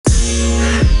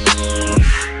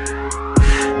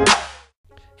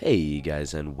Hey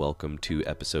guys, and welcome to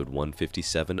episode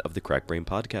 157 of the Crack Brain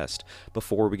Podcast.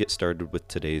 Before we get started with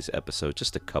today's episode,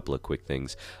 just a couple of quick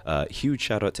things. Huge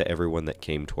shout out to everyone that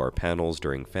came to our panels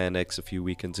during FanX a few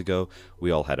weekends ago.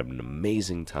 We all had an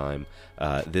amazing time.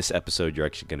 This episode, you're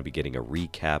actually going to be getting a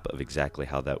recap of exactly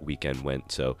how that weekend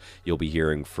went. So you'll be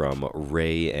hearing from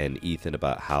Ray and Ethan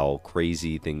about how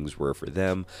crazy things were for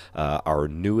them. Our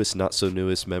newest, not so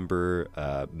newest member,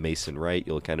 Mason Wright,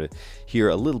 you'll kind of hear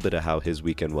a little bit of how his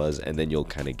weekend was, and then you'll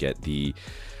kind of get the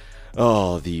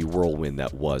whirlwind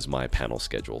that was my panel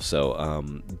schedule.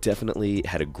 So definitely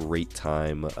had a great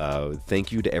time.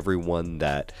 Thank you to everyone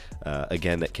that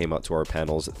that came out to our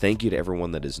panels. Thank you to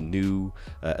everyone that is new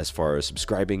as far as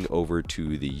subscribing over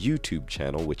to the YouTube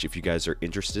channel, which if you guys are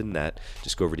interested in that,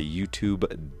 just go over to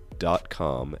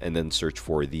youtube.com and then search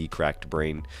for The Cracked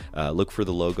Brain. Look for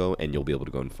the logo and you'll be able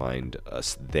to go and find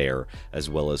us there, as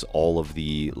well as all of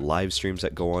the live streams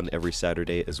that go on every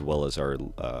Saturday, as well as our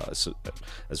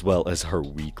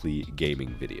weekly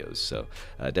gaming videos. So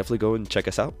definitely go and check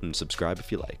us out and subscribe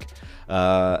if you like.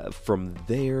 From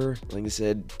there, like I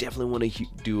said, definitely want to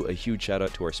do a huge shout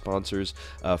out to our sponsors.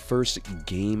 First,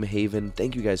 Game Haven.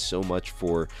 Thank you guys so much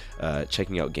for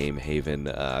checking out Game Haven.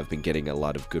 I've been getting a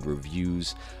lot of good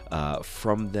reviews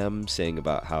from them, saying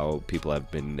about how people have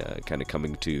been kind of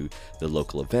coming to the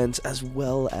local events as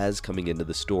well as coming into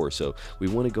the store. So we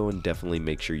want to go and definitely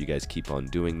make sure you guys keep on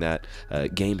doing that.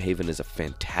 Game Haven is a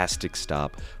fantastic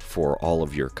stop for all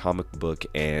of your comic book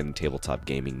and tabletop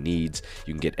gaming needs.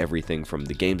 You can get everything from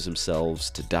the games themselves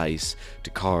to dice to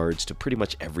cards to pretty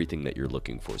much everything that you're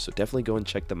looking for. So definitely go and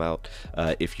check them out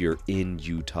if you're in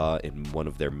Utah in one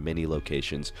of their many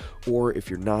locations, or if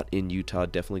you're not in Utah,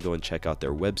 definitely go and check out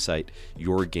their website,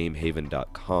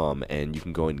 yourgamehaven.com, and you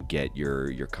can go and get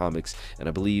your comics and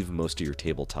I believe most of your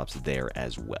tabletops there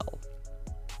as well.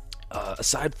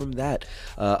 Aside from that,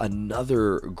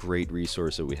 another great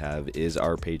resource that we have is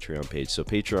our Patreon page. So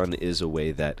Patreon is a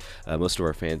way that most of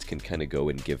our fans can kind of go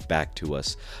and give back to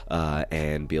us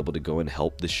and be able to go and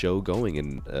help the show going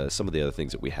and some of the other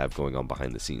things that we have going on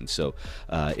behind the scenes. So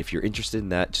if you're interested in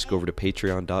that, just go over to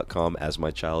patreon.com, as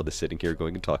my child is sitting here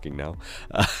going and talking now,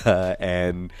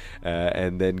 and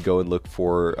then go and look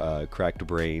for Cracked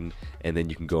Brain, and then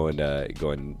you can go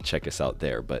and check us out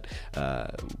there. But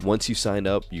once you sign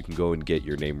up, you can go and get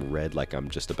your name read like I'm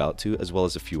just about to, as well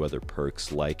as a few other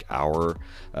perks like our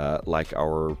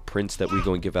prints that we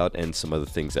go and give out, and some other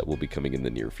things that will be coming in the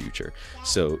near future.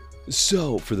 So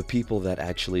for the people that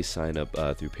actually sign up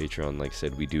through Patreon, like I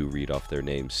said, we do read off their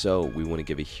names. So we want to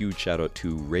give a huge shout out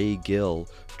to Ray Gill,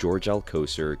 George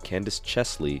Alcocer, Candace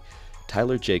Chesley,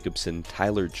 Tyler Jacobson,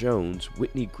 Tyler Jones,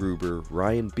 Whitney Gruber,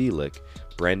 Ryan Bielick,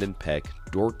 Brandon Peck,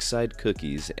 Dorkside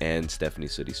Cookies, and Stephanie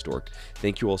Sooty Stork.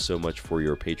 Thank you all so much for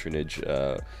your patronage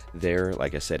there.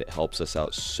 Like I said, it helps us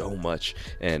out so much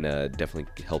and definitely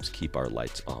helps keep our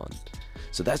lights on.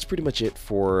 So that's pretty much it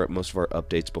for most of our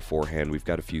updates beforehand. We've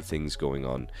got a few things going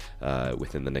on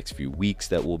within the next few weeks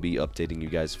that we'll be updating you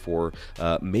guys for.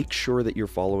 Make sure that you're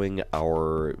following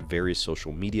our various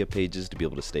social media pages to be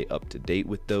able to stay up to date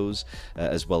with those,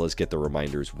 as well as get the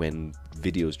reminders when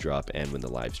videos drop and when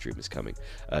the live stream is coming.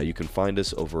 You can find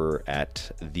us over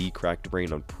at The Cracked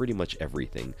Brain on pretty much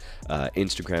everything,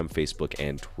 Instagram, Facebook,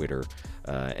 and Twitter.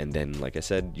 And then, like I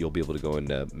said, you'll be able to go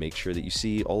and make sure that you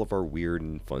see all of our weird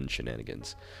and fun shenanigans.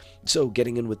 So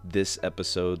getting in with this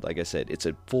episode, like I said, it's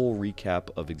a full recap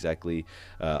of exactly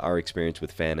our experience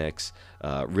with FanX.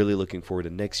 Really looking forward to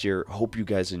next year. Hope you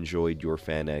guys enjoyed your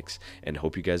FanX, and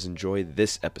hope you guys enjoy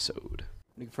this episode.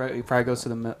 He probably goes to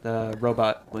the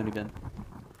robot loony bin.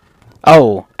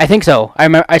 Oh, I think so.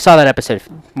 I saw that episode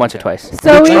once or twice.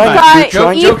 So we've got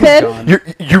Ethan.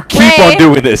 You keep on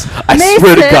doing this. I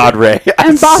swear to God, Ray.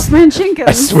 And Bossman Jenkins.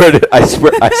 I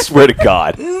swear to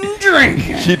God.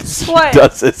 Drinking. She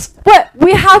does this. What?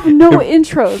 We have no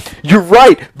intros. You're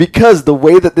right, because the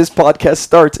way that this podcast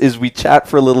starts is we chat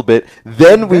for a little bit,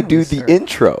 then we do the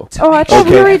intro. Oh, I thought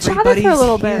we already chatted for a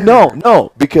little bit.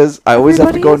 No, because I always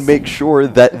have to go and make sure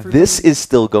that this is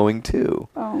still going too.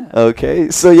 Oh. Okay,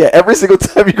 so yeah, every single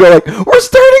time you go like, we're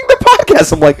starting the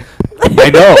podcast, I'm like,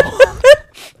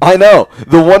 I know.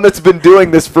 The one that's been doing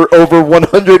this for over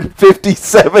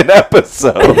 157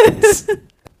 episodes. I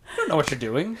don't know what you're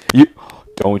doing.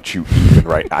 Don't you even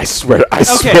right? I swear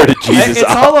to Jesus. It's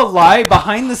all a lie.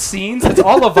 Behind the scenes, it's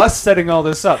all of us setting all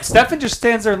this up. Stefan just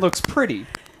stands there and looks pretty.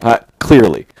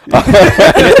 Clearly.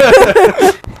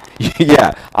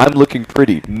 Yeah, I'm looking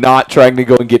pretty. Not trying to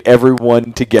go and get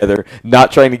everyone together.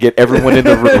 Not trying to get everyone in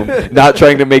the room. Not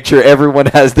trying to make sure everyone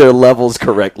has their levels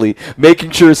correctly.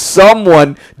 Making sure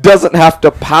someone doesn't have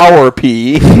to power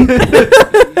pee.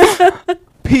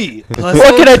 P. What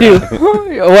can I do?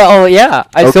 Well, yeah,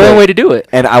 it's the Okay. only way to do it.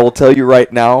 And I will tell you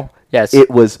right now, Yes. it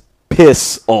was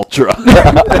piss ultra. All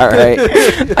right.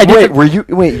 I did Wait, the- were you?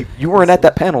 Wait, you weren't at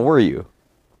that panel, were you?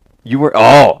 You were.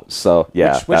 Oh, so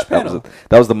yeah. Which that panel?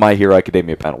 that was the My Hero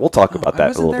Academia panel. We'll talk about I that a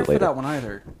wasn't little there bit for later. that one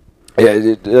either.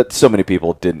 Yeah, so many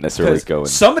people didn't necessarily 'Cause go. And,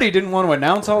 somebody didn't want to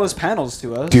announce all his panels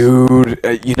to us. dude,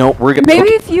 you know we're gonna. Maybe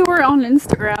if you were on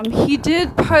Instagram, he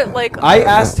did put like I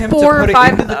asked him to 4 or put it 5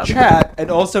 into of the them. chat and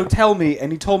also tell me,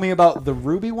 and he told me about the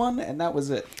Ruby one, and that was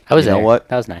it. I was You know there. what?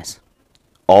 That was nice.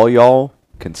 all y'all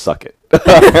can suck it. All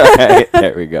right,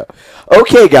 there we go.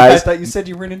 Okay, I guys. thought you said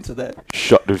you weren't into that.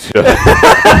 Shut.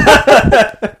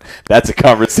 That's a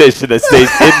conversation that stays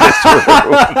in this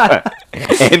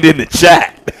room and in the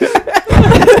chat.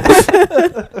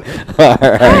 All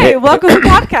Hey, right. welcome to the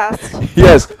podcast.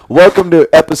 Yes, welcome to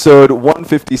episode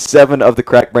 157 of the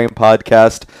Crack Brain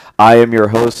Podcast. I am your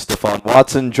host, Stefan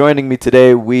Watson. Joining me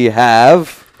today, we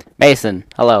have... Mason,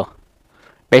 hello.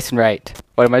 Mason Wright.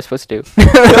 What am I supposed to do?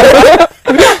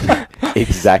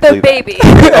 Exactly The baby.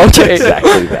 Okay.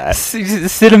 Exactly that.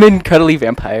 Cinnamon cuddly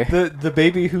vampire. The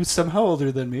baby who's somehow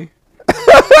older than me.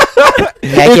 Heck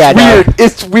It's yeah, no. weird.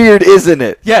 It's weird, isn't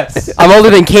it? Yes. I'm older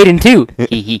than Caden too.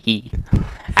 Hee hee hee.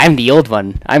 I'm the old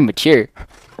one. I'm mature.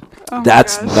 Oh my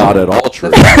That's gosh. not at all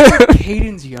true.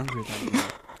 Caden's younger than me.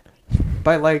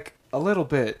 By like a little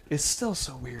bit. It's still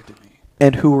so weird to me.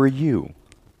 And who are you?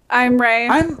 I'm Ray.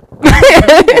 I'm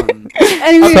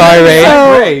Anyway, Sorry, Ray.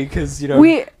 so Ray, because, you know,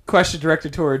 we question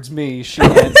directed towards me, she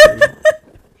answered.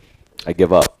 I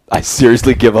give up. I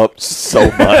seriously give up so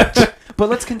much. But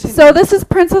let's continue. so this is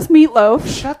Princess Meatloaf,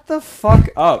 Shut the fuck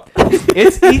up.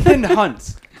 It's Ethan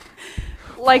Hunt.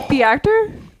 like the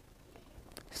actor.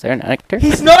 Is there an actor?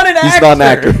 He's not an actor. He's not an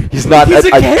actor. He's not. He's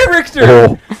a I- character.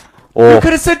 Oh. You Oh.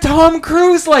 could have said Tom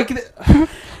Cruise like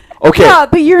Okay. Yeah,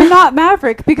 but you're not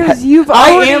Maverick because you've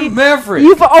I already am Maverick.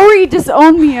 you've already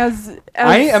disowned me as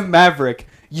I am Maverick.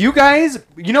 You guys,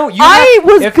 you know, you I have-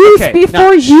 was if- Goose okay, before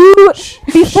now, you shh,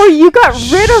 before you got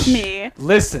rid of me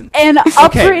Listen. and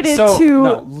upgraded Okay, so, to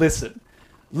no, listen.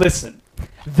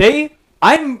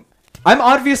 I'm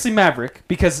obviously Maverick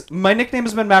because my nickname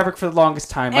has been Maverick for the longest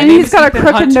time. My And name he's is got a Ethan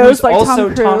crooked Hunt, nose who's like Tom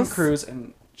also Tom Cruise. Cruise.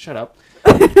 And shut up.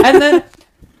 And then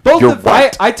both You're of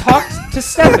right. I talked to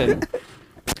Stefan,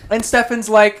 and Stefan's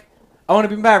like, "I want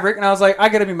to be Maverick," and I was like, "I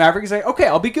gotta be Maverick." He's like, "Okay,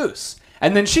 I'll be Goose."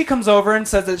 And then she comes over and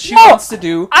says that she No, wants to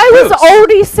do. I was Goose.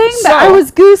 already saying that I So- was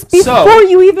Goose before so-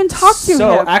 you even talked to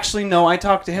So him. actually, no, I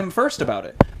talked to him first about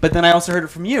it, but then I also heard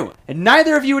it from you, and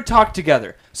neither of you had talked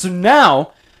together. So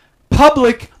now,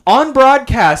 public on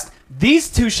broadcast, these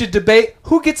two should debate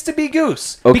who gets to be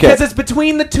Goose Okay. because it's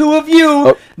between the two of you,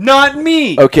 Oh. not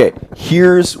me. Okay.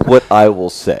 Here's what I will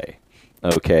say.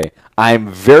 Okay. I'm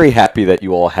very happy that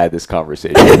you all had this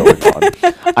conversation going on.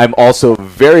 I'm also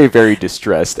very, very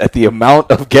distressed at the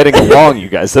amount of getting along you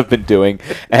guys have been doing.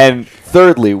 And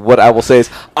thirdly, what I will say is,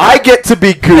 I get to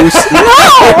be Goose.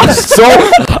 So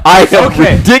I am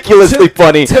Okay. ridiculously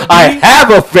funny. to I be-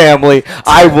 have a family.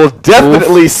 I will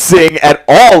definitely sing at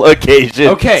all occasions.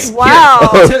 Okay. Wow.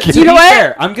 Here, Okay. to You know be what?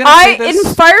 fair, I'm gonna say in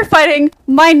this. firefighting,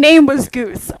 my name was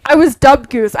Goose. I was dubbed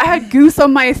Goose. I had Goose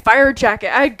on my fire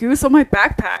jacket. I had Goose on my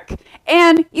backpack.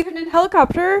 And even in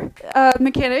helicopter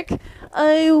mechanic,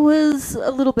 I was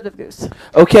a little bit of Goose.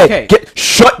 Okay. Okay.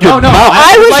 Shut your No, mouth.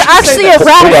 I would was like to say actually this. a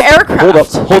rat Hold up, aircraft. Hold up.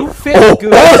 Hold You fit oh,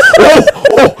 Goose.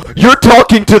 oh, you're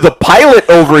talking to the pilot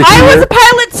over here. I was a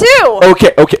pilot too.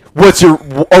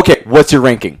 Okay. What's your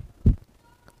ranking?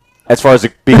 As far as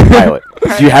being a pilot,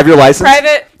 do you have your license?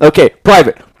 Private. Okay,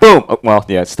 private. Boom. Oh, well,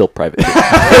 yeah, it's still private.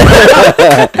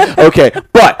 Okay,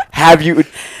 but have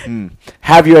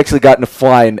you actually gotten to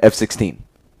fly an F-16?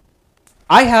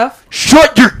 I have.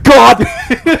 Shut your god!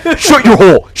 Shut your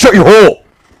hole! Shut your hole!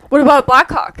 What about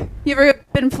Blackhawk? You ever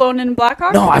been flown in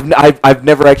Blackhawk? No, I've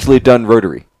never actually done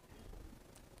rotary.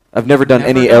 I've never done Never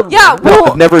any. done Yeah, no,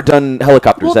 well- I've never done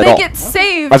helicopters Well, at they all. get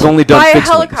saved I've only done by fixed wings.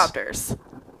 helicopters.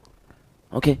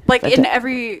 Okay. Like in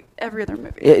fantastic. every other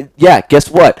movie. Yeah, guess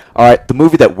what? All right, the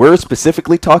movie that we're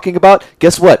specifically talking about,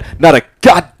 guess what? Not a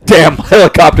goddamn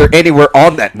helicopter anywhere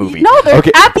on that movie. No, they're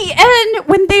okay. at the end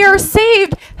when they are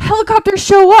saved, helicopters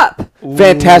show up.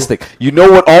 Fantastic. You know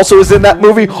what also is in that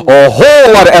movie? A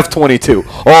whole lot of F-22.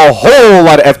 A whole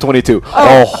lot of F-22.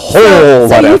 A whole lot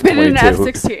so of you've F-22. been in an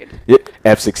F-16. Yeah,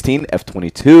 F-16,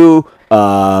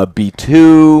 F-22,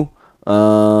 B-2.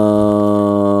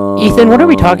 Ethan, what are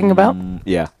we talking about?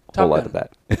 Yeah, a Top whole lot Gun. of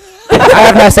that. I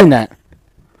have not seen that.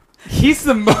 He's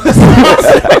the most.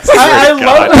 I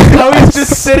love how he's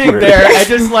just sitting there. I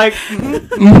just like.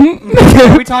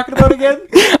 What are we talking about again?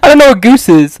 I don't know what Goose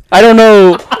is. I don't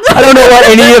know. I don't know what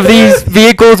any of these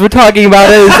vehicles we're talking about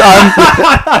is.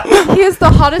 He is the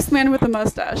hottest man with a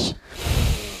mustache.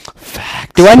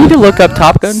 Do I need to look up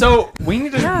Top Gun? So we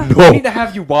need to Yeah. we need to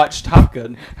have you watch Top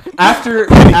Gun after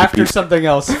something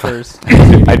else first.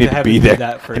 I need to have be you do there.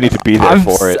 that I first. need to be there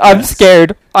for it. I'm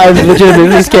scared. I'm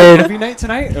legitimately scared. Movie night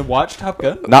tonight and watch Top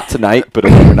Gun. Not tonight, but a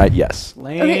later night, yes.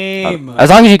 Lame. As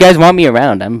long as you guys want me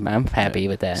around, I'm happy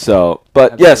with that. So,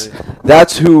 but yes, Absolutely.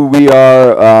 that's who we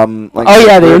are. Like Oh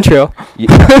yeah, the we're- intro.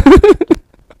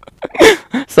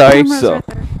 Sorry. Camera's So, right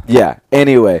there. yeah.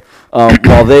 Anyway,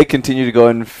 while they continue to go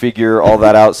and figure all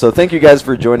that out, so thank you guys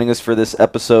for joining us for this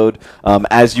episode.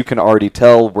 As you can already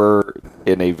tell, we're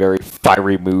in a very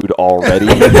fiery mood already.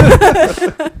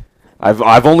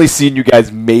 I've only seen you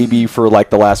guys maybe for like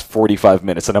the last 45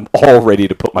 minutes, and I'm all ready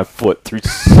to put my foot through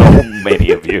so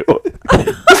many of you.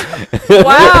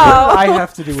 Wow. I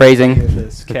have to do Phrasing. any of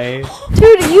this, okay?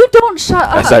 Dude, you don't shut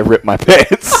up. As I rip my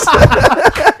pants.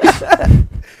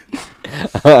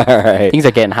 all right. Things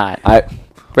are getting hot. I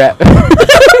I'm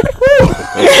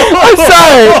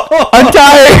sorry. I'm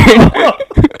tired.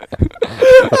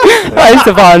 Hi,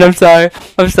 Stefan. I'm sorry.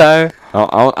 I'm sorry.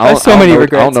 I have so many I don't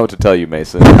regrets. know what to tell you,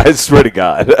 Mason. I swear to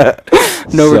God.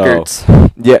 No So, regrets.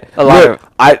 Yeah, A lot look,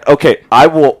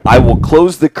 I will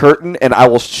close the curtain and I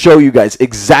will show you guys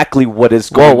exactly what is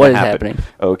going What to is happen. happening?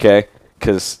 Okay,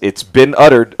 because it's been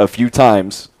uttered a few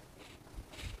times,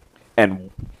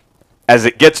 and as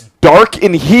it gets dark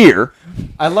in here,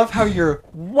 I love how your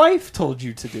wife told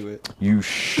you to do it. you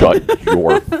shut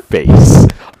your face.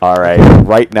 All right,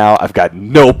 right now I've got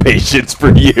no patience for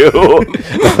you.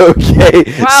 Okay.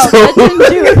 Wow, so, that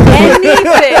didn't do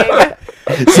anything.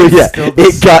 So yeah, Still the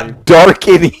it same. got dark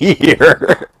in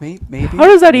here. Maybe. How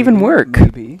does that even work?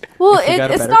 Maybe. Well, If you got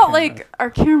a it's better not camera. like our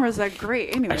camera's that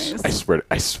great, anyways. I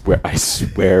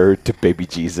swear to baby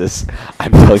Jesus,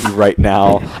 I'm telling you right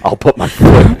now, I'll put my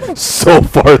foot so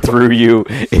far through you,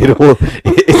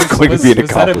 it's going to be an Was that a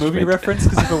accomplishment. movie reference?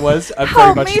 Because if it was, I'm very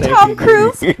Help much me, thanking Tom you.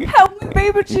 Cruise. Help me,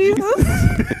 baby Jesus.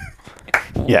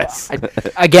 Yes.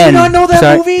 Again. You don't know that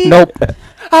sorry. movie? Nope.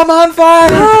 I'm on fire!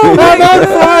 Oh I'm my on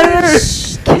fire!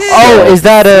 Oh, is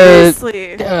that a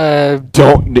Seriously.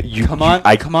 Don't you Come on,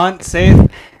 I come on, say it.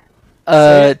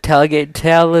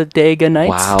 Talladega Nights?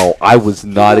 Wow, I was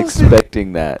not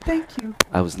expecting that. Thank you.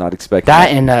 I was not expecting That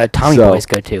that. and Tommy So- Boy's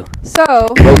good too. So,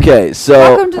 Okay, so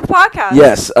welcome to the podcast.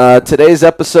 yes, today's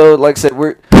episode, like I said,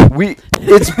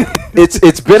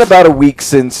 it's been about a week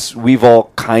since we've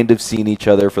all kind of seen each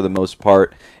other for the most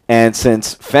part, and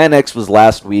since FanX was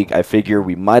last week, I figure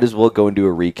we might as well go and do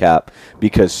a recap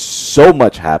because so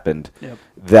much happened Yep.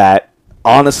 that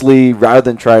honestly, rather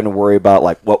than trying to worry about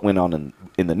like what went on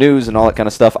in the news and all that kind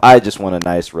of stuff, I just want a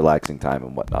nice relaxing time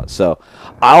and whatnot. So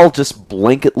I'll just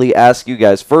blanketly ask you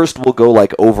guys. First, we'll go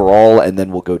like overall, and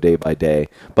then we'll go day by day.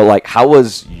 But like, how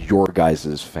was your guys'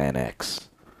 FanX?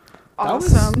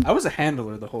 Awesome. I was a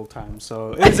handler the whole time,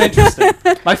 so it was interesting.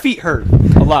 My feet hurt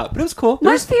a lot, but it was cool.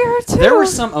 My feet too. There were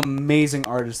some amazing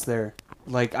artists there.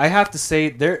 Like, I have to say,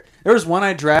 there was one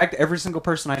I dragged every single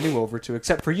person I knew over to,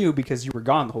 except for you because you were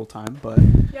gone the whole time. But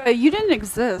Yeah, you didn't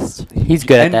exist. He's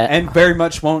good and, at that. and very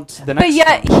much won't the next. But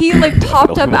yet one. he like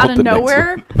popped Don't up out know of the next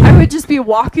nowhere. I would just be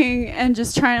walking and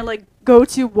just trying to like go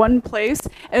to one place,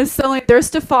 and suddenly there's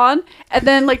Stefan, and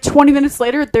then like 20 minutes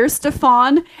later there's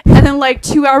Stefan, and then like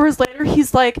 2 hours later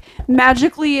he's like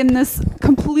magically in this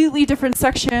completely different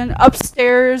section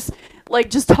upstairs,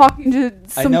 like just talking to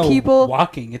I some know, people.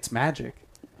 walking, it's magic.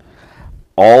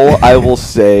 All I will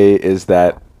say is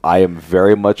that I am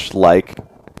very much like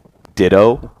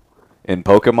Ditto in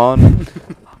Pokemon.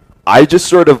 I just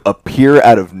sort of appear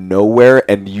out of nowhere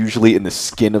and usually in the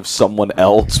skin of someone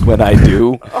else when I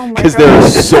do. Oh my Because there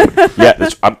is so God. yeah.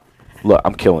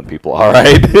 I'm killing people. All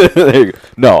right. There you go.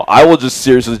 No, I will just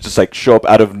seriously just like show up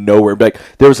out of nowhere and be like,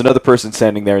 there was another person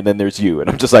standing there, and then there's you, and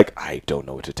I'm just like, I don't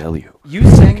know what to tell you. You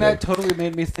saying that totally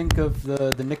made me think of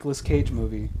the Nicolas Cage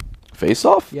movie. Face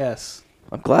Off? Yes.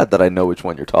 I'm glad that I know which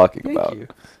one you're talking Thank about. you.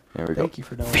 There we go. Thank you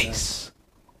for knowing Face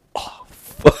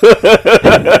Off.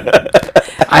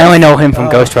 I only know him from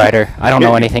Ghost Rider. I don't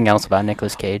know anything else about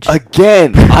Nicolas Cage.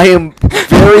 Again, I am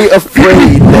very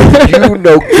afraid that you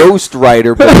know Ghost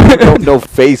Rider, but you don't know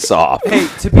Face Off. Hey,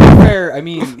 to be fair, I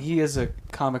mean, he is a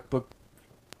comic book,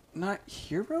 not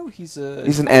hero. He's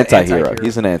He's an anti-hero.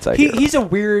 He's an anti-hero. He's a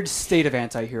weird state of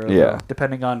anti-hero. Yeah. Though,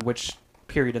 depending on which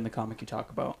period in the comic you talk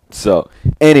about. So,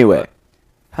 anyway,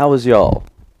 how was y'all?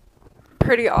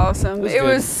 Pretty awesome. It was It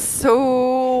good. was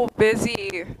so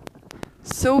busy.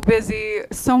 So busy.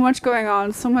 So much going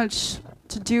on. So much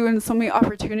to do and so many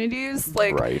opportunities.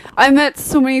 Like, Right. I met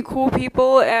so many cool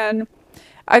people, and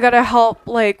I gotta help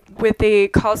like with a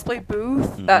cosplay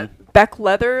booth that Beck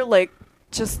Leather like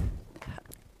just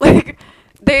like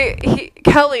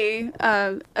Kelly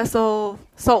SL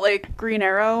Salt Lake Green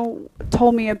Arrow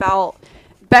told me about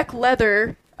Beck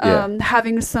Leather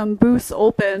having some booths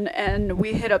open, and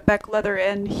we hit up Beck Leather,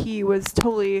 and he was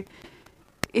totally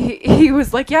he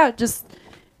was like, yeah, just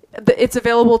it's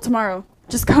available tomorrow.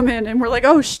 Just come in, and we're like,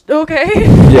 oh, okay.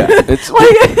 Yeah, it's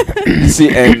like see,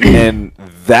 and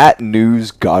that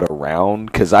news got around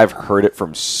because I've heard it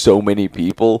from so many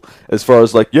people. As far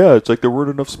as like, yeah, it's like there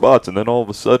weren't enough spots, and then all of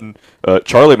a sudden,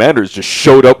 Charlie Manders just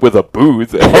showed up with a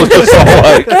booth, and I was just all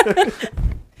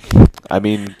like, I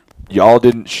mean, y'all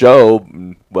didn't show.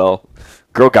 Well,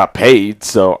 girl got paid,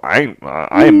 so I ain't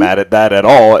mad at that at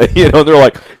all. You know, they're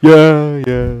like,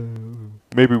 yeah,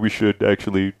 maybe we should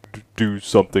actually do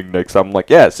something next time. I'm like,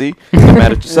 yeah, see, you're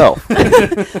mad at yourself.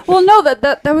 Well, no,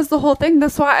 that was the whole thing.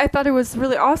 That's why I thought it was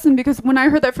really awesome, because when I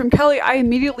heard that from Kelly, I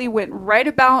immediately went right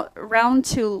around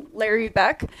to Larry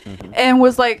Beck and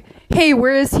was like, hey,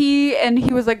 where is he? And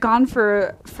he was like gone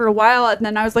for a while, and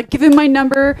then I was like, give him my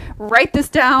number, write this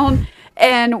down.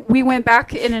 And we went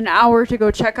back in an hour to go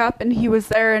check up, and he was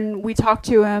there, and we talked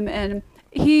to him, and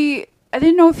I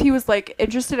didn't know if he was like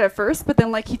interested at first, but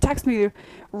then like he texted me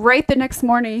right the next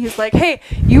morning. He's like, hey,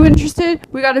 you interested?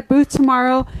 We got a booth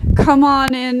tomorrow. Come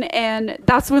on in. And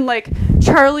that's when like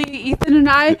Charlie, Ethan,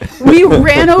 and we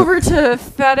ran over to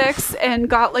FedEx and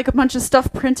got like a bunch of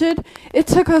stuff printed. It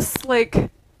took us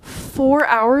like 4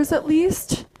 hours at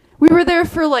least. We were there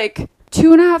for like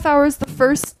 2.5 hours the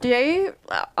first day,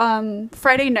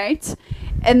 Friday night.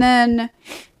 And then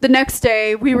the next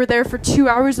day, we were there for 2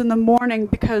 hours in the morning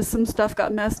because some stuff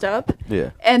got messed up.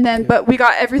 Yeah. And then, but we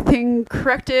got everything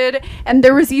corrected. And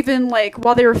there was even, like,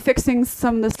 while they were fixing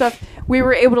some of the stuff, we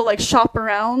were able to, like, shop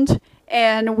around.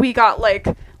 And we got, like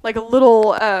a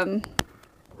little,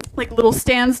 little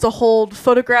stands to hold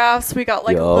photographs. We got,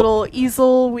 like, a little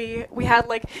easel. We had,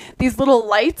 like, these little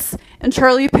lights. And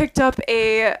Charlie picked up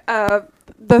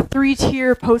the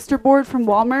 3-tier poster board from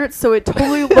Walmart, so it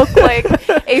totally looked like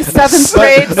a 7th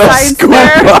grade science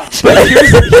fair. But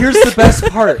here's the best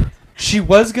part. She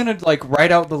was gonna like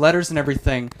write out the letters and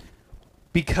everything,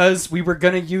 because we were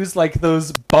gonna use like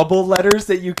those bubble letters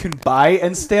that you can buy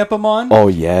and stamp them on. Oh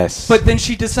yes. But then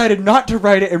she decided not to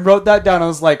write it and wrote that down. I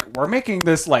was like, we're making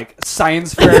this like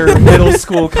science fair middle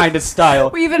school kind of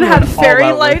style. We even had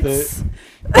fairy lights.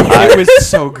 It was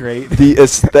so great. The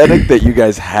aesthetic that you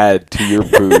guys had to your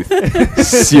booth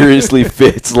seriously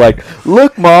fits. Like,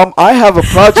 look, Mom, I have a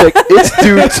project. It's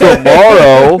due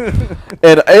tomorrow,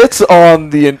 and it's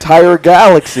on the entire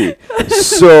galaxy.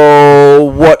 So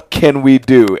what can we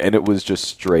do? And it was just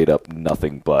straight up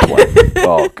nothing but like,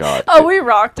 oh god. Oh, we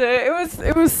rocked it.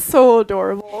 It was so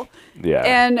adorable. Yeah.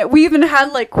 And we even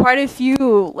had like quite a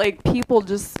few like people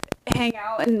just hang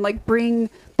out and like bring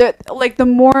the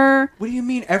more. What do you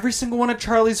mean? Every single one of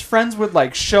Charlie's friends would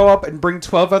like show up and bring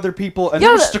 12 other people, and Yeah,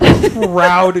 there was just a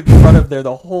crowd in front of there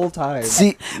the whole time.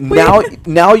 See,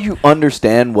 now you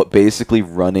understand what basically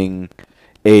running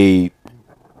a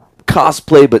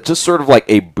cosplay, but just sort of like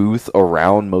a booth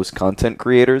around most content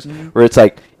creators, where it's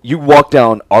like you walk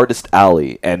down Artist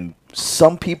Alley and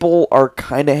some people are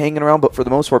kind of hanging around, but for the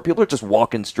most part, people are just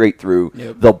walking straight through.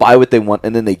 Yep. They'll buy what they want,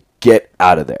 and then they get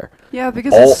out of there. Yeah,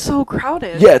 because it's so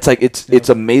crowded. Yeah, it's like it's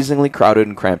amazingly crowded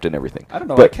and cramped and everything. I don't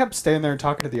know. I But kept staying there and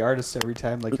talking to the artists every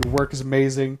time. Like, your work is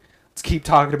amazing. Let's keep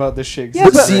talking about this shit. Yeah,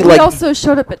 But but see, we like- also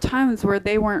showed up at times where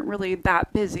they weren't really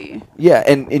that busy. yeah,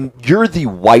 and you're the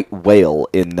white whale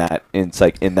in that in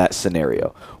that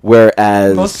scenario.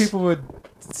 Whereas Most people would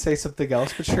say something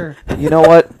else, but sure. you know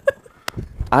what?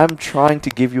 I'm trying to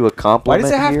give you a Why compliment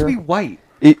does it have here. to be white?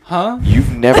 Huh?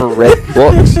 You've never read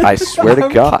books. I swear to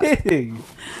I'm God. kidding.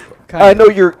 I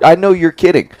know you're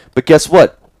kidding, but guess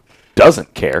what?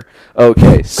 Doesn't care.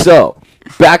 Okay, so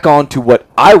back on to what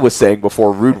I was saying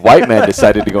before Rude White Man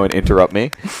decided to go and interrupt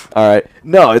me. All right,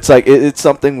 no, it's like it's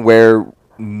something where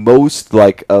most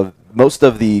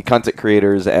of the content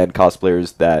creators and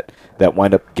cosplayers that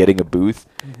wind up getting a booth.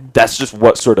 That's just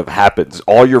what sort of happens.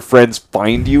 All your friends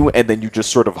find you, and then you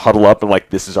just sort of huddle up and like,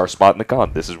 this is our spot in the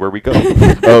con. This is where we go.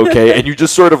 Okay, and you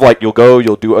just sort of like, you'll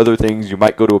do other things. You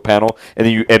might go to a panel, and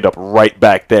then you end up right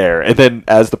back there. And then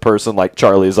as the person like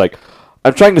Charlie is like,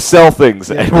 I'm trying to sell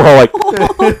things, and we're all like,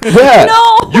 yeah,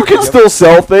 No! you can still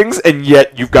sell things, and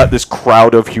yet you've got this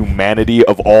crowd of humanity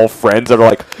of all friends that are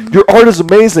like, your art is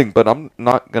amazing, but I'm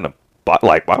not gonna. But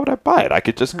like, why would I buy it? I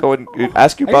could just go and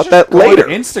ask you about that later.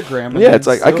 Instagram. And Yeah, it's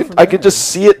like I could just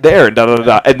see it there and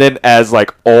and then as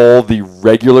like all the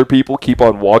regular people keep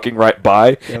on walking right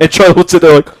by, and Charlie would sit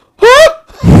there like, huh?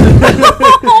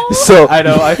 So I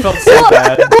know, I felt so well,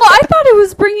 bad. well, I thought it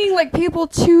was bringing like people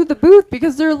to the booth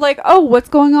because they're like, oh, what's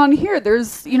going on here?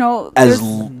 There's, as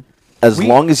We-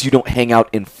 long as you don't hang out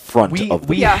in front We of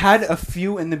the Yeah. had a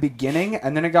few in the beginning,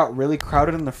 and then it got really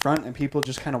crowded in the front, and people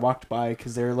just kind of walked by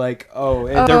because they're like, "Oh,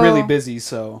 they're really Oh. busy."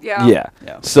 So yeah.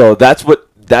 Yeah. So that's what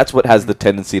has the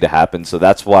tendency to happen. So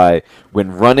that's why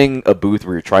when running a booth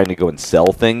where you're trying to go and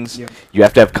sell things, Yep. you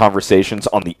have to have conversations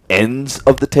on the ends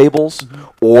of the tables, Mm-hmm.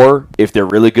 or if they're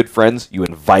really good friends, you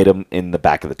invite them in the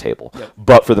back of the table. Yep.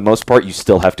 But for the most part, you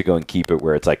still have to go and keep it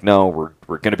where it's like, no,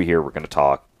 we're going to be here, we're going to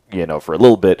talk, for a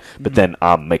little bit, but then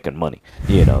I'm making money,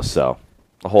 so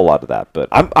a whole lot of that. But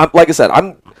I'm like I said,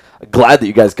 I'm glad that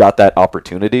you guys got that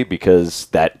opportunity because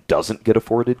that doesn't get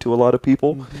afforded to a lot of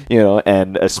people,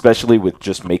 and especially with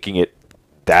just making it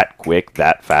that quick,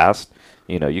 that fast,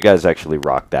 you guys actually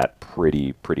rocked that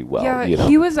pretty well. Yeah,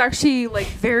 he was actually like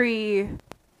very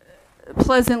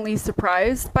pleasantly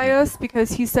surprised by us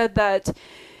because he said that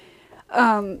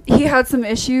he had some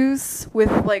issues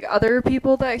with like other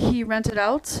people that he rented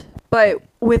out, but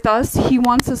with us, he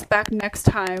wants us back next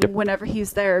time whenever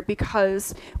he's there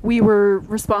because we were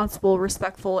responsible,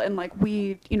 respectful, and like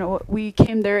we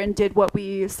came there and did what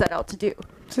we set out to do.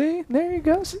 See, there you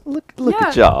go. See, look Yeah.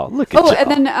 at y'all. Look at y'all. Oh, and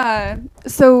then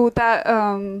so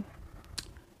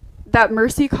that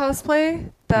Mercy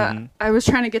cosplay that I was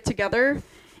trying to get together,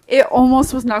 it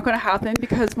almost was not going to happen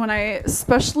because when I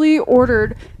specially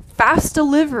ordered fast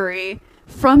delivery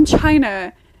from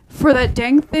China for that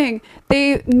dang thing,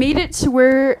 they made it to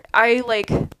where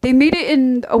they made it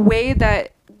in a way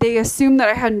that they assumed that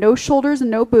I had no shoulders and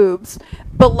no boobs,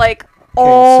 but like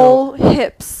all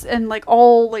hips and like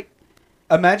all like.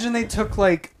 imagine they took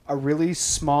like a really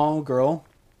small girl,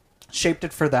 shaped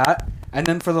it for that, and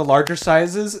then for the larger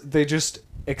sizes, they just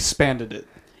expanded it.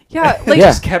 Yeah, They like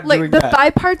just kept like doing the that. thigh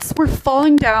parts were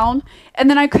falling down, and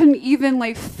then I couldn't even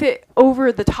like fit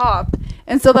over the top,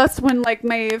 and so that's when like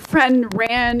my friend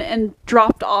ran and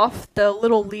dropped off the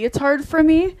little leotard for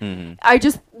me. I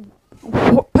just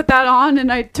put that on, and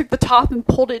I took the top and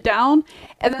pulled it down,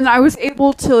 and then I was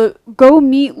able to go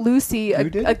meet Lucy You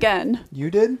did? again. You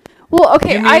did? Well,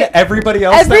 okay, You mean everybody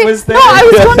else that was there? No, I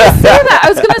was going to say that. I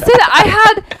was going to say that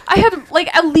I had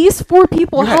like at least 4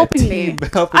 people You had a helping team me.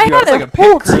 helping I you. had It's like a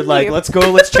whole pit crew. Like, team. let's go,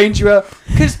 let's change you out.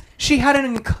 Because she had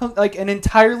an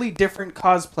entirely different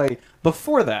cosplay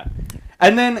before that,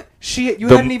 and then you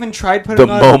The- hadn't even tried the putting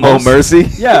on Momo Mercy.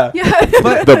 Yeah, Yeah.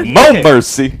 but The Mo okay,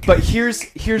 Mercy. But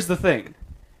here's the thing.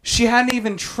 She hadn't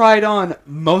even tried on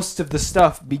most of the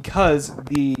stuff because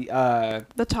The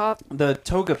top. the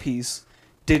toga piece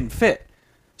didn't fit.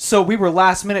 So we were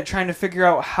last minute trying to figure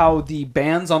out how the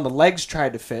bands on the legs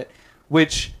tried to fit,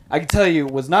 which I can tell you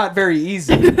was not very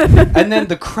easy. And then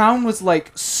the crown was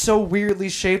like so weirdly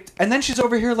shaped. And then she's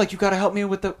over here like, you gotta help me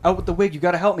with the wig. You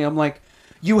gotta help me. I'm like,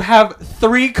 you have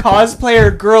 3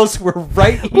 cosplayer girls who were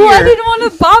right here. Well, I didn't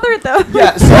want to bother them.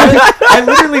 Yeah, so I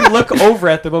literally look over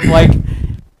at them. I'm like,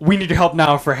 we need your help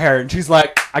now for hair. And she's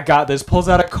like, I got this. Pulls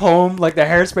out a comb, like the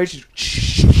hairspray.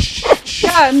 She's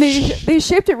Yeah, and they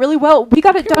shaped it really well. We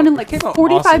got it done in like came out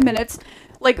 45 awesome. minutes.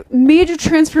 Like major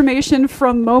transformation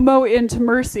from Momo into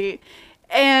Mercy.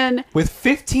 And with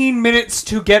 15 minutes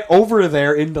to get over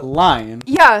there in the line.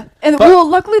 yeah, and But- well,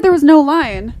 luckily there was no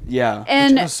line. Yeah,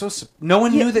 And- which was so no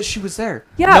one Yeah. knew that she was there.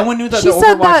 Yeah, No one knew that she the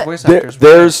said Overwatch that- voice actors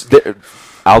were There,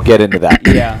 I'll get into that.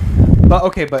 Yeah.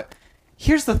 But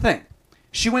here's the thing.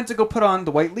 She went to go put on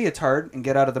the white leotard and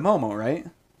get out of the Momo, right?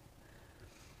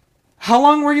 How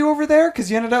long were you over there? Because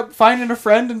you ended up finding a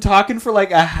friend and talking for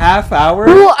like a half hour.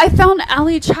 Well, I found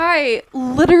Ali Chai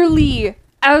literally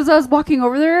as I was walking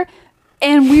over there,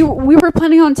 and we were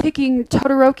planning on taking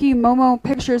Todoroki Momo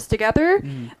pictures together,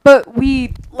 but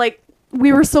we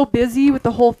were so busy with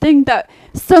the whole thing that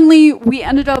suddenly we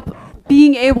ended up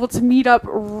being able to meet up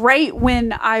right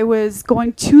when I was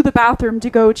going to the bathroom to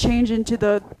go change into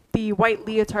the white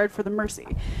leotard for the Mercy.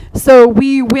 So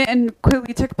we went and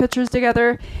quickly took pictures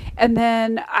together, and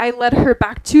then I led her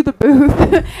back to the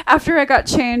booth after I got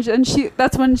changed, and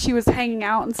that's when she was hanging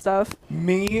out and stuff.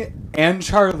 Me and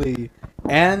Charlie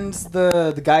and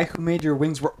the guy who made your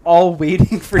wings were all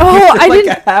waiting for you Oh, for I like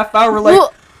didn't- a half hour. Like,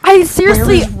 Well, I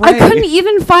seriously, is I Ray? couldn't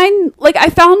even find, like, I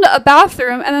found a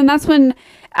bathroom, and then that's when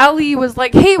Allie was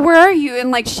like, hey, where are you? And,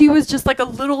 like, she was just, like, a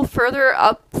little further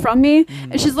up from me,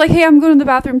 and she's like, hey, I'm going to the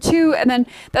bathroom, too, and then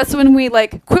that's when we,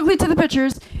 like, quickly took the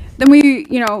pictures, then we,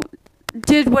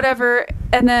 did whatever,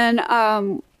 and then,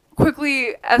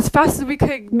 quickly, as fast as we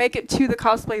could, make it to the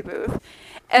cosplay booth.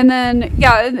 And then,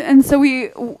 yeah, and so we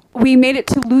made it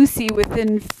to Lucy with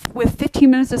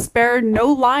 15 minutes to spare, no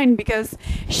line, because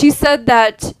she said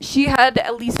that she had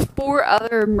at least 4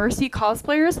 other Mercy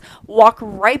cosplayers walk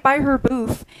right by her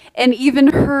booth, and even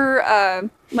her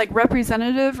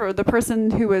representative, or the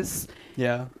person who was the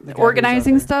guy who was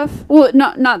organizing out there. stuff. Well,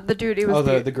 not the dude. It was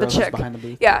the girl the who was chick behind the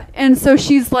booth. Yeah, and so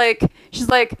she's like,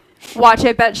 watch,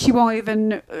 I bet she won't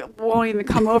even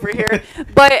come over here.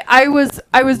 But I was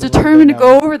determined to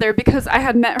go over there because I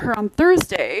had met her on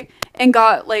Thursday and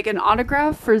got like an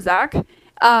autograph for Zach.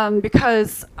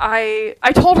 Because I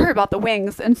told her about the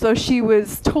wings, and so she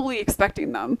was totally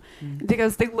expecting them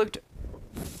because they looked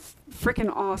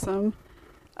freaking awesome.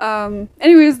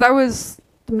 Anyways, that was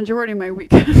the majority of my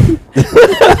weekend.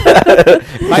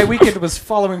 My weekend was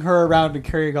following her around and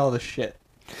carrying all the shit.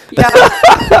 Yeah.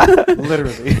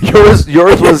 Literally.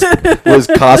 Yours was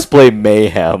cosplay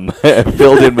mayhem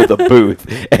filled in with a booth,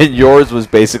 and yours was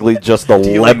basically just the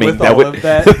Dealing lemming with that all would. of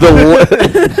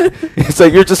that. It's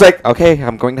like you're just like, okay,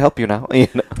 I'm going to help you now. You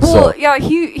know? Well, yeah,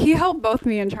 he helped both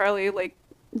me and Charlie like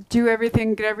do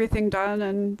everything, get everything done,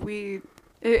 and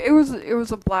it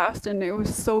was a blast, and it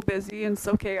was so busy and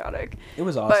so chaotic. It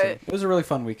was awesome. But- It was a really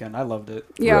fun weekend. I loved it.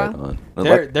 Yeah. Right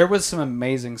on. There was some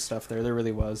amazing stuff there. There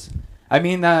really was. I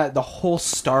mean, the whole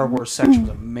Star Wars section was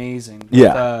amazing.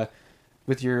 Yeah.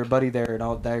 With your buddy there and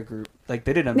all that group, like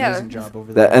they did an Yeah. amazing job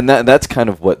over there. that's kind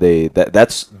of what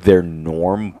that's their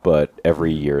norm, but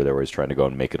every year they're always trying to go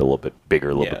and make it a little bit bigger,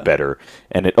 a little bit better,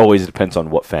 and it always depends on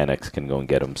what FanX can go and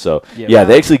get them. So Yeah.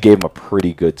 they actually gave them a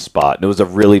pretty good spot, and it was a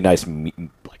really nice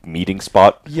meeting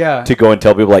spot. Yeah. To go and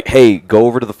tell people like, hey, go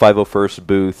over to the 501st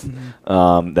booth.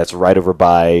 That's right over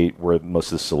by where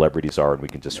most of the celebrities are, and we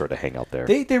can just sort of hang out there.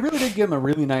 They really did give them a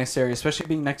really nice area, especially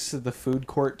being next to the food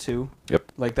court too.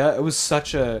 Yep. Like that, it was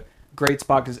such a great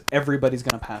spot because everybody's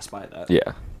gonna pass by that.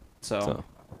 Yeah. So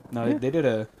they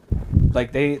did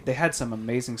they had some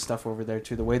amazing stuff over there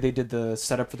too. The way they did the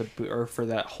setup for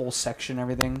that whole section, and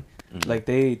everything, like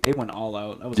they went all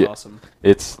out. That was awesome.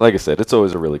 It's like I said, it's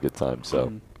always a really good time.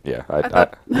 So yeah, I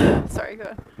thought, sorry, go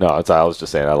ahead. no, I was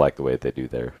just saying I like the way they do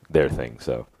their thing.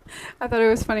 So I thought it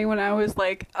was funny when I was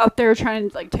like up there trying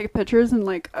to like take pictures and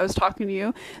like I was talking to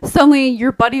you. Suddenly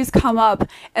your buddies come up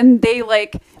and they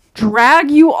like drag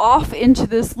you off into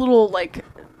this little like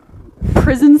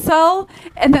prison cell,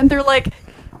 and then they're like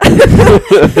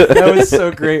That was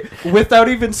so great. Without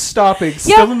even stopping,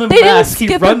 still in the they didn't mask, he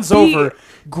skip a runs beat. over,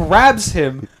 grabs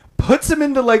him, puts him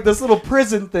into like this little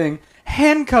prison thing,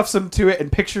 handcuffs him to it,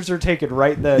 and pictures are taken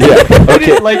right then. Yeah,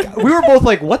 okay. Like we were both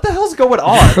like, "What the hell's going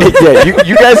on?" yeah,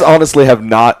 you guys honestly have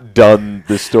not done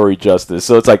the story justice.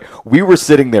 So it's like we were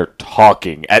sitting there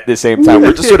talking at the same time.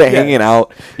 We're just sort of Yeah. hanging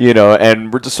out,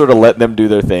 and we're just sort of letting them do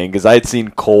their thing. Because I had seen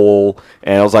Cole,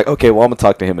 and I was like, okay, well, I'm gonna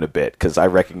talk to him in a bit because I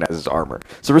recognize his armor.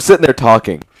 So we're sitting there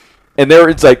talking. And they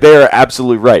are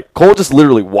absolutely right. Cole just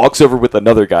literally walks over with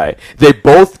another guy. They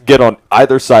both get on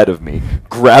either side of me,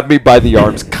 grab me by the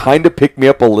arms, kind of pick me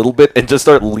up a little bit, and just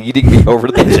start leading me over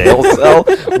to the jail cell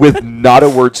with not a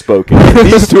word spoken.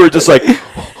 These two are just like,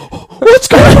 what's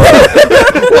going on?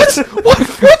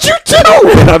 What'd you do?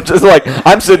 And I'm just like,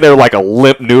 I'm sitting there like a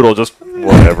limp noodle, just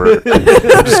whatever.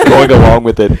 I'm just going along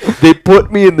with it. They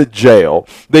put me in the jail.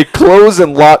 They close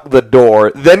and lock the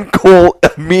door. Then Cole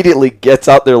immediately gets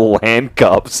out their little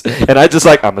handcuffs. And I just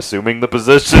like, I'm assuming the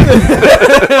position.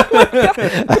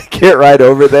 I get right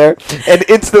over there. And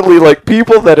instantly, like,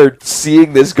 people that are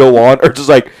seeing this go on are just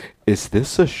like, is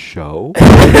this a show?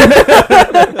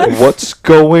 What's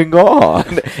going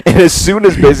on? And as soon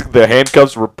as basically the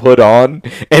handcuffs were put on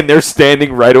and they're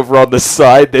standing right over on the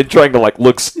side, then trying to like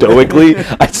look stoically,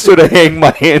 I sort of hang my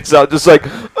hands out just like,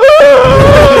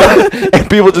 "Ah!" And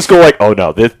people just go like, oh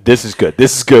no, this is good.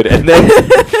 This is good. And then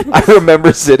I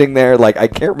remember sitting there, like, I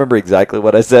can't remember exactly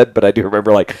what I said, but I do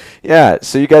remember like, yeah,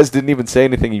 so you guys didn't even say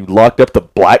anything. You locked up the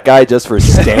black guy just for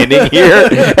standing here.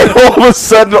 And all of a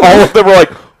sudden, all of them were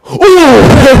like, well,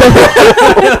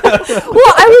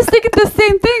 I was thinking the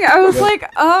same thing. I was like,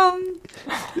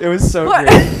 It was so What?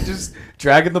 great. Just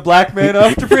dragging the black man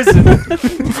off to prison.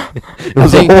 it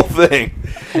was a whole thing.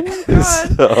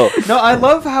 God. So, No, I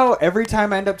love how every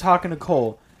time I end up talking to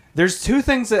Cole, there's two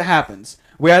things that happens.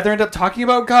 We either end up talking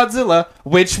about Godzilla,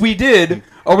 which we did,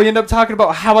 or we end up talking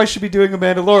about how I should be doing a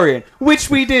Mandalorian, which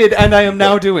we did, and I am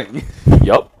now doing.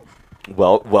 yep.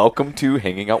 Well, welcome to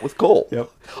Hanging Out with Cole. Yep.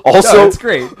 Also, No, it's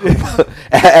great.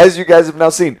 as you guys have now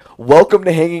seen, welcome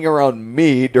to hanging around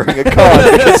me during a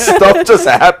con because stuff just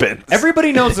happens.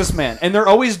 Everybody knows this man, and they're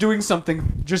always doing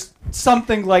something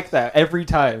like that every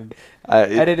time.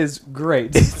 And it is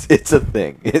great. It's a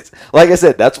thing. It's like I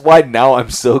said. That's why now I'm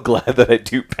so glad that I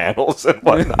do panels and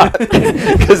whatnot.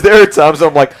 Because there are times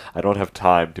I'm like, I don't have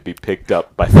time to be picked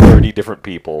up by 30 different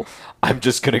people. I'm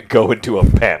just gonna go into a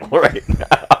panel right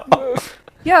now.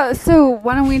 Yeah, so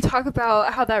why don't we talk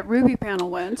about how that Ruby panel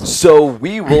went? So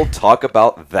we will talk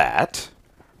about that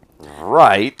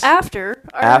right After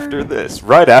this.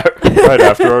 Right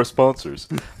after our sponsors.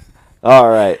 All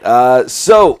right.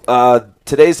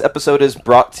 Today's episode is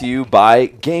brought to you by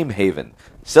Game Haven.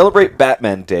 Celebrate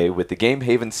Batman Day with the Game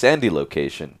Haven Sandy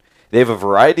location. They have a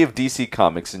variety of DC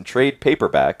comics and trade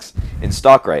paperbacks in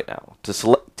stock right now.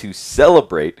 To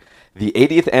celebrate the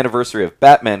 80th anniversary of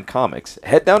Batman Comics,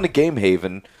 head down to Game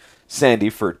Haven Sandy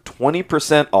for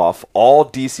 20% off all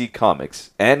DC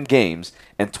comics and games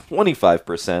and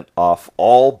 25% off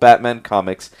all Batman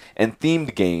comics and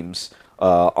themed games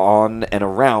on and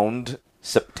around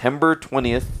September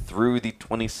 20th through the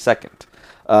 22nd.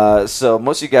 So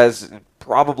most of you guys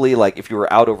probably, like, if you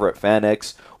were out over at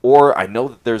FanX, or I know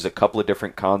that there's a couple of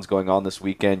different cons going on this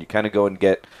weekend. You kind of go and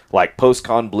get, like,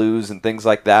 post-con blues and things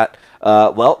like that.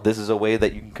 Well, this is a way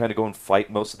that you can kind of go and fight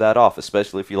most of that off,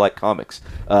 especially if you like comics.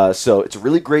 So it's a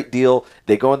really great deal.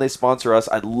 They go and they sponsor us.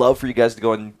 I'd love for you guys to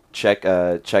go and check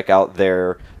out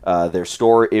their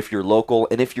store if you're local.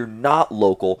 And if you're not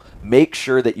local, make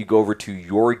sure that you go over to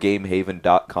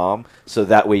yourgamehaven.com so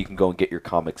that way you can go and get your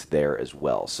comics there as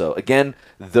well. So again,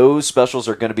 those specials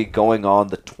are going to be going on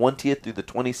the 20th through the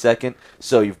 22nd.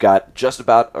 So you've got just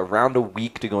about around a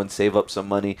week to go and save up some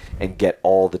money and get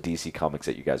all the DC comics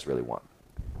that you guys really want.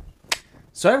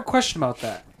 So I have a question about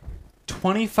that.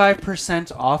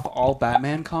 25% off all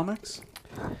Batman comics?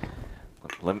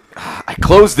 I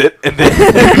closed it and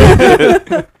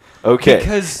then okay.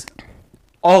 Because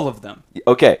all of them.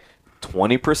 Okay.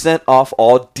 20% off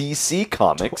all DC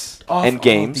comics Off and all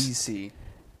games. DC.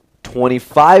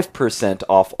 25%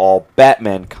 off all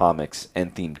Batman comics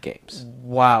and themed games.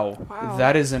 Wow. Wow.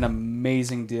 That is an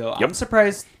amazing deal. Yep. I'm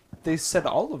surprised they said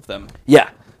all of them. Yeah.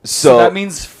 So that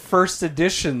means first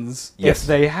editions, Yes. if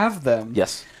they have them.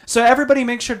 Yes. So everybody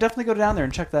make sure definitely go down there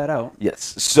and check that out.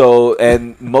 Yes. So,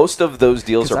 and most of those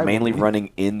deals 'Cause are I mainly would be.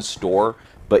 running in store,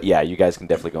 but yeah, you guys can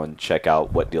definitely go and check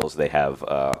out what deals they have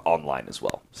online as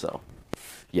well. So,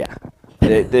 yeah.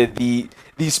 The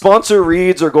sponsor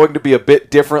reads are going to be a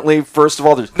bit differently. First of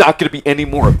all, there's not going to be any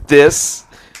more of this.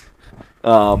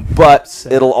 But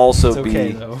Sad. it'll also It's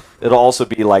okay, though. it'll also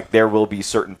be like there will be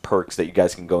certain perks that you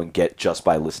guys can go and get just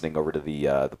by listening over to the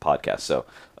podcast. So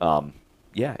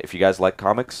yeah, if you guys like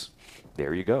comics,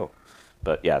 there you go.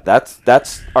 But yeah,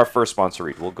 that's our first sponsor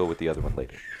read. We'll go with the other one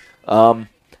later.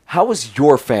 How was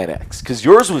your FanX? Because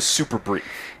yours was super brief.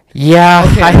 Yeah,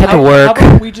 I had to How work.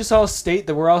 about we just all state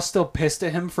that we're all still pissed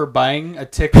at him for buying a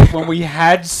ticket when we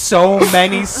had so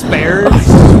many spares?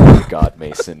 Oh my God,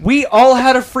 Mason. We all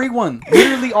had a free one.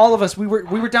 Literally all of us. We were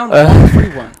down to one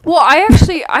free one. Well,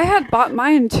 I had bought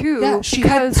mine too. Yeah, she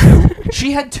had because- two.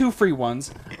 She had two free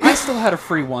ones. I still had a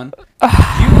free one. You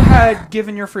had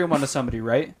given your free one to somebody,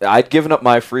 right? I'd given up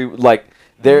my free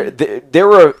there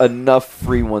were enough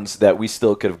free ones that we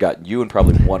still could have gotten you and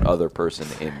probably one other person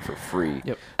in for free.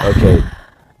 Yep. Okay.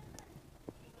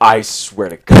 I swear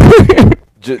to God.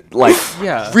 Just,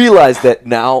 Yeah. realize that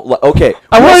now. Okay.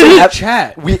 I we wanted also to have-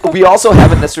 chat. We also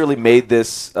haven't necessarily made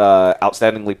this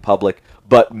outstandingly public,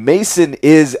 but Mason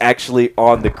is actually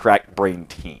on the Cracked Brain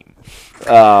team.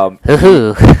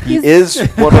 Ooh. He is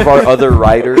one of our other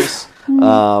writers.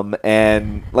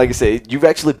 And like I say, you've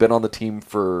actually been on the team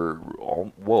for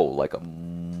like a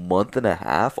month and a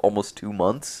half, almost 2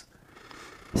 months.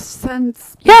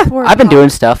 Since Yeah, before I've been doing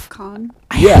stuff. PopCon.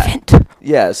 I Yeah. haven't.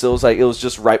 Yeah, so it was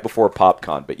just right before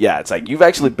PopCon. But yeah, it's like you've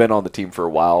actually been on the team for a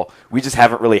while. We just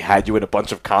haven't really had you in a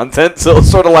bunch of content, so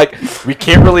it's sort of like we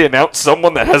can't really announce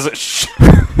someone that hasn't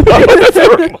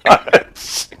very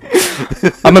much.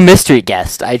 I'm a mystery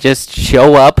guest. I just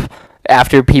show up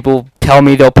after people tell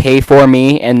me they'll pay for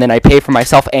me, and then I pay for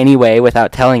myself anyway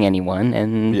without telling anyone.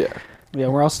 And Yeah. Yeah,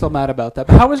 we're all still mad about that.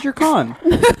 But how was your con?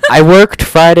 I worked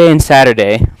Friday and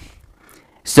Saturday.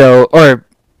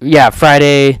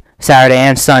 Friday, Saturday,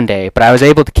 and Sunday. But I was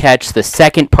able to catch the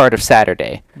second part of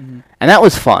Saturday, and that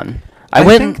was fun. I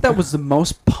went. think that was the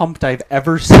most pumped I've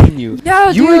ever seen you. Yeah,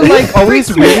 you dude, were like it always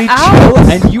freaked me really out. chill,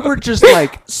 and you were just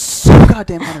like so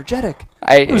goddamn energetic.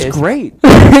 It was great.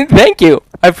 Thank you.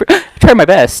 I've tried my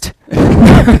best.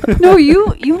 No,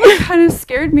 you like kind of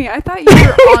scared me. I thought you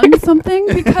were on something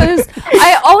because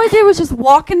all I did was just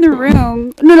walk in the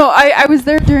room. No, I was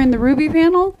there during the Ruby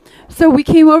panel, so we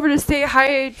came over to say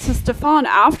hi to Stefan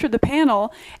after the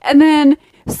panel, and then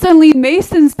suddenly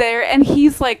Mason's there, and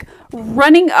he's like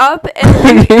running up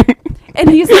and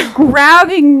he's like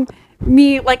grabbing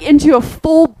me like into a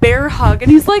full bear hug,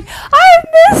 and he's like, "I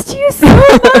missed you so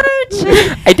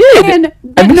much." I did. And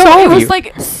I missed all it of was you.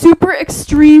 like super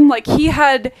extreme. Like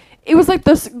it was like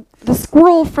the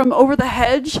squirrel from Over the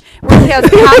Hedge where he has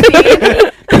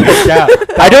caffeine. Yeah.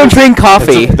 I don't drink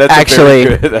coffee. That's actually,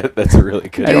 a very good, that's a really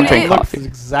good. I don't Dude, drink it coffee. It's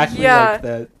exactly Yeah. like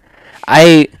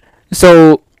that.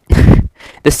 So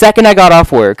the second I got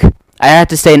off work, I had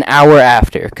to stay an hour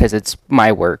after because it's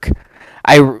my work.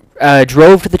 I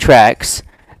drove to the tracks,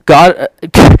 got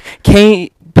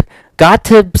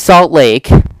to Salt Lake.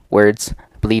 Words,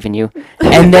 believe in you.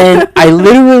 And then I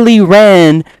literally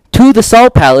ran to the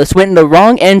Salt Palace, went in the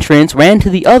wrong entrance, ran to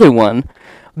the other one,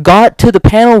 got to the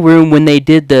panel room when they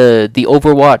did the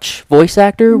Overwatch voice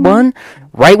actor one.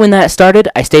 Right when that started,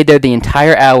 I stayed there the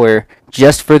entire hour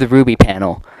just for the Ruby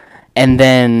panel. And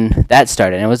then that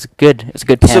started, and it was good. It was a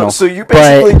good panel. So you But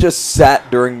basically just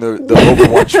sat during the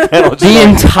Overwatch panel. Just The like, I don't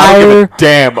entire- give a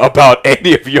damn about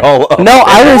any of y'all. up No,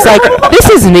 I there." was like, this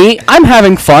is neat. I'm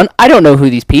having fun. I don't know who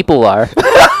these people are.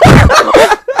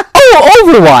 Oh,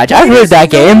 Overwatch. I've heard that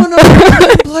game. No one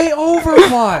knows to play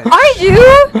Overwatch. I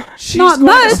do. She's not going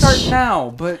much. to start now,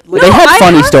 but like, They had I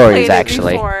funny have stories, played it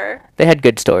actually. before. They had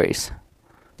good stories.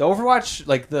 the Overwatch,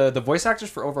 like the voice actors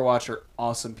for Overwatch are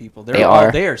awesome people. They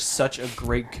are. They are such a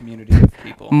great community of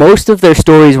people. Most of their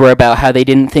stories were about how they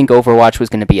didn't think Overwatch was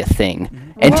going to be a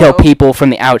thing until Whoa. people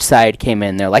from the outside came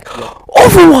in. They're like,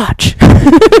 Overwatch!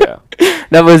 Yeah.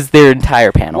 That was their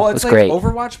entire panel. Well, It it's was like great.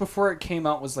 Overwatch before it came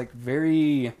out was like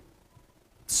very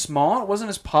small. It wasn't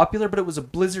as popular, but it was a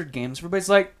Blizzard game. So everybody's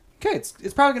like, okay, it's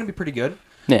probably going to be pretty good.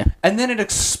 Yeah. And then it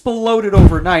exploded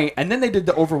overnight, and then they did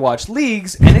the Overwatch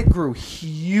leagues, and it grew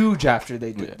huge after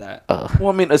they did that. Well,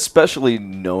 I mean, especially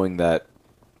knowing that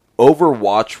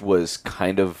Overwatch was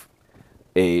kind of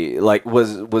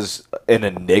was an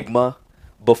enigma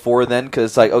before then,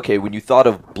 because like, okay, when you thought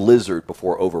of Blizzard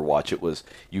before Overwatch, it was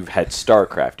you've had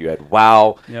StarCraft, you had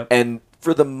WoW, Yep. and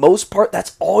for the most part,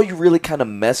 that's all you really kind of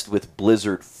messed with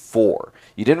Blizzard for.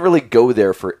 You didn't really go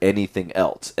there for anything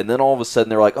else, and then all of a sudden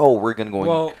they're like, "Oh, we're gonna go."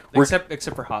 Well, we're,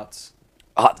 except for HOTS.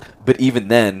 but even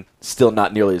then, still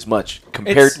not nearly as much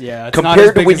compared It's not as compared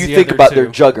to big when as you the think other about their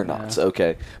two. juggernauts. Yeah.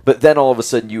 Okay, but then all of a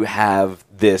sudden you have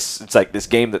this. It's like this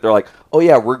game that they're like, "Oh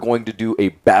yeah, we're going to do a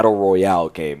battle royale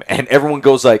game," and everyone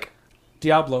goes like,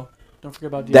 Diablo. Don't forget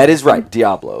about Diablo. "That is right,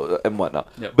 Diablo and whatnot."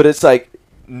 Yep. But it's like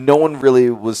no one really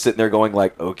was sitting there going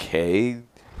like, "Okay,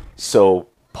 so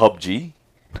PUBG."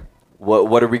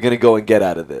 What are we gonna go and get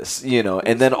out of this? You know,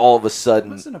 and then all of a It sudden,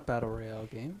 wasn't a battle royale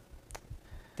game.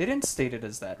 They didn't state it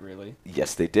as that, really.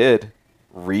 yes, they did.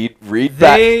 Read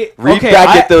They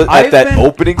back at that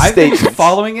opening I've statement. been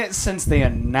following it since they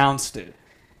announced it,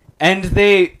 and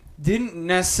they didn't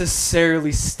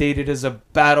necessarily state it as a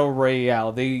battle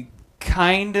royale. They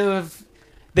kind of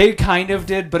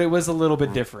did, but it was a little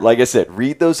bit different. Like I said,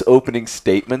 read those opening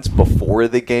statements before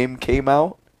the game came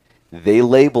out. They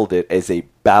labeled it as a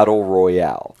battle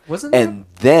royale, wasn't and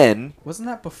then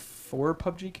that before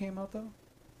PUBG came out though?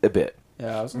 a bit.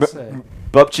 Yeah, I was gonna say.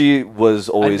 PUBG was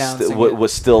always Announcing it.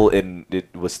 was still in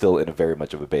a very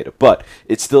much of a beta, but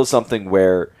it's still something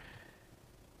where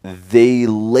they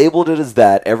labeled it as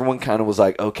that. Everyone kind of was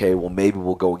like, okay, well maybe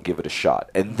we'll go and give it a shot.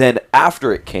 And then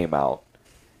after it came out,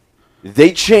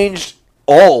 they changed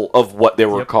all of what they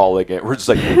were Yep. calling it. We're just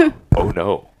like, oh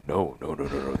no. No.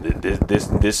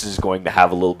 This is going to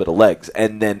have a little bit of legs,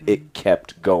 and then it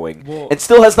kept going, Well- and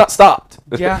still has not stopped.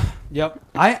 Yeah, yep.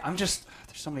 I'm just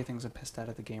there's so many things I'm pissed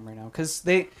at the game right now because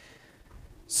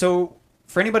so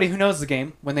for anybody who knows the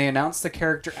game, when they announced the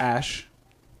character Ash,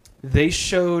 they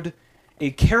showed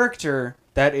a character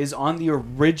that is on the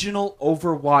original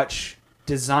Overwatch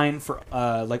design for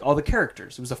like all the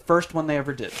characters. It was the first one they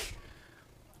ever did,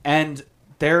 and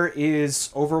there is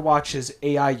Overwatch's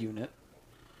AI unit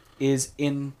is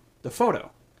in the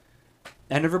photo.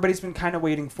 And everybody's been kind of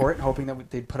waiting for it, hoping that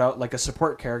they'd put out like a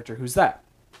support character. Who's that?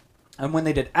 And when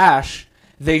they did Ash,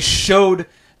 they showed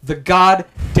the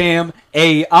goddamn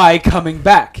AI coming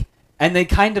back. And they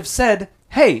kind of said,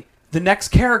 hey, the next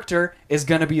character is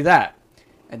going to be that.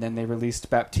 And then they released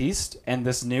Baptiste and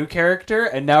this new character.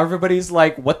 And now everybody's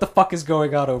like, what the fuck is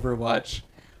going on, Overwatch?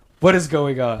 What is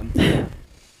going on? And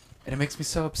it makes me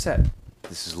so upset.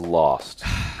 This is lost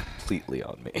completely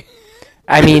on me.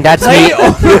 I mean, that's Play me.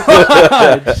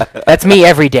 Overwatch! That's me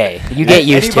every day. You get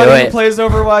used Anybody to who it. plays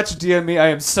Overwatch, DM me. I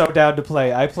am so down to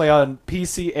play. I play on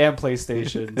PC and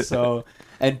PlayStation, so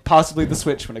and possibly the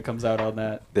Switch when it comes out on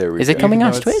that. There we Is go. it coming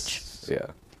Even on though it's- Switch? Yeah.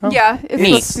 Oh. Yeah, it's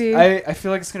Neat. supposed to be. I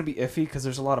feel like it's gonna be iffy because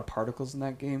there's a lot of particles in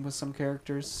that game with some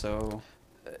characters. So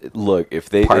Look, if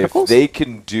Particles? they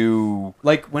can do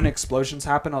Like when explosions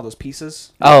happen, all those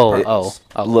pieces. Oh.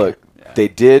 look, Yeah. they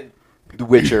did The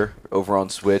Witcher over on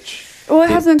Switch. Well, it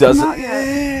hasn't come doesn't out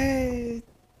yet.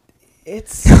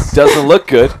 It's doesn't look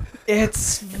good.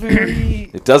 it's very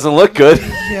It doesn't look good.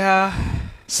 yeah.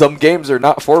 Some games are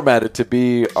not formatted to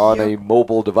be on a Yep.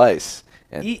 mobile device,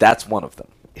 and Ye- that's one of them.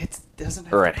 It doesn't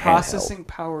have Or the at handheld. processing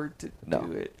power to No.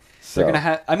 do it. So They're gonna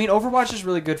have. I mean, Overwatch is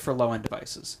really good for low end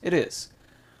devices. It is,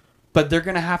 but they're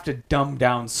gonna have to dumb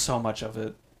down so much of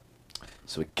it.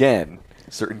 so again,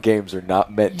 certain games are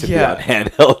not meant to Yeah. be on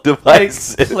handheld Like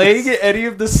devices. playing any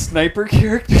of the sniper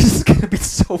characters is gonna be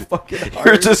so fucking hard.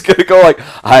 You're just gonna go like,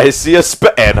 I see a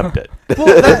and I'm dead.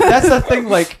 Well, that's the thing.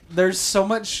 Like, there's so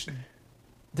much.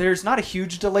 There's not a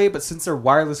huge delay, but since they're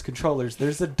wireless controllers,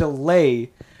 there's a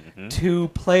delay to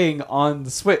playing on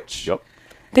the Switch. Yep.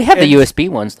 They have the And- USB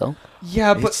ones though.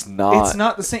 Yeah, but It's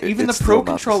not- the same. it- Even the it's still Pro not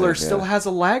the controller same, still yeah. has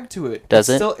a lag to it. Does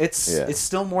it? It's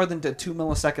still more than a 2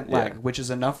 millisecond lag, Yeah. which is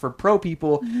enough for pro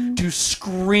people to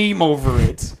scream over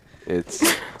it. It's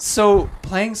So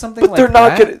playing something but like they're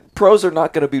not that, gonna. Pros are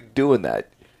not gonna be doing that.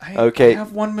 I okay.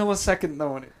 have 1 millisecond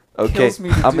though, and it Okay, kills me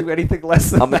to I'm- do anything less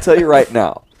than I'm gonna that. tell you right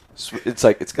now. It's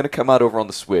like it's gonna come out over on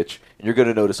the Switch, and you're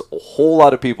gonna notice a whole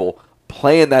lot of people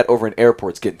playing that over in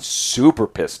airports, getting super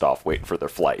pissed off waiting for their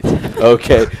flight.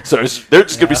 Okay, so they're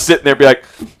just gonna be Yeah. sitting there, and be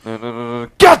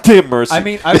like, "Goddamn mercy!" I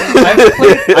mean,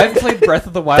 I've played Breath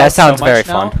of the Wild. That sounds so much very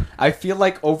now. fun. I feel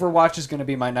like Overwatch is going to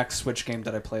be my next Switch game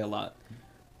that I play a lot.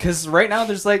 Because right now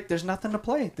there's nothing to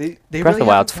play. They Breath of really the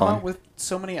Wild's haven't come fun. out with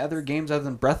so many other games other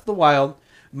than Breath of the Wild,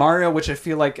 Mario, which I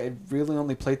feel like I really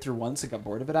only played through once and got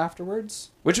bored of it afterwards.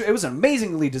 Which it was an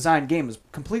amazingly designed game, it was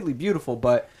completely beautiful,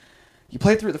 but you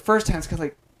play through it the first time, it's kind of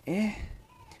like, eh.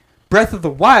 Breath of the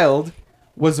Wild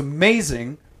was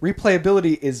amazing.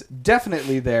 Replayability is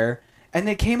definitely there, and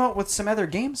they came out with some other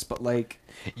games, but like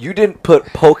you didn't put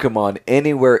Pokemon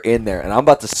anywhere in there, and I'm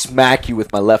about to smack you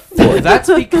with my left foot. that's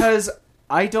because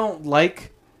I don't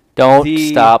like Don't The-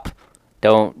 stop.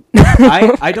 Don't.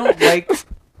 I don't like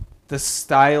the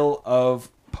style of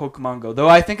Pokemon Go. Though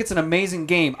I think it's an amazing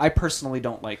game, I personally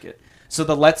don't like it. So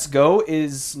the Let's Go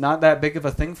is not that big of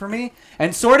a thing for me,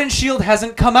 and Sword and Shield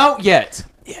hasn't come out yet.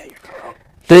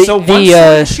 The, So the, once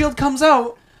Sword and Shield comes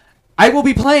out, I will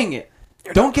be playing it.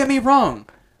 Don't get me wrong.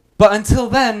 But until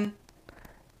then,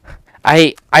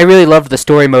 I really love the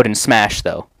story mode in Smash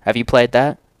though. Have you played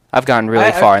that? I've gotten really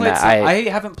I've far in played that. some- I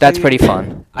haven't played, that's pretty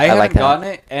fun. I haven't like that. gotten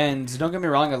it, and don't get me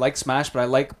wrong, I like Smash, but I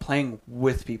like playing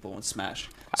with people in Smash.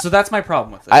 So that's my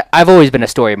problem with it. I've always been a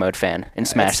story mode fan in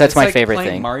Smash. It's- That's it's my like favorite playing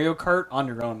thing. Mario Kart on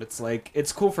your own. It's like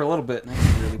it's cool for a little bit, and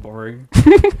it's really boring.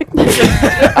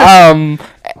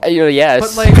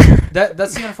 Yes. But like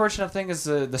that's the unfortunate thing is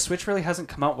the Switch really hasn't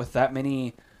come out with that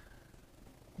many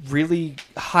really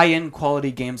high end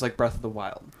quality games like Breath of the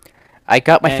Wild. I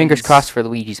got my fingers and- crossed for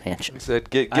Luigi's Mansion. I said, I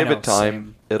give know, it time.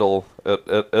 same. It'll.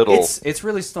 It's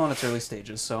really still in its early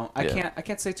stages, so I Yeah.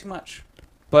 can't say too much.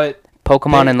 But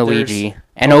Pokemon and there's Luigi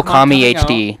and Pokemon Okami coming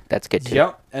HD. That's good too.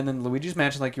 yep, and then Luigi's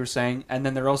Mansion, like you were saying, and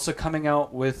then they're also coming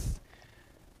out with.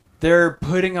 They're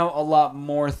putting out a lot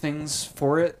more things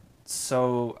for it,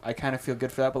 so I kind of feel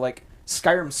good for that. But like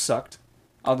Skyrim sucked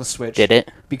on the Switch. Did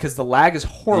it? Because the lag is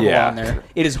horrible Yeah. on there.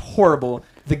 It is horrible.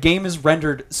 The game is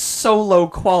rendered so low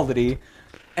quality,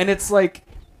 and it's like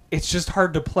it's just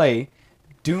hard to play.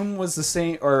 Doom was the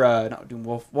same, or not Doom,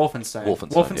 Wolfenstein.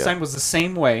 Wolfenstein, yeah. was the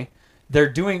same way. They're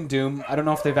doing Doom. I don't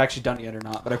know if they've actually done it yet or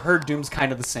not, but I've heard Doom's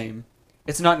kind of the same.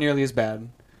 It's not nearly as bad.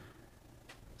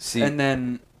 See, And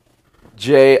then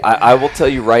Jay, I will tell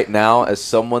you right now, as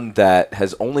someone that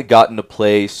has only gotten to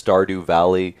play Stardew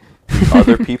Valley,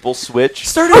 other people Switch.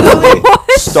 Stardew Valley.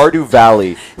 Stardew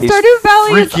Valley is Stardew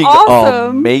Valley is freaking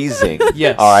awesome. amazing.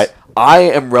 Yes. All right. I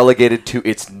am relegated to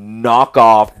its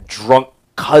knockoff drunk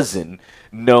cousin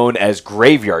known as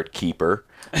Graveyard Keeper.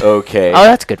 Okay. Oh,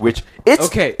 that's good. Which it's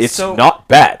Okay, it's so not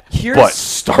bad, here's- but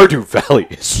Stardew Valley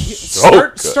is so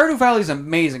good. Stardew Valley is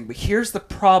amazing, but here's the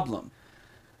problem.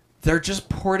 They're just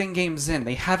porting games in.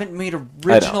 They haven't made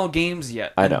original games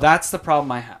yet. I And know. that's the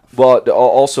problem I have. Well, I'll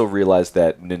also realize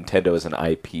that Nintendo as an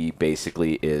IP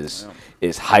basically is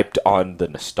hyped on the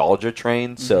nostalgia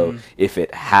train. So if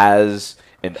it has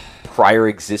an prior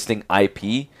existing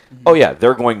IP, oh yeah,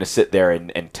 they're going to sit there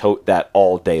and tote that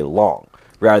all day long,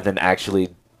 rather than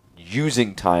actually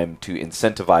using time to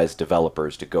incentivize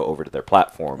developers to go over to their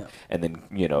platform and then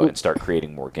and start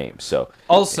creating more games. So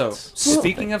Also, it's-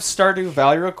 speaking of Stardew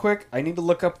Valley real quick, I need to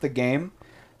look up the game.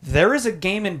 There is a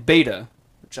game in beta,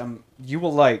 which you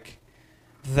will like,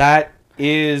 that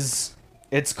is,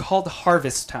 it's called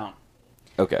Harvest Town.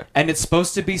 okay. And it's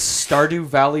supposed to be Stardew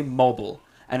Valley mobile.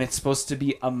 and it's supposed to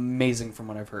be amazing from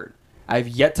what I've heard. I've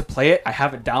yet to play it. I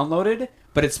have it downloaded,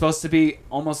 but it's supposed to be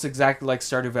almost exactly like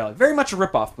Stardew Valley. Very much a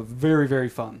ripoff, but very, very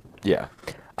fun. Yeah.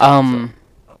 Dang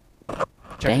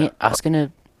Check it, I was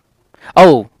gonna.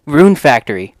 Oh, Rune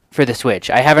Factory for the Switch.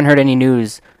 I haven't heard any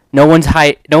news. No one's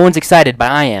excited,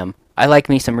 but I am. I like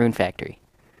me some Rune Factory.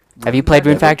 Have you played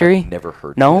Rune Factory? Never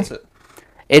heard. No? What is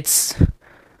it?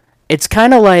 It's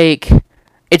kind of like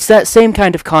it's that same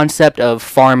kind of concept of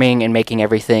farming and making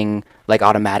everything like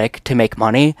automatic to make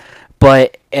money,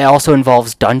 but it also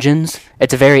involves dungeons.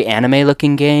 It's a very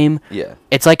anime-looking game. Yeah.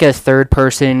 It's like a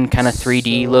third-person kind of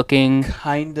 3D So, looking.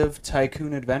 Kind of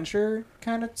tycoon adventure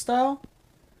kind of style?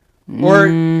 Or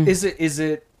is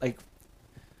it like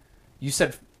you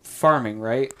said farming,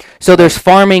 right? So there's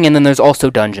farming, and then there's also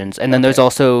dungeons, and then there's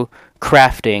also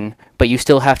crafting, but you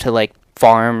still have to like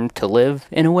farm to live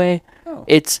in a way. Oh.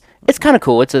 It's kind of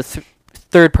cool. It's a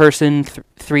third-person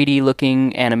 3D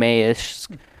looking anime-ish,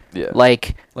 Yeah.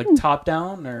 like Top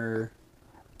down or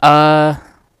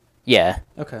yeah.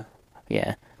 okay.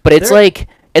 Yeah, but it's There-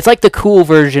 like the cool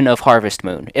version of Harvest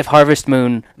Moon. If Harvest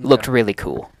Moon looked really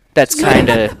cool, that's kind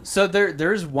of So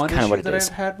there's one Kinda what issue it that is.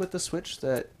 I've had with the Switch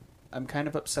that I'm kind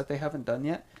of upset they haven't done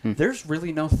yet. Hmm. There's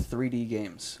really no 3D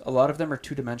games. A lot of them are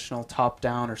two-dimensional,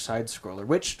 top-down, or side-scroller.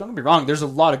 Which don't get me wrong, there's a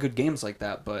lot of good games like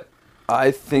that, but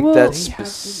I think Well, that's they haven't-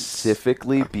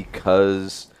 specifically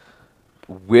because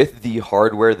with the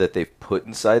hardware that they've put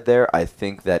inside there, I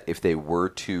think that if they were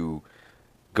to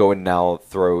go and now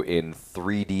throw in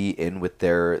 3D in with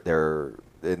their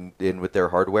in with their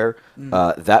hardware,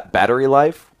 that battery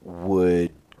life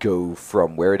would go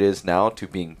from where it is now to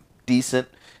being decent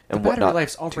the and battery whatnot.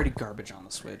 life's already garbage on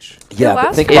the Switch. Yeah, It but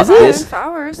lasts think for about 5 this.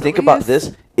 hours at Think about least.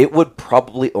 this. It would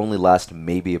probably only last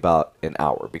maybe about an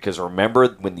hour because remember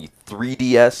when the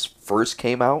 3DS first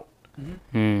came out,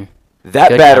 that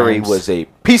Good battery times. was a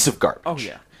piece of garbage. Oh,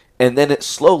 yeah. And then it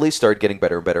slowly started getting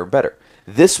better and better and better.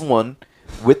 This one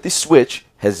with the Switch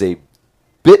has a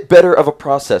bit better of a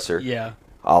processor, Yeah.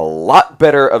 a lot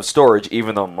better of storage,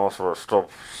 even though most of our stuff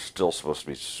still supposed to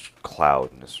be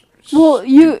cloud. And it's Well,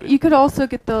 stupid. you could also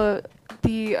get the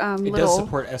It does little.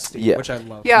 support SD, Yeah. which I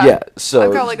love. Yeah. Yeah, so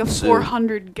I've got like a so-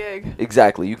 400 gig.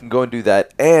 Exactly, you can go and do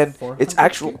that, and 400 it's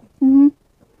actual. gig?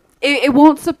 It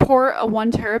won't support a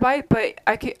 1 terabyte, but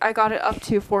I got it up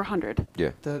to 400.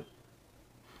 Yeah, The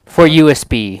for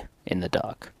USB in the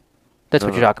dock. That's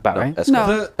what No, you talk about, no, right? SD No.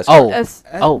 card. The- SD card. Oh, S-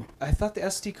 Oh. I thought the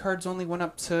SD cards only went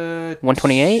up to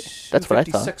 128? That's what I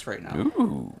thought. 256 right now.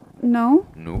 Ooh. No.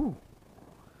 No.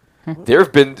 There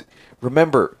have been.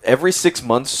 Remember, every 6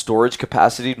 months, storage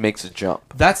capacity makes a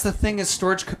jump. That's the thing is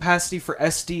storage capacity for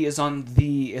SD is on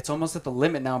the it's almost at the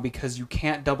limit now because you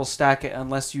can't double stack it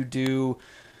unless you do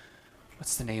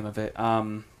what's the name of it?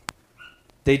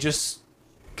 They just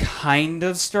kind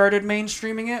of started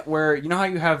mainstreaming it where you know how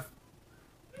you have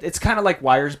it's kind of like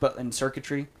wires but in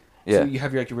circuitry. Yeah. So you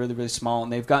have your really really small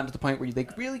and they've gotten to the point where they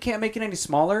really can't make it any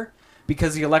smaller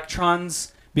because the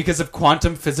electrons because of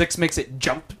quantum physics makes it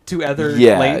jump to other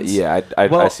Yeah, lanes. yeah, I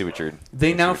Well, see what you're. They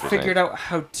I see now what you're figured saying. out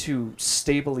how to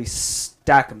stably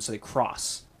stack them so they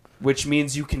cross, which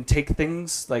means you can take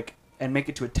things like and make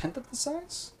it to a tenth of the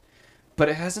size. But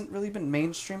it hasn't really been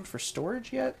mainstreamed for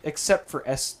storage yet, except for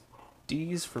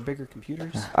SDs for bigger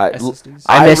computers. SSDs.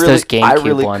 I miss really, those I GameCube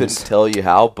really ones. couldn't tell you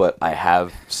how, but I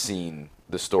have seen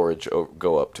the storage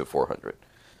go up to 400.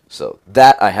 So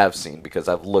that I have seen because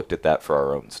I've looked at that for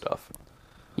our own stuff.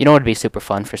 You know what would be super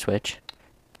fun for Switch?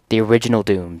 The original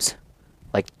Dooms,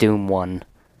 like Doom 1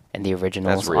 and the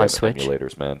originals That's where you on have Switch.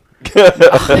 emulators, man.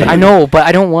 I know, but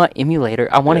I don't want emulator.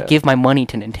 I want to Yeah. give my money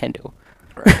to Nintendo.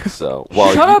 So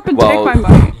while Shut you, up and while take my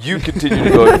money. you continue to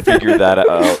go and figure that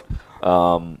out,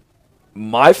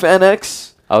 my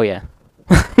FanX Oh yeah.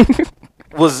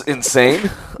 was insane.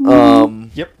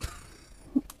 Yep.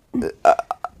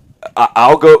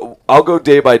 I'll go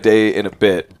day by day in a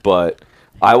bit, but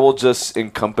I will just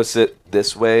encompass it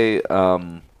this way.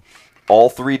 All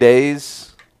 3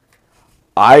 days,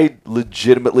 I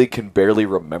legitimately can barely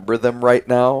remember them right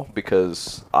now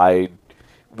because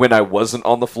when I wasn't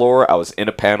on the floor, I was in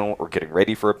a panel or getting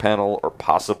ready for a panel or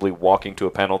possibly walking to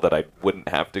a panel that I wouldn't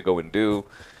have to go and do.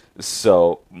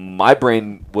 So my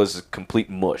brain was complete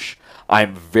mush.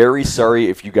 I'm very sorry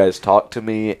if you guys talked to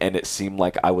me and it seemed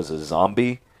like I was a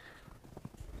zombie.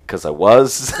 Because I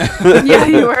was. Yeah,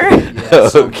 you were. Yeah,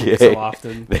 so, Okay. so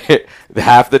often.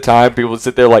 Half the time people would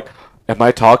sit there like, am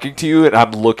I talking to you? And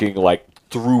I'm looking like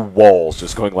through walls,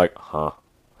 just going like, huh.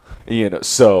 You know,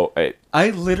 so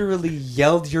I literally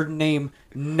yelled your name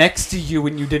next to you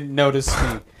when you didn't notice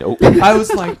me. Nope. I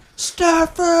was like,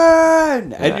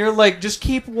 Stefan! And you're like, just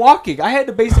keep walking. I had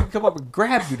to basically come up and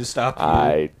grab you to stop you.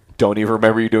 I don't even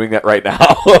remember you doing that right now.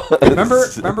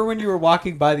 Remember when you were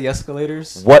walking by the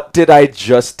escalators? What did I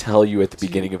just tell you at the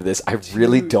beginning of this? I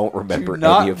really don't remember do you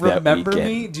not any of that remember weekend.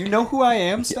 me? Do you know who I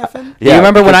am, Stefan? Do you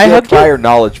remember when because I you had hugged you? prior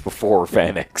knowledge before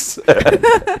FanX.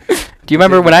 Do you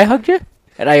remember when I hugged you?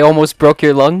 And I almost broke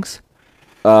your lungs?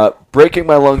 Breaking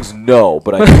my lungs, no,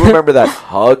 but I do remember that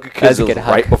hug That because was a it was good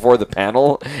hug. right before the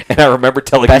panel, and I remember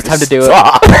telling Best you time to do it.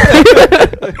 stop.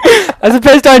 That's the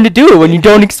best time to do it when you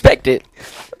don't expect it.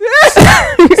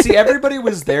 See, everybody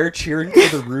was there cheering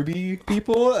for the Ruby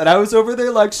people, and I was over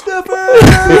there like, Stefan!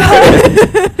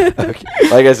 Okay.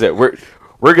 Like I said, we're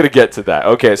gonna get to that.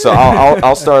 Okay, so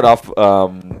I'll start off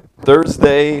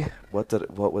Thursday. What did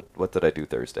I do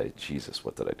Thursday? Jesus,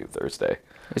 what did I do Thursday?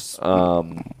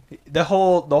 The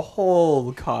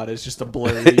whole COD is just a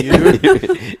blur to you.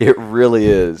 It really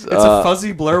is. It's a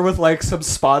fuzzy blur with like some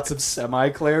spots of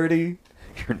semi-clarity.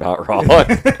 You're not wrong.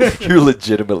 You're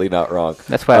legitimately not wrong.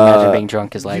 That's what I imagine being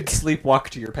drunk is You'd like. sleepwalk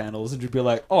to your panels and you'd be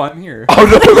like, "Oh, I'm here."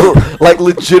 Oh no! Like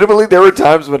legitimately, there were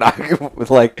times when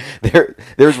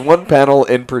there's one panel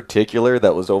in particular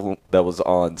that was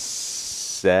on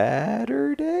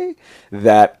Saturday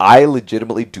that I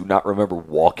legitimately do not remember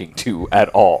walking to at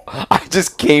all. I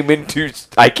came into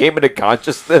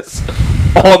consciousness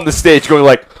on the stage, going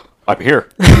like, "I'm here."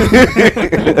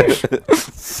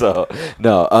 So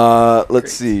no,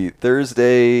 let's see.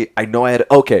 Thursday,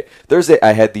 Thursday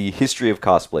I had the history of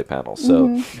cosplay panel.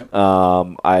 So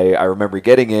I remember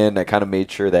getting in. I kind of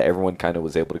made sure that everyone kind of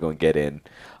was able to go and get in.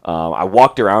 I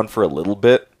walked around for a little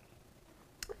bit.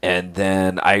 And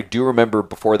then I do remember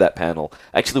before that panel,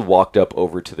 I actually walked up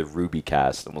over to the Ruby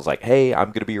cast and was like, "Hey, I'm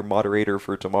gonna be your moderator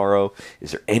for tomorrow. Is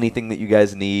there anything that you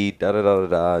guys need?" Da da da da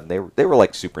da. And they were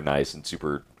like super nice and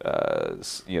super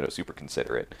super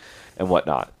considerate and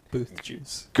whatnot. Booth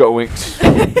juice.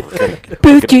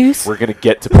 Booth juice. We're gonna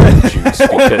get to booth juice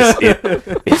because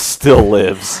it still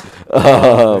lives.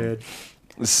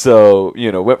 So,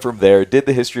 went from there, did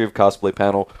the history of cosplay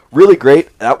panel. Really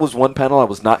great. That was one panel I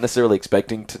was not necessarily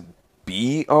expecting to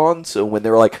be on. So when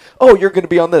they were like, "Oh, you're going to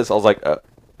be on this," I was like,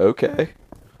 "Okay.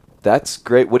 That's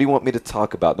great. What do you want me to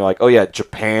talk about?" And they're like, "Oh, yeah,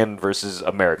 Japan versus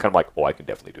America." I'm like, "Oh, I can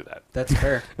definitely do that." That's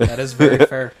fair. That is very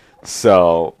fair.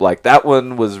 So, like, that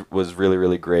one was really,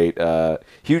 really great.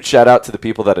 Huge shout-out to the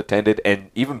people that attended,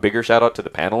 and even bigger shout-out to the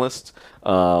panelists,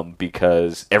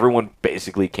 because everyone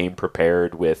basically came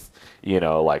prepared with,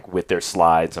 with their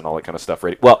slides and all that kind of stuff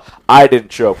ready. Well, I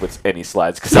didn't show up with any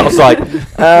slides, because I was like,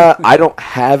 I don't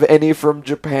have any from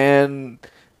Japan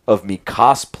of me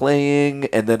cosplaying,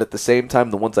 and then at the same time,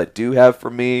 the ones I do have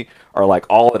for me are, like,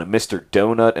 all in a Mr.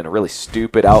 Donut and a really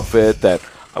stupid outfit that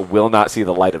I will not see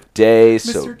the light of day,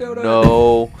 so Mr. Donut.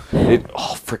 no.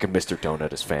 Freaking Mr.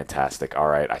 Donut is fantastic. All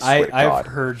right, I swear to God. I've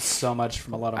heard so much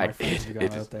from a lot of my friends who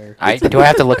gone out there. Do I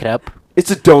have to look it up?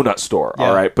 It's a donut store, Yeah.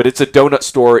 all right? But it's a donut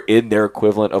store in their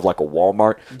equivalent of like a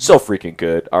Walmart. So freaking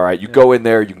good, all right? You go in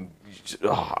there, I'm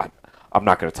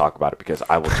not going to talk about it because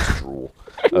I will just drool.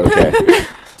 Okay.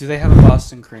 Do they have a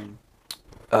Boston cream?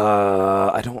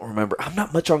 I don't remember. I'm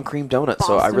not much on cream donuts,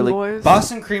 so I Boston really... boys.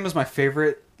 Boston cream is my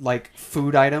favorite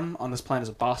food item on this planet is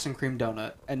a Boston cream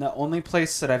donut. And the only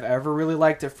place that I've ever really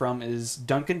liked it from is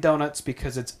Dunkin' Donuts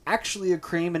because it's actually a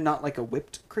cream and not like a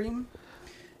whipped cream.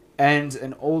 And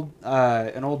an old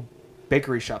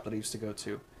bakery shop that I used to go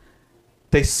to.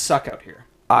 They suck out here.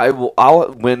 I'll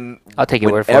take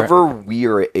your word for it. Whenever we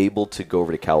are able to go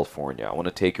over to California, I want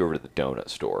to take you over to the donut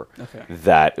store. Okay.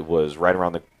 That was right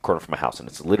around the corner from my house, and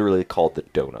it's literally called the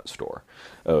Donut Store.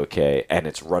 Okay, and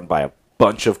it's run by a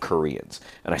bunch of Koreans,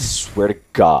 and I swear to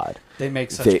God, They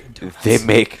make such they good donuts. they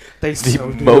make They the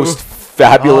so do. most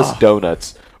fabulous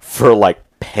donuts for like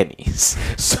pennies.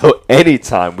 So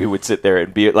anytime we would sit there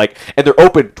and be like, and they're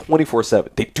open 24/7.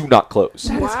 They do not close.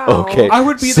 Wow. Okay. I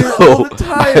would be there all the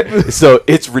time. So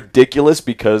it's ridiculous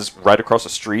because right across the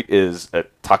street is a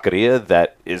taqueria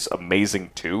that is amazing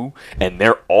too, and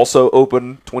they're also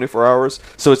open 24 hours.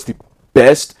 So it's the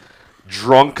best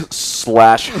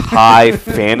drunk/high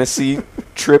fantasy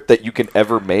trip that you can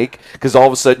ever make, because all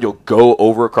of a sudden you'll go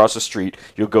over across the street,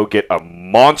 you'll go get a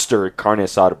monster carne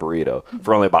asada burrito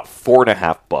for only about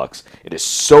 $4.50. It is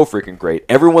so freaking great.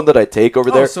 Everyone that I take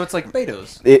over there, So it's like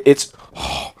Beto's. it's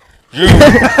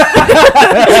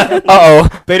Uh-oh.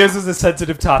 Beto's is a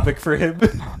sensitive topic for him.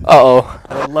 Uh-oh.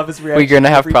 I love his reaction. We're gonna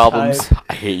have every problems. time.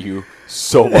 I hate you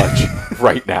so much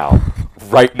right now.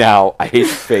 Right now, I hate your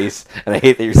face, and I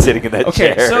hate that you're sitting in that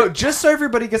Okay, chair. so just so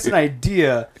everybody gets an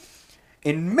idea,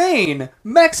 In Maine,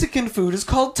 Mexican food is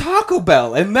called Taco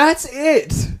Bell, and that's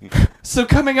it. So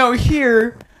coming out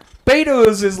here,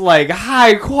 Beto's is like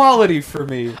high quality for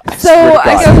me. So I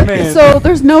God, guess man. so.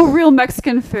 There's no real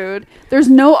Mexican food. There's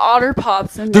no Otter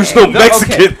Pops in There's there. no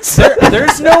Mexicans.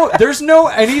 There's no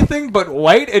anything but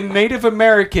white and Native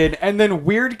American, and then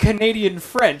weird Canadian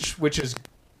French, which is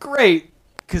great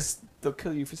because they'll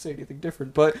kill you if you say anything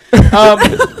different. But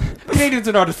Canadians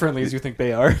are not as friendly as you think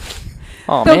they are.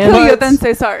 Oh They'll man. kill you, But- then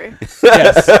say sorry.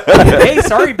 Yes. Hey,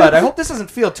 sorry, bud. I hope this doesn't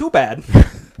feel too bad. They're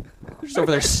just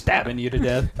over there stabbing you to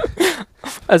death.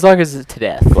 As long as it's to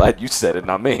death. Glad you said it,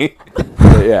 not me.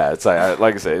 But yeah, it's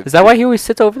like I said, Is that why he always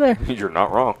sits over there? you're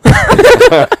not wrong.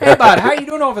 Hey, bud, how you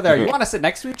doing over there? You want to sit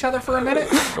next to each other for a minute?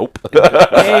 Nope.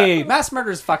 Hey, mass murder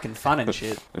is fucking fun and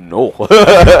shit. No.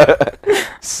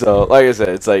 So, like I said,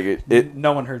 it's like it.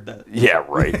 No one heard that. Yeah,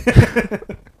 right.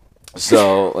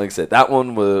 So, like I said, that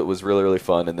one was really, really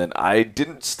fun. And then I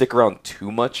didn't stick around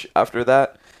too much after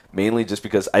that, mainly just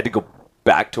because I had to go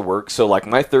back to work. So, like,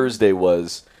 my Thursday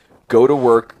was go to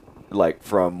work, like,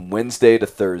 from Wednesday to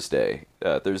Thursday,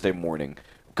 Thursday morning,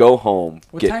 go home.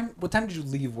 What time did you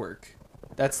leave work?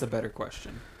 That's the better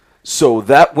question. So,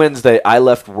 that Wednesday, I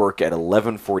left work at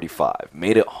 11:45.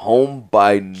 Made it home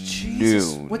by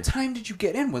Jesus. noon. What time did you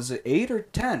get in? Was it 8 or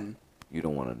 10? You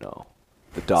don't want to know.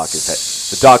 The doc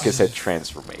has had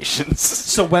transformations.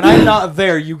 So when I'm not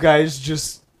there, you guys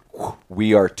just...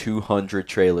 We are 200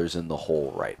 trailers in the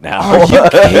hole right now. Are you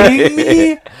kidding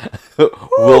me?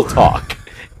 We'll talk.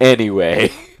 Anyway.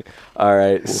 All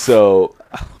right. So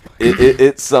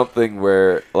it's something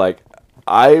where, like,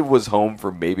 I was home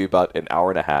for maybe about an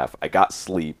hour and a half. I got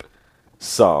sleep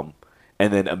some,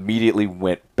 and then immediately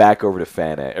went back over to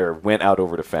FanX, or went out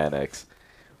over to FanX,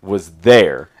 was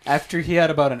there. After he had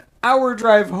about an hour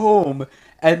drive home,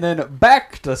 and then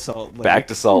back to Salt Lake. Back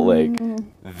to Salt Lake.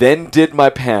 Then did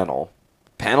my panel.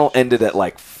 Panel ended at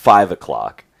like 5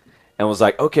 o'clock. And was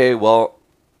like, okay, well,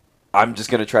 I'm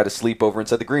just going to try to sleep over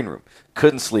inside the green room.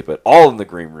 Couldn't sleep at all in the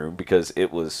green room because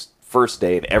it was first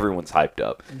day and everyone's hyped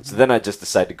up. So then I just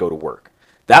decided to go to work.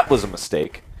 That was a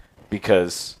mistake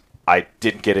because I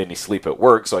didn't get any sleep at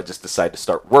work, so I just decided to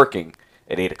start working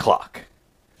at 8 o'clock.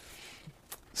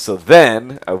 So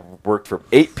then I worked from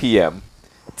 8 p.m.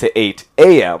 to 8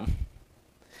 a.m.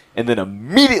 and then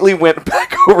immediately went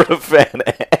back over to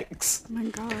FanX. Oh my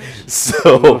gosh.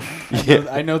 So yeah.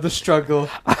 I know the struggle.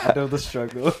 I know the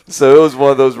struggle. So it was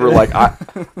one of those where like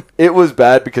it was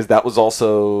bad because that was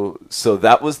also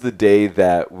that was the day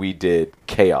that we did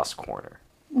Chaos Corner.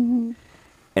 Mm-hmm.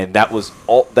 And that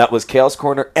was Chaos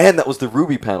Corner and that was the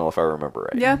Ruby panel if I remember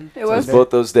right. Yeah, it was. Both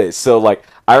those days. So like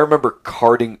I remember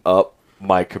carting up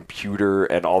my computer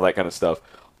and all that kind of stuff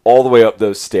all the way up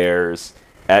those stairs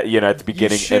at the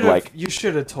beginning and like you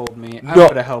should have told me. I No,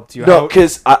 would have helped you. no,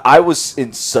 because I was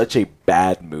in such a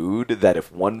bad mood that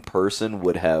if one person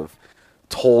would have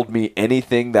told me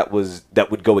anything that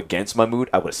would go against my mood,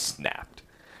 I would have snapped.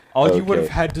 All you would have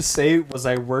Okay. had to say was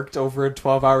I worked over a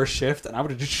 12-hour shift, and I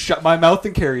would have just shut my mouth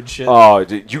and carried shit. Oh,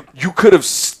 dude, you could have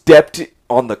stepped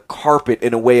on the carpet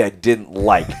in a way I didn't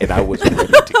like, and I was ready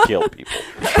to kill people.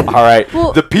 All right,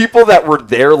 Well- the people that were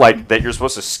there, like that you're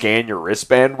supposed to scan your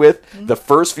wristband with. The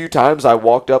first few times I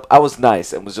walked up, I was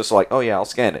nice and was just like, "Oh yeah, I'll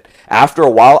scan it." After a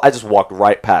while, I just walked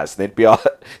right past. They'd be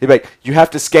like, "You have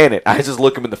to scan it." I just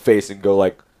look them in the face and go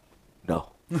like,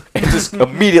 "No," and just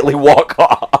immediately walk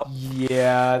off.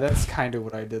 Yeah, that's kind of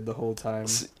what I did the whole time.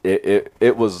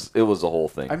 It was a whole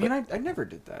thing. I mean, but- I never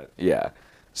did that. Yeah.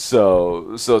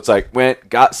 So it's like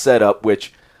got set up,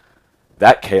 which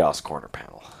that Chaos Corner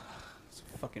panel It's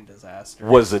a fucking disaster.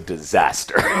 was a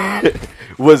disaster.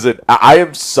 I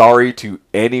am sorry to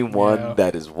anyone Yeah.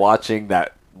 that is watching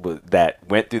that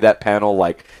went through that panel.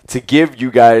 Like to give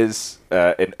you guys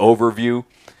an overview.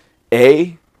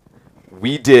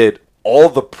 We did all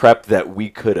the prep that we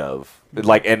could have.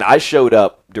 Like, and I showed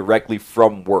up directly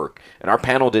from work, and our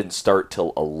panel didn't start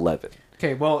till 11.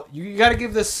 Okay, well, you got to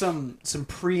give this some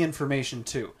pre-information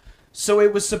too. So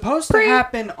it was supposed to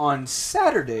happen on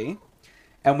Saturday,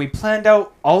 and we planned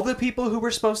out all the people who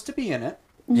were supposed to be in it.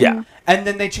 Yeah. And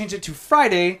then they changed it to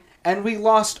Friday, and we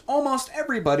lost almost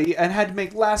everybody and had to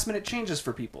make last-minute changes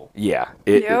for people. Yeah.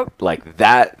 Yep. Like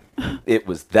that. It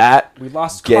was that. We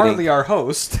lost Getting- Carly, our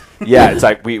host. Yeah, it's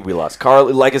like we lost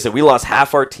Carly. Like I said, we lost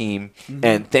half our team,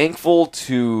 and thankful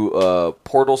to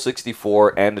Portal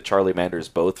 64 and to Charlie Manders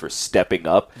both for stepping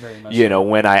up. Very much You so. know,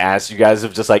 when I asked you guys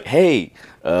of just like, hey,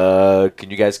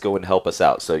 can you guys go and help us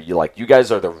out? So you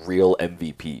guys are the real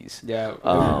MVPs. Yeah,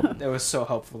 it was so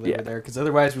helpful they yeah. were there, because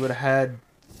otherwise we would have had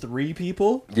 3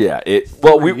 people. Yeah,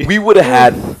 we would have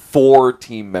had 4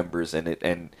 team members in it,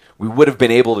 and we would have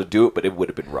been able to do it, but it would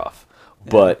have been rough.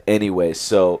 But anyway,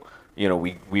 so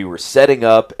we were setting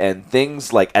up, and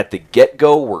things like at the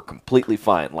get-go were completely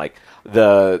fine. Like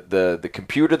the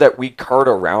computer that we cart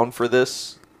around for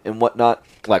this and whatnot,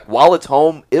 like while it's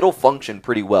home, it'll function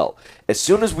pretty well. As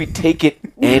soon as we take it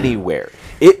anywhere,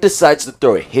 it decides to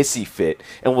throw a hissy fit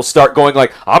and will start going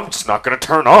like, I'm just not gonna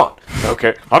turn on.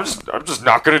 Okay, I'm just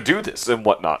not gonna do this and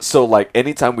whatnot. So like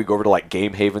anytime we go over to like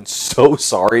Game Haven, so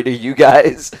sorry to you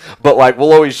guys, but like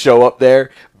we'll always show up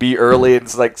there, be early,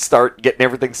 and like start getting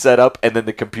everything set up, and then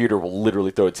the computer will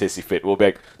literally throw its hissy fit. We'll be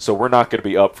like, so we're not gonna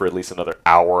be up for at least another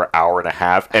hour and a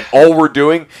half, and all we're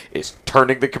doing is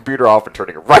turning the computer off and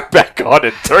turning it right back on,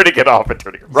 and turning it off and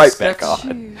turning it right back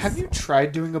on. Have you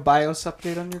tried doing a BIOS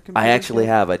update on your computer? I actually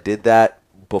have. I did that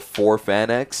before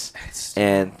FanX,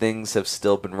 and things have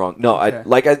still been wrong. No, Okay.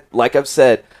 like I've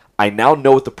said, I now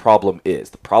know what the problem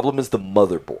is. The problem is the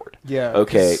motherboard. Yeah.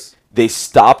 Okay. 'cause- They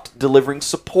stopped delivering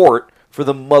support for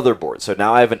the motherboard, so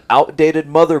now I have an outdated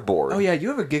motherboard. Oh yeah, you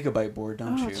have a gigabyte board,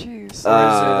 don't Oh, you? jeez.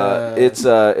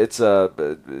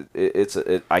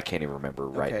 I can't even remember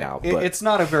right now. But It's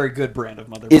not a very good brand of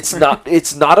motherboard.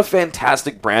 It's not a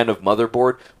fantastic brand of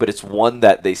motherboard, but it's one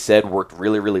that they said worked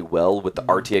really, really well with the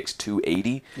RTX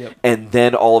 280. Yep. And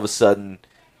then all of a sudden,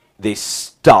 they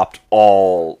stopped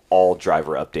all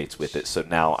driver updates with it. So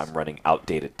now I'm running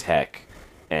outdated tech,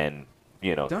 and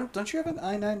Don't you have an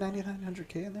i9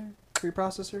 9900K in there?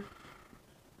 Preprocessor?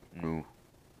 no,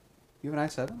 You have an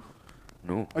i7?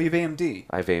 no, Oh, you have AMD.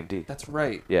 I have AMD. That's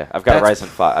right. Yeah, I've got That's- Ryzen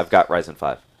 5. I've got Ryzen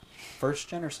 5. First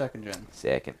gen or second gen?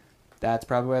 Second. That's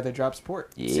probably why they dropped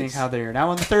support. Yes. Seeing how they're now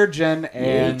on the third gen,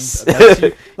 and Yes. unless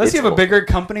you It's have a cool. bigger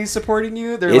company supporting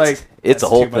you, they're It's like, a "That's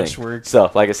whole too thing. much work." So,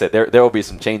 like I said, there will be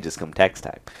some changes come tax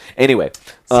time. Anyway,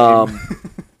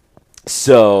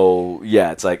 so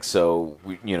yeah, it's like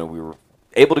we were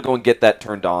able to go and get that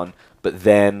turned on, but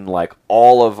then like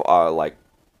all of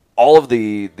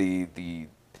the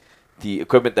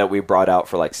equipment that we brought out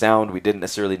for like sound we didn't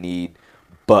necessarily need,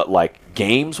 but like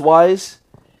games wise,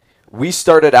 we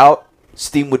started out,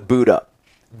 Steam would boot up.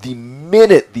 The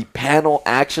minute the panel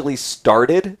actually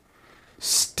started,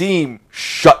 Steam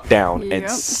shut down and Yep.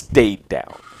 stayed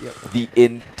down Yep. the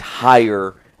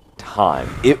entire time.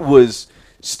 It was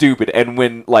stupid. And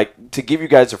when, like, to give you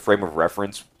guys a frame of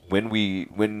reference, when we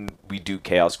do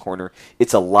Chaos Corner,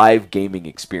 it's a live gaming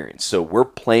experience. So we're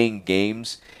playing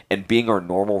games and being our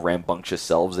normal rambunctious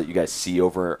selves that you guys see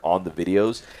over on the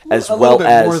videos, as A well little bit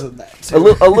as more than that, too.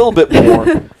 a little bit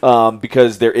more,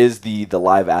 because there is the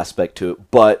live aspect to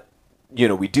it. But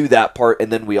we do that part,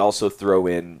 and then we also throw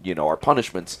in our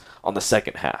punishments on the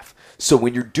second half. So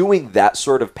when you're doing that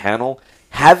sort of panel,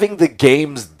 having the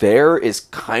games there is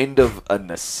kind of a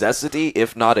necessity,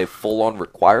 if not a full-on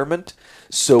requirement.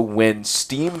 So when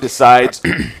Steam decides,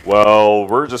 well,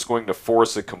 we're just going to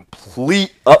force a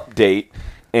complete update,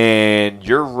 and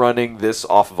you're running this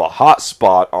off of a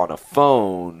hotspot on a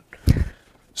phone,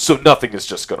 so nothing is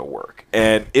just going to work.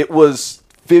 And it was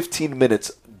 15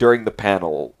 minutes during the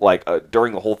panel, like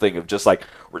during the whole thing of just like,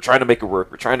 we're trying to make it work,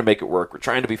 we're trying to make it work, we're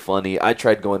trying to be funny. I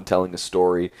tried going telling a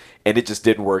story, and it just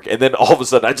didn't work. And then all of a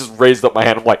sudden, I just raised up my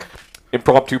hand. I'm like,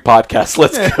 impromptu podcast,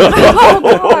 let's go. Oh,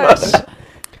 gosh.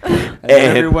 And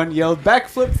And- everyone yelled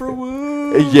backflip for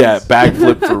woo. Yeah,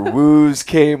 backflip for woos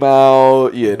came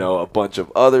out. A bunch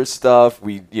of other stuff.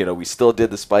 We still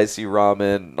did the spicy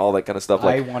ramen and all that kind of stuff.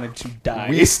 I Like wanted to die.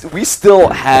 we still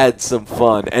had some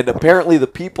fun, and apparently the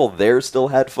people there still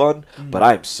had fun. But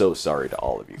I'm so sorry to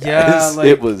all of you guys. Yeah,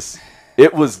 like-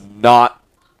 it was not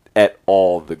at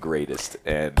all the greatest.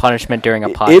 And Punishment during a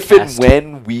podcast. if and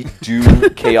when we do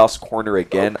Chaos Corner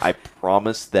again, I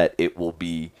promise that it will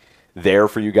be there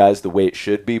for you guys the way it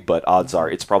should be. But odds are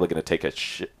it's probably going to take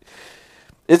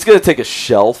it's going to take a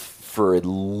shelf for at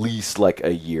least like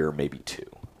a year, maybe two,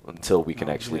 until we can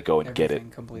actually go and get everything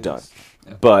it completed. done.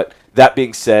 Yep. But that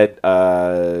being said,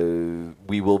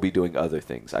 we will be doing other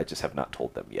things. I just have not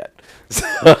told them yet.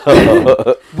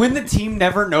 When the team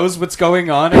never knows what's going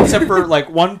on except for like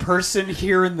one person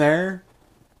here and there.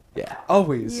 Yeah.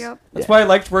 Always. Yep. That's Yeah. why I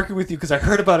liked working with you, because I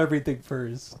heard about everything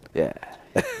first. Yeah.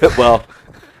 Well,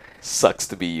 sucks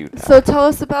to be you now. So tell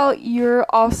us about your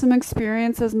awesome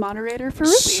experience as moderator for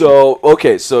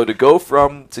Ruby. So to go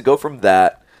from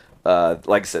that,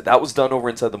 like I said, that was done over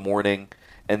inside the morning,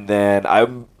 and then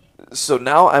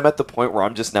now I'm at the point where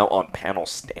I'm just now on panel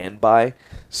standby.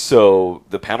 So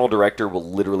the panel director will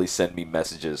literally send me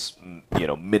messages,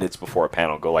 minutes before a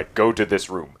panel, go to this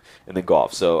room, and then go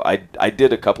off. So I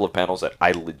did a couple of panels that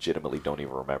I legitimately don't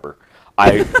even remember.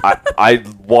 I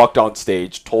walked on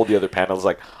stage, told the other panels,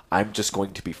 like, I'm just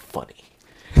going to be funny.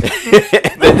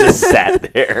 and then just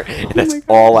sat there. And that's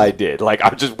all I did. Like, I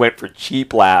just went for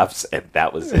cheap laughs, and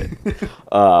that was it.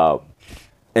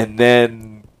 And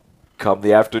then come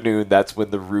the afternoon, that's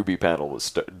when the Ruby panel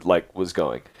was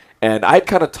going. And I'd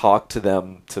kind of talked to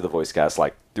them, to the voice cast,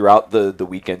 like, throughout the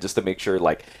weekend, just to make sure,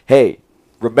 like, hey,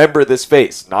 remember this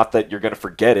face. Not that you're going to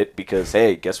forget it, because,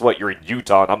 hey, guess what? You're in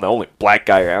Utah, and I'm the only black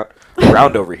guy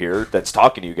around over here that's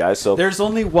talking to you guys. So There's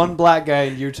only one black guy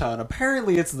in Utah, and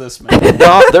apparently it's this man.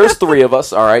 no, there's 3 of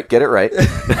us. All right, get it right.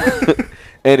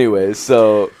 Anyway,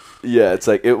 so yeah, it's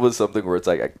like, it was something where it's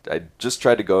like I just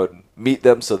tried to go and meet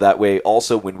them, so that way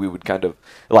also when we would kind of,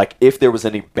 like, if there was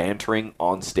any bantering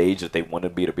on stage that they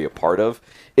wanted me to be a part of,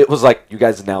 it was like, you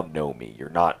guys now know me. You're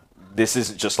not, this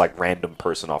isn't just like random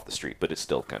person off the street, but it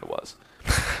still kind of was.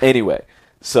 Anyway,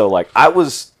 so like, I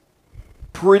was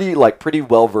pretty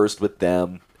well versed with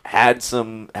them. Had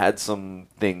some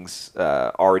things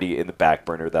already in the back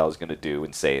burner that I was gonna do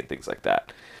and say and things like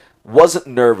that. Wasn't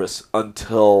nervous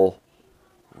until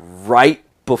right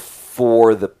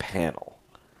before the panel.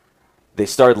 They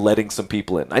started letting some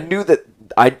people in. I knew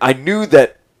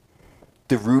that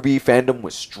the Ruby fandom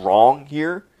was strong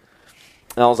here.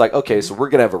 And I was like, okay, so we're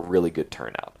going to have a really good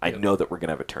turnout. I know that we're going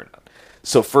to have a turnout.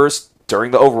 So first,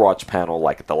 during the Overwatch panel,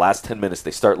 like at the last 10 minutes,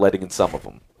 they start letting in some of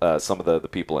them, some of the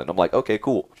people in. I'm like, okay,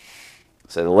 cool.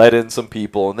 So they let in some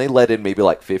people, and they let in maybe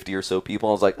like 50 or so people.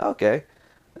 I was like, okay,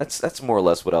 that's more or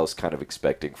less what I was kind of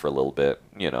expecting for a little bit,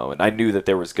 you know. And I knew that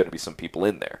there was going to be some people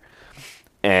in there.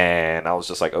 And I was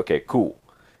just like, okay, cool.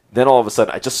 Then all of a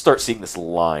sudden, I just start seeing this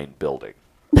line building.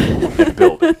 And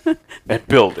building and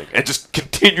building and just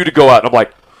continue to go out, and I'm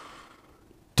like,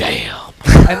 damn.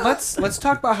 And let's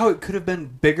talk about how it could have been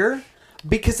bigger,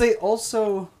 because they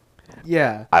also,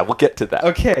 yeah. I will get to that.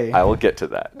 Okay. I will get to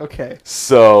that. Okay.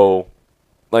 So,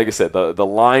 like I said, the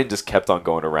line just kept on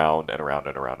going around and around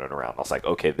and around and around. I was like,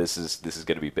 okay, this is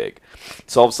going to be big.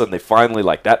 So all of a sudden, they finally,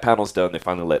 like, that panel's done. They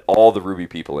finally let all the Ruby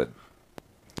people in,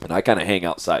 and I kind of hang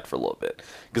outside for a little bit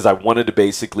because I wanted to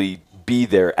basically be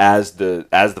there as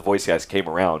the voice guys came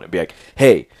around and be like,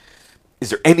 hey,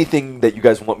 is there anything that you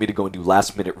guys want me to go and do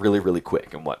last minute really, really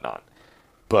quick and whatnot?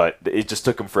 But it just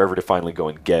took them forever to finally go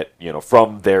and get, you know,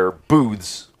 from their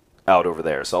booths out over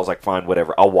there. So I was like, fine,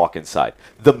 whatever, I'll walk inside.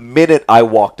 The minute I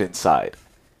walked inside,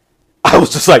 I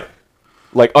was just like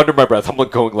under my breath, I'm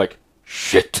like going like,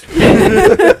 shit.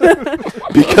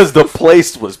 Because the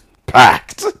place was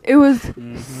packed. It was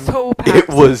so packed. It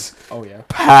was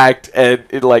packed, and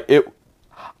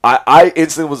I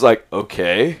instantly was like,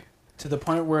 okay. To the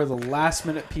point where the last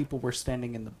minute people were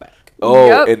standing in the back.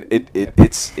 Oh, Yep. and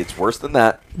it's worse than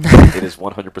that. It is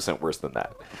 100% worse than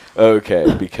that.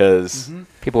 Okay, because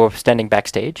People were standing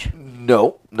backstage.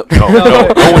 no one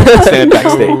can stand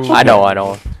backstage. I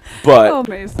know. But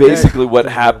Amazing. basically what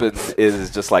happened is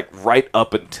just like right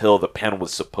up until the panel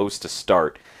was supposed to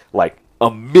start, like a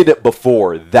minute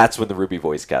before, that's when the Ruby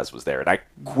voice cast was there. And I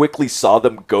quickly saw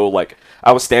them go, like,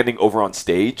 I was standing over on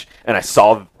stage, and I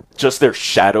saw just their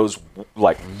shadows,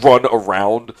 like, run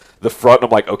around the front. And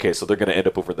I'm like, okay, so they're going to end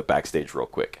up over the backstage real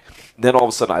quick. And then all of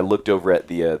a sudden, I looked over at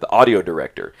the audio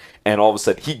director, and all of a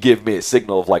sudden, he gave me a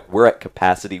signal of, like, we're at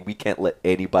capacity. We can't let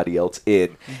anybody else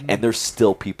in, and there's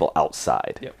still people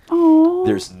outside. Yep. Aww.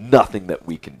 There's nothing that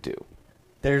we can do.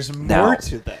 There's Now, more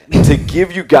to that. To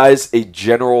give you guys a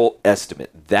general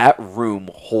estimate, that room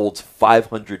holds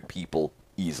 500 people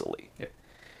easily. Yep.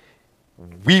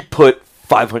 We put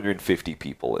 550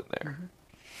 people in there.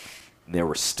 And there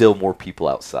were still more people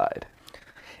outside.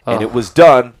 And it was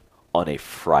done on a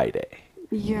Friday,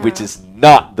 Yeah. which is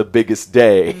not the biggest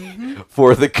day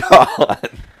for the con.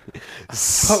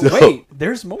 But wait,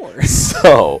 there's more.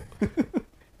 So,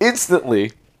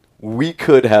 instantly, we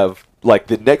could have, like,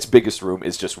 the next biggest room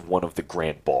is just one of the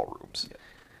grand ballrooms.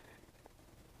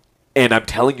 And I'm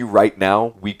telling you right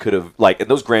now, we could have, like, and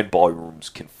those grand ballrooms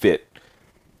can fit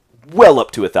well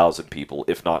up to 1,000 people,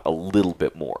 if not a little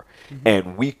bit more.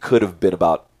 And we could have been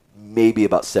maybe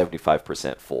about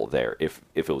 75% full there if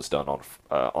it was done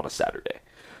on a Saturday.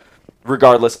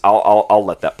 Regardless, I'll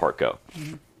let that part go.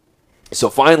 So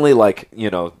finally, like,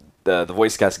 you know, the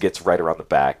voice cast gets right around the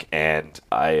back, and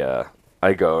I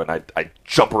go and I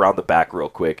jump around the back real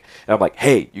quick, and I'm like,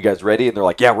 hey, you guys ready? And they're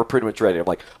like, yeah, we're pretty much ready. I'm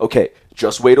like, okay,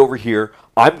 just wait over here.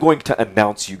 I'm going to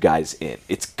announce you guys in.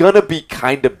 It's going to be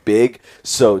kind of big,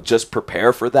 so just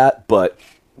prepare for that, but,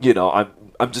 you know,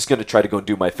 I'm just going to try to go and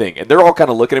do my thing. And they're all kind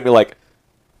of looking at me like,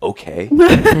 okay.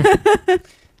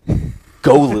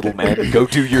 Go, little man. Go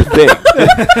do your thing.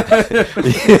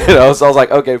 You know, so I was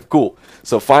like, okay, cool.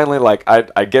 So finally, like,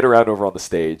 I get around over on the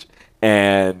stage,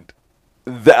 and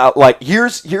that, like,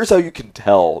 here's how you can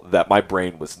tell that my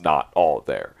brain was not all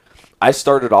there. I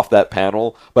started off that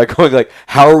panel by going like,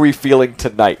 "How are we feeling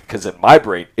tonight?" Because in my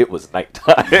brain, it was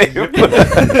nighttime.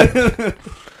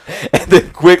 And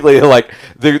then quickly, like,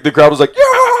 the crowd was like,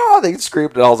 "Yeah!" They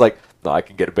screamed, and I was like, "No, I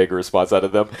can get a bigger response out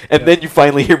of them." And then you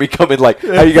finally hear me come in like,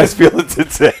 "How you guys feeling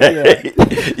today?"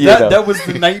 That was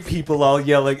the night people all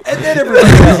yelling, and then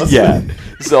everybody else. Yeah.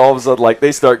 So all of a sudden, like,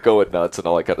 they start going nuts and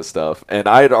all that kind of stuff. And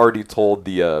I had already told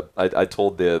I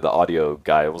told the audio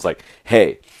guy, I was like,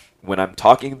 "Hey, when I'm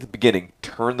talking at the beginning,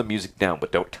 turn the music down,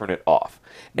 but don't turn it off.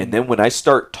 And then when I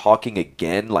start talking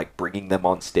again, like bringing them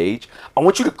on stage, I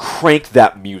want you to crank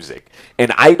that music.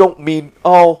 And I don't mean,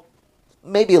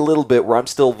 maybe a little bit where I'm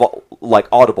still like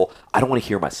audible. I don't want to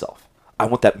hear myself. I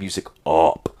want that music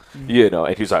up, you know."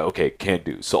 And he's like, "Okay, can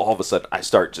do." So all of a sudden, I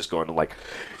start just going to like,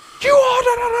 "You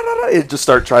are," and just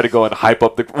start trying to go and hype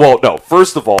up the. Well, no.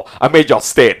 First of all, I made y'all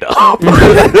stand up.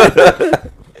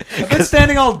 I've been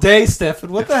standing all day,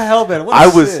 Stefan. What the hell, man? What I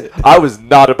shit? was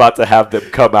not about to have them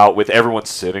come out with everyone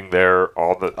sitting there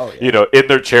on the, in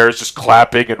their chairs, just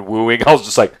clapping and wooing. I was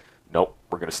just like, "Nope,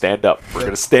 we're gonna stand up. We're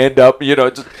gonna stand up.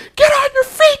 Just get on your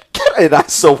feet." And I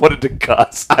so wanted to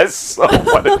cuss. I just, get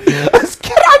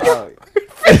on your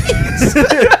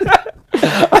feet.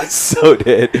 I so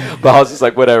did, but I was just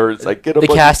like, whatever. It's like, get a The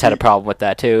bunch cast of had a feet. problem with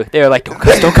that too. They were like, "Don't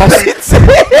cuss, don't cuss."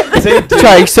 They did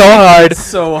Trying so hard.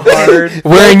 so hard.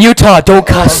 We're in Utah. Don't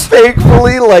cuss.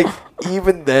 Thankfully, like,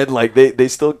 even then, like, they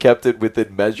still kept it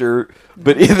within measure,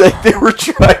 but they were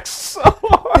trying so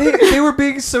hard. They were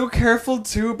being so careful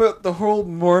too about the whole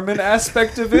Mormon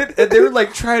aspect of it, and they were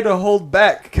like trying to hold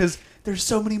back because there's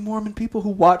so many Mormon people who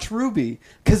watch Ruby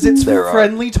because it's There are.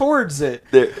 friendly towards it.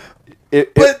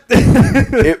 It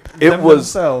Them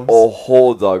was themselves. a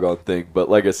whole doggone thing, but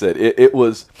like I said, it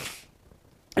was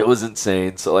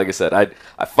insane. So like I said,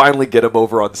 I finally get them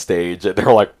over on stage, and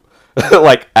they're like,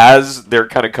 like as they're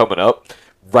kind of coming up,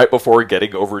 right before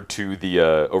getting over to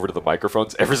the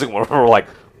microphones, every single one of them were like,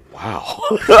 "Wow."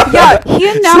 Yeah, he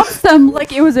announced them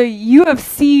like it was a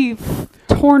UFC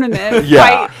tournament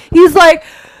Yeah. fight. He's like,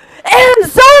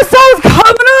 "And so-and-so's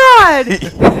coming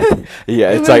on!"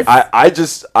 Yeah, it's It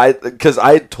like because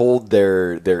I told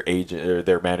their agent or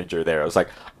their manager there, I was like,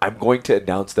 "I'm going to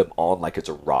announce them on like it's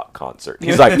a rock concert."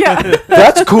 He's like, Yeah.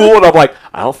 "That's cool," and I'm like,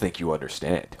 "I don't think you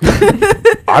understand.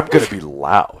 I'm gonna be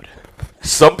loud.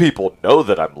 Some people know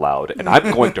that I'm loud, and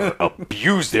I'm going to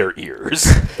abuse their ears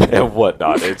and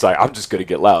whatnot." It's like I'm just gonna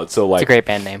get loud. So like, It's a great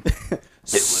band name.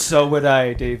 So would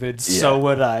I, David. So Yeah.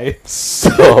 would I.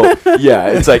 So yeah,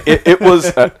 it's like it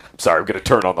was. Sorry, I'm gonna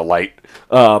turn on the light.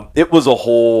 It was a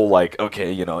whole like,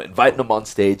 okay, inviting them on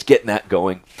stage, getting that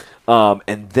going,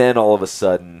 and then all of a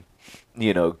sudden,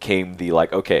 came the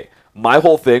like, okay, my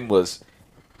whole thing was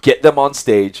get them on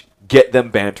stage, get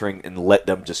them bantering, and let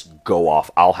them just go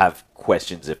off. I'll have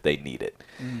questions if they need it,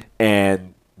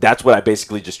 and that's what I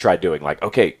basically just tried doing. Like,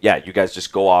 okay, yeah, you guys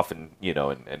just go off and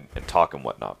and talk and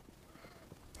whatnot.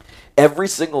 Every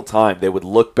single time they would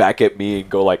look back at me and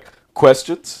go like,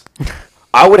 "Questions?"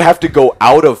 I would have to go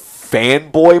out of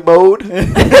fanboy mode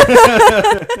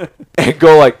and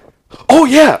go like, "Oh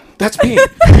yeah, that's me."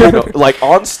 Like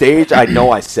on stage, I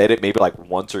know I said it maybe like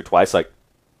once or twice. Like,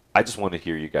 I just want to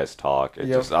hear you guys talk. And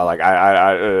Yep. just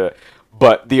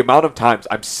but the amount of times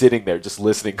I'm sitting there just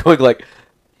listening, going like,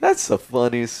 "That's a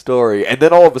funny story," and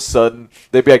then all of a sudden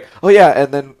they'd be like, "Oh yeah,"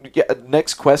 and then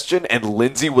next question, and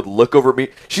Lindsay would look over me.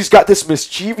 She's got this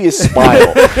mischievous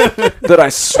smile that I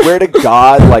swear to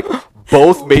God, like,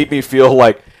 both made me feel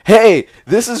like, "Hey,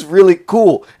 this is really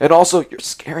cool," and also you're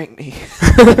scaring me.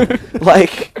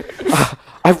 Like,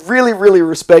 I really, really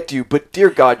respect you, but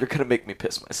dear God, you're gonna make me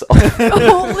piss myself.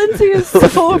 Oh, Lindsay is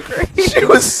so great. She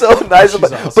was so nice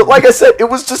about awesome. But like I said, it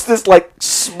was just this like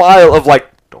smile of like,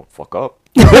 "Don't fuck up."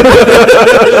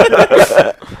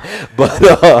 But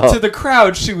To the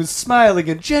crowd, she was smiling,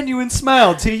 a genuine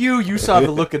smile. To you, you saw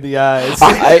the look in the eyes.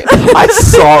 I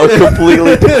saw a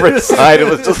completely different side. It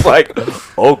was just like,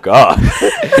 oh God.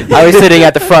 I was sitting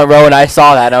at the front row and I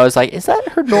saw that and I was like, "Is that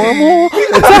her normal?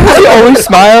 Is that how she always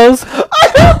smiles?"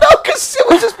 I don't know, because it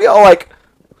would just be all like,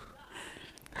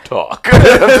 talk.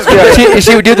 Just be like,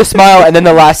 She would do the smile and then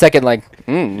the last second like,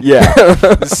 yeah.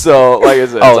 So like I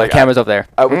said, "Oh, it's the like, camera's up there."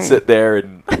 I would sit there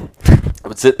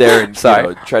and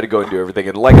Sorry. try to go and do everything.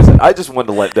 And like I said, I just wanted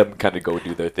to let them kind of go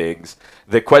do their things.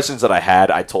 The questions that I had,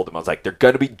 I told them, I was like, they're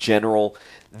going to be general.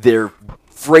 Their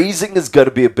phrasing is going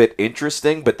to be a bit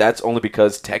interesting, but that's only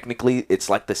because technically it's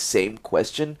like the same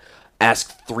question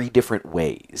asked 3 different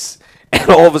ways. And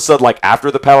all of a sudden, like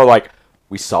after the panel, like,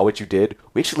 we saw what you did.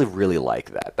 We actually really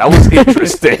like that. That was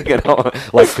interesting,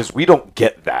 like, because we don't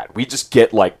get that. We just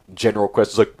get like general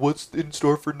questions like, what's in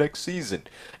store for next season?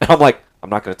 And I'm like, I'm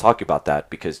not going to talk about that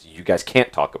because you guys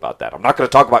can't talk about that. I'm not going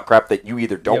to talk about crap that you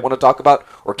either don't want to talk about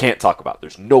or can't talk about.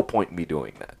 There's no point in me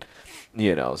doing that,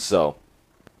 so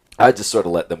I just sort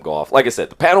of let them go off. Like I said,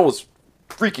 the panel was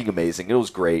freaking amazing. It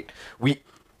was great. We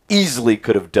easily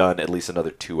could have done at least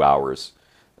another 2 hours.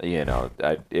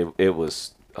 It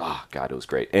was, oh God, it was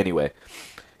great. Anyway,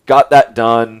 got that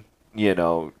done,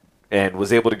 and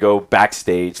was able to go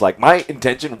backstage. Like, my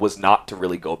intention was not to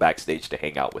really go backstage to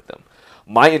hang out with them.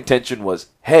 My intention was,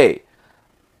 hey,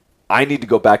 I need to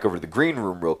go back over to the green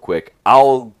room real quick. I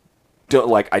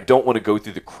don't want to go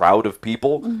through the crowd of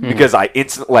people because I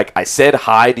said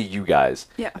hi to you guys,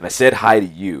 and I said hi to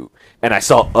you, and I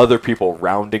saw other people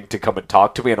rounding to come and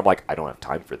talk to me, and I'm like, I don't have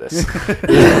time for this.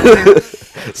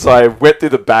 So I went through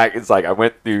the back. It's like I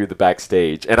went through the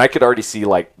backstage, and I could already see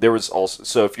like there was also.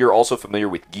 So if you're also familiar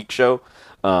with Geek Show,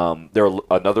 they're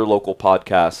another local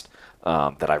podcast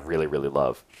that I really really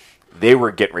love. They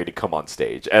were getting ready to come on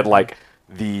stage, and like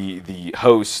the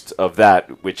host of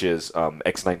that, which is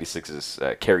X96's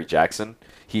Kerry Jackson,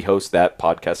 he hosts that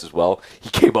podcast as well. He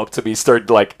came up to me, started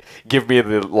to like give me a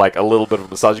little bit of a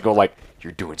massage, going like,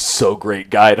 "You're doing so great,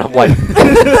 guy," and I'm like,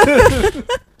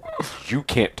 "You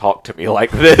can't talk to me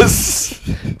like this,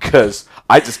 because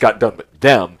I just got done with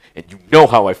them, and you know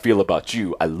how I feel about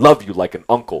you. I love you like an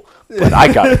uncle, but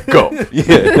I gotta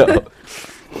go."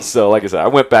 So, like I said, I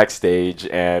went backstage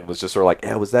and was just sort of like,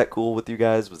 yeah, was that cool with you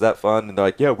guys? Was that fun? And they're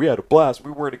like, yeah, we had a blast.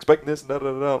 We weren't expecting this.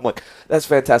 I'm like, that's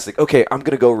fantastic. Okay, I'm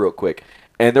going to go real quick.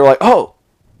 And they're like, oh,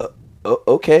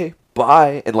 okay,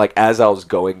 bye. And, like, as I was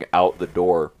going out the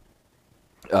door,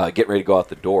 getting ready to go out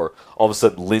the door, all of a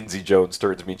sudden, Lindsay Jones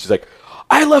turns to me and she's like,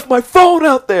 I left my phone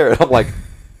out there. And I'm like,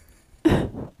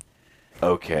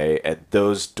 okay. And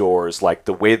those doors, like,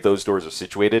 the way those doors are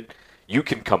situated, you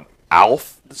can come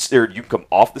you come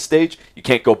off the stage, you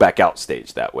can't go back out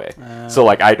stage that way. So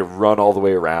like I had to run all the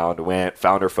way around,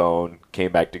 found her phone,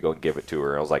 came back to go and give it to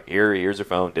her. I was like, here's her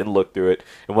phone, didn't look through it,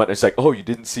 and went. It's like, oh, you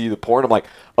didn't see the porn? I'm like,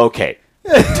 okay,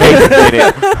 take a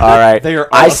minute, all right.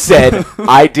 I said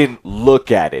I didn't look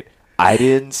at it. I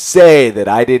didn't say that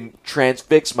I didn't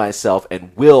transfix myself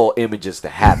and will images to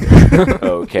happen.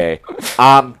 Okay,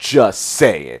 I'm just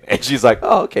saying. And she's like,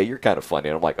 oh, okay, you're kind of funny.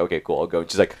 And I'm like, okay, cool, I'll go.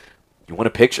 And she's like, you want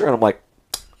a picture? And I'm like,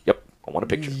 yep, I want a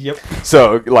picture. Yep.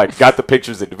 So, like, got the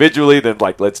pictures individually, then,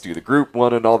 like, let's do the group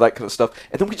one and all that kind of stuff.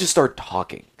 And then we just started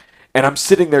talking. And I'm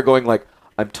sitting there going, like,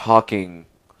 I'm talking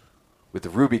with the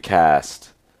Ruby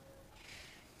cast.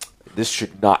 This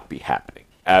should not be happening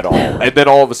at all. And then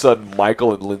all of a sudden,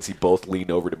 Michael and Lindsay both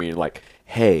lean over to me and like,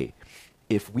 hey,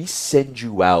 if we send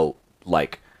you out,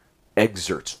 like,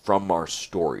 excerpts from our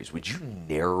stories, would you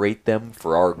narrate them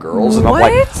for our girls? And I'm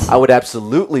like, I would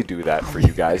absolutely do that for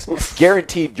you guys.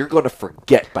 Guaranteed you're going to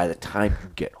forget by the time you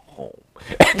get home.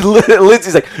 And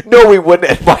Lindsay's like, no, we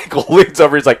wouldn't. And Michael leans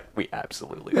over, he's like, we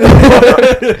absolutely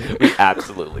will. We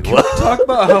absolutely will. Talk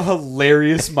about how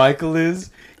hilarious Michael is.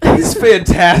 He's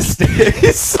fantastic.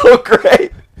 He's so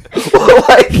great.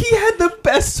 Like, he had the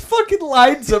best fucking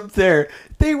lines up there.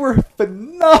 They were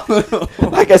phenomenal.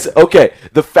 Like I said, okay,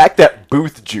 the fact that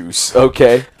Booth Juice,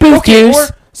 okay? Booth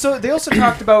Juice. So they also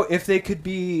talked about if they could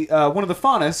be one of the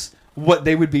faunus, what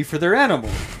they would be for their animal.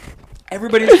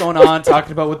 Everybody's going on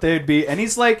talking about what they would be, and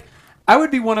he's like, I would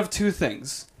be one of two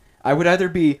things. I would either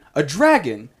be a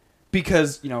dragon,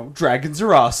 because, dragons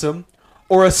are awesome,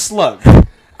 or a slug.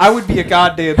 I would be a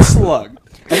goddamn slug.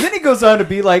 And then he goes on to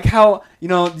be like how,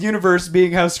 the universe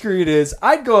being how screwed it is,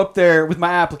 I'd go up there with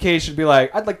my application and be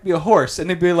like, I'd like to be a horse. And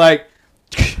they'd be like,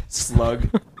 slug.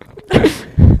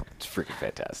 It's freaking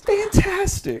fantastic.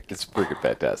 Fantastic. It's freaking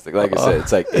fantastic. Like I said,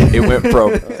 it's like, it went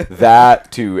from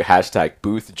that to hashtag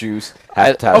Booth Juice.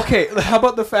 Okay, how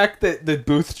about the fact that the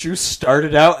Booth Juice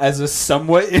started out as a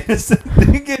somewhat innocent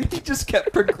thing and he just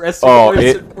kept progressing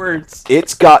worse and worse?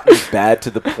 It's gotten bad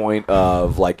to the point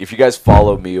of, like, if you guys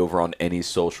follow me over on any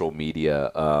social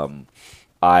media,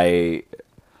 I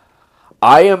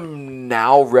am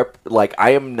now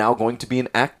going to be an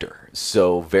actor.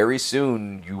 So very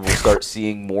soon you will start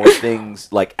seeing more things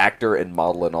like actor and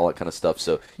model and all that kind of stuff.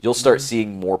 So you'll start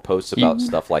seeing more posts about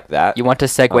stuff like that. You want to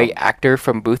segue actor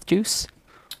from Booth Juice?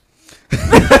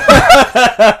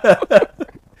 I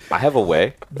have a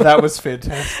way. That was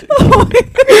fantastic.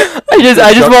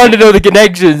 I just wanted to know the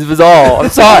connections was all. I'm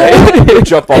sorry.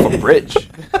 Jump off a bridge.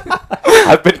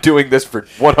 I've been doing this for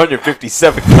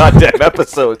 157 goddamn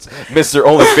episodes. Mister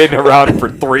only been around for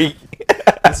 3.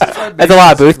 That's a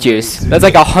lot of Booth Juice. That's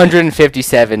like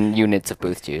 157 units of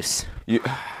Booth Juice.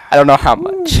 I don't know how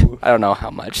much. I don't know how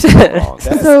much. Oh,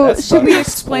 So that's should we about to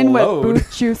explain what explode.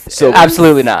 booth juice So- is?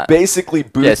 Absolutely not. Basically,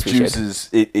 Booth Yes, we should. juices,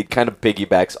 it kind of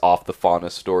piggybacks off the Fauna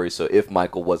story. So if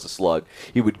Michael was a slug,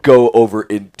 he would go over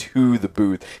into the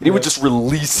booth and he would just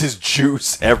release his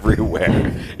juice everywhere.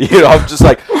 I'm just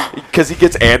like, because he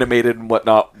gets animated and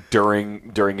whatnot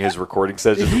during his recording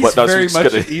sessions and He's whatnot. very so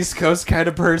much he's an East Coast kind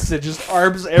of person, just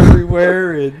arms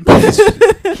everywhere, and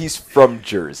he's from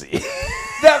Jersey.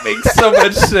 that makes so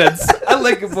much sense. I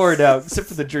like it more now, except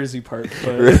for the Jersey part.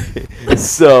 But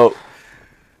so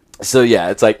yeah,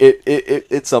 it's like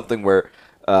it's something where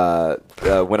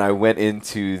when I went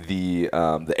into the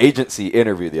agency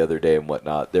interview the other day and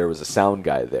whatnot, there was a sound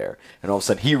guy there, and all of a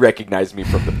sudden he recognized me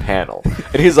from the panel,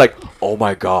 and he's like, "Oh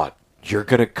my God, you're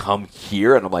gonna come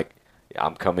here?" And I'm like, "Yeah,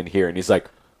 I'm coming here," and he's like,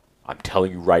 "I'm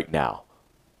telling you right now,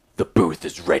 the booth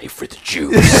is ready for the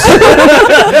juice."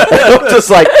 I'm just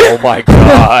like, "Oh my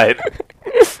God."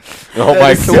 Oh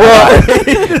my God!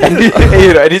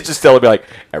 And he's just telling me like,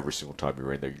 every single time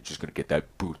you're in there, you're just gonna get that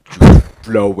booth juice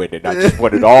flowing, and I just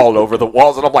want it all over the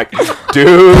walls. And I'm like,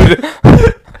 dude,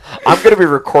 I'm gonna be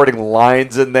recording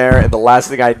lines in there, and the last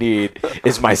thing I need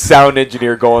is my sound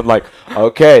engineer going like,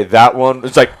 okay, that one.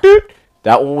 It's like, dude,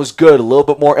 that one was good. A little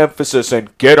bit more emphasis,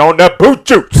 and get on that booth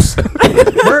juice.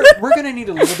 we're gonna need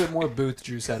a little bit more booth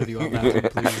juice out of you on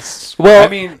that one, please. Well- I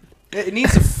mean, it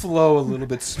needs to flow a little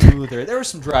bit smoother. There were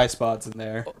some dry spots in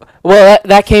there. Well,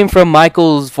 that came from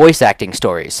Michael's voice acting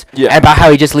stories. Yeah. And about how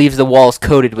he just leaves the walls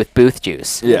coated with booth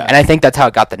juice. Yeah. And I think that's how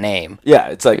it got the name. Yeah,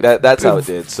 it's like that. That's how it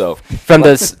did. So From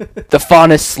the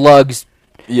Fauna Slugs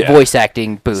yeah. voice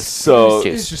acting booth So- It's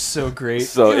juice. just so great.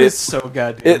 So it was it's- so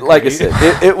goddamn It, like I great.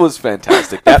 said, it was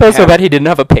fantastic. I That felt so panel- bad he didn't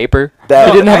have a paper. That-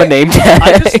 He didn't have a name tag.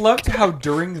 I just loved how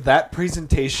during that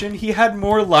presentation he had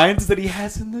more lines than he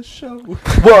has in the show.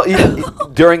 Well,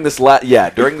 during this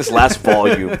last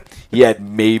volume, he had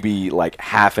maybe like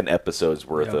half an episode's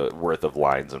worth of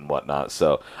lines and whatnot.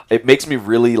 So it makes me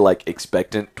really like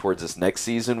expectant towards this next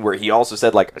season, where he also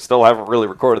said like, I still haven't really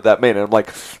recorded that many. And I'm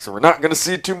like, so we're not gonna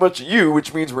see too much of you,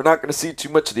 which means we're not gonna see too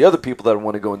much of the other people that I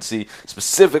want to go and see.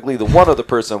 Specifically, the one other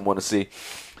person I want to see.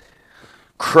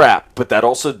 Crap, but that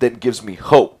also then gives me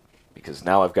hope, because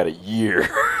now I've got a year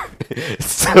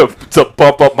to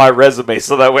bump up my resume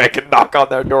so that way I can knock on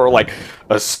their door like,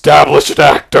 established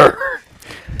actor,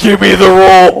 give me the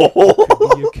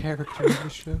role. Be a character in the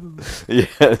show.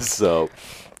 Yeah, so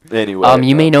anyway.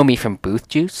 You may know me from Booth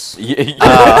Juice. Yeah,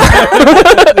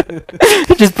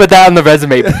 Just put that on the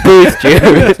resume. Booth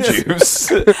Juice.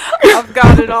 juice. I've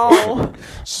got it all.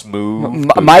 Smooth.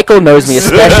 Michael knows me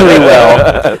especially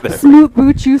well. Smooth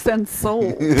boot juice and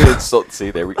soul. So,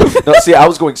 see, there we go. No, see, I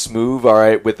was going smooth, all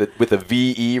right, with a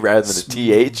VE rather than a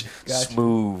TH. Gotcha.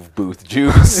 Smooth booth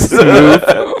juice.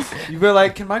 You were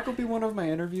like, can Michael be one of my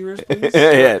interviewers, please?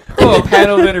 Yeah. Oh, a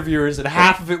panel of interviewers, and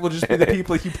half of it will just be the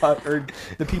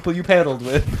people you paneled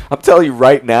with. I'm telling you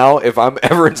right now, if I'm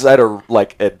ever inside a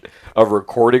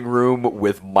recording room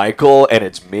with Michael and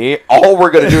it's me, all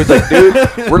we're gonna do is like, dude,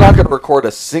 we're not gonna record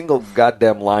a single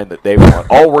goddamn line that they want.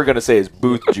 All we're gonna say is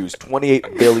booth juice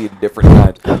 28 billion different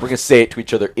times. We're gonna say it to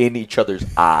each other in each other's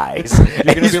eyes. And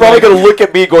gonna he's be probably like, gonna look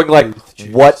at me going like,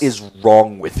 what is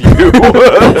wrong with you?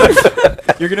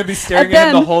 You're gonna be staring And at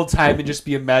him the then- whole time and just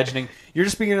be imagining. You're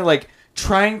just being like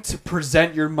trying to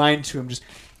present your mind to him, just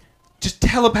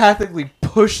telepathically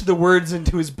push the words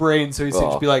into his brain, so he's Oh.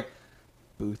 just be like,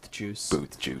 booth juice,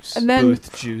 Booth juice. And then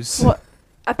booth juice. well,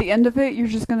 at the end of it, you're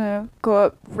just gonna go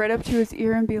up right up to his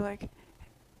ear and be like,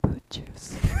 boot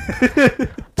juice.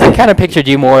 I kind of pictured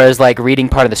you more as like reading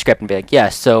part of the script and be like,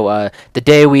 yes, so the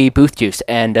day we booth juice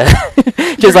and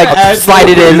just like Add- slide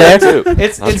it in there. Too.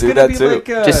 It's I'll it's do gonna that be too. like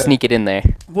Just sneak it in there.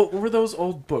 What were those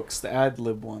old books? The ad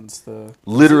lib ones. The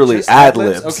Literally just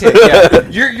ad-libs. Okay, yeah.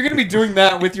 You're gonna be doing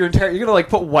that with your entire. You're gonna like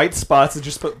put white spots and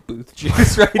just put booth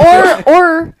juice right there.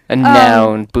 Or A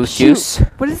noun, booth shoot, juice.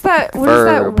 What is that? What is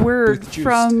that Verb. word Booth juice.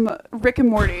 from Rick and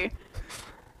Morty?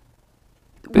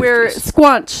 Booth Where juice.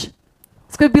 squanch.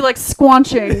 It's gonna be like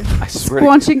squanching, I swear to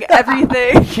squanching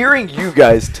everything. hearing you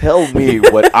guys tell me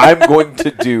what I'm going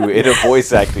to do in a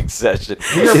voice acting session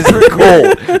is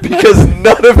gold, because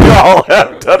none of y'all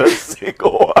have done a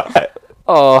single one.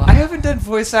 Oh, I haven't done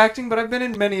voice acting, but I've been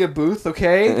in many a booth.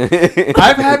 Okay,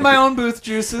 I've had my own booth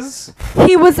juices.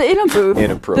 He was in a booth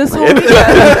this whole Inappropriate.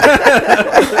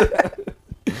 weekend.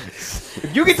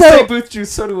 If you get to So- say booth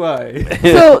juice, so do I.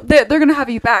 So they're gonna have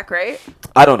you back, right?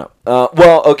 I don't know.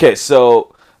 Well, okay,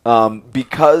 so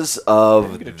because I'm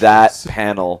of gonna that choose.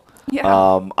 panel,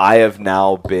 Yeah. I have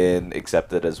now been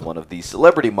accepted as one of the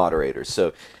celebrity moderators.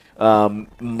 So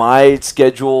my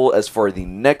schedule as for the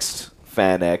next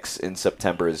FanX in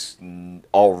September is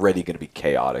already going to be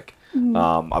chaotic.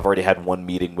 I've already had one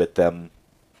meeting with them,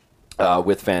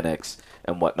 with FanX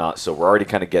and whatnot, so we're already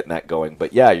kind of getting that going.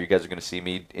 But yeah, you guys are going to see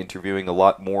me interviewing a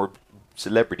lot more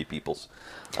celebrity peoples.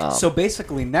 So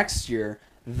basically, next year,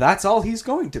 that's all he's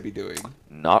going to be doing.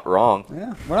 Not wrong.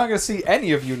 Yeah, we're not going to see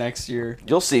any of you next year.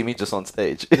 You'll see me just on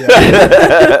stage. Yeah.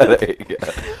 There you go.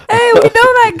 Hey, we know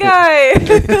that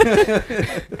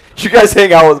guy. You guys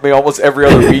hang out with me almost every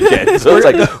other weekend, so it's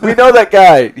like, we know that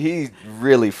guy. He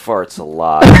really farts a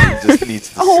lot. He just needs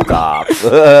to stop.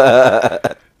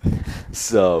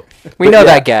 So We know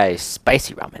that guy.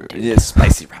 Spicy ramen, dude. Yeah,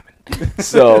 spicy ramen.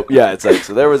 So yeah, it's like,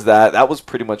 so there was that. That was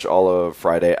pretty much all of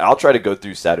Friday. I'll try to go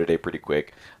through Saturday pretty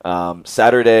quick.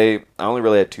 Saturday, I only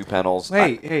really had 2 panels.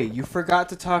 Hey, you forgot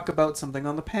to talk about something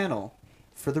on the panel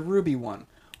for the Ruby one.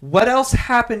 What else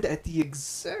happened at the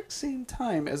exact same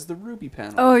time as the Ruby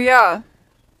panel Oh yeah,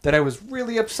 that I was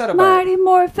really upset about? Mighty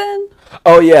Morphin.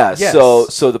 Oh yeah, Yes.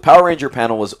 so the Power Ranger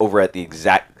panel was over at the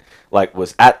exact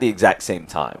same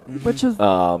time. Which is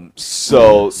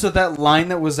So that line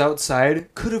that was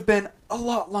outside could have been a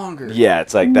lot longer. yeah,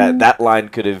 it's like that line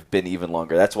could have been even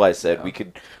longer. That's why I said we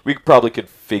could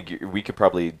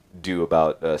probably do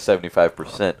about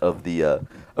 75% of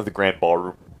the grand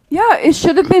ballroom. yeah. It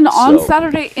should have been on So-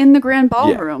 Saturday in the grand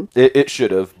ballroom. Yeah, it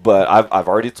should have, but I've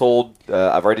already told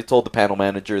the panel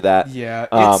manager that. Yeah,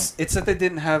 Um, it's that they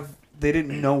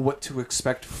didn't know what to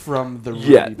expect from the Ruby.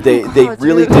 Yeah, they Oh,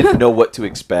 really dude. didn't know what to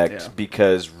expect Yeah.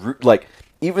 because like,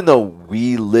 even though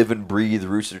we live and breathe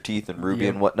Rooster Teeth and Ruby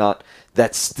and whatnot,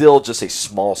 that's still just a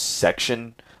small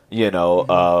section,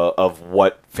 of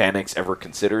what FanX ever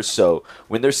considers. So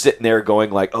when they're sitting there going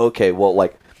like, okay, well,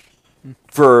 like,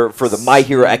 for the My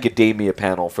Hero Academia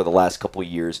panel for the last couple of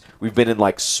years, we've been in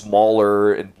like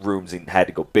smaller rooms and had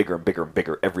to go bigger and bigger and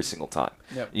bigger every single time.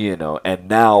 Yep. And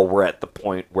now we're at the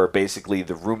point where basically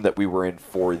the room that we were in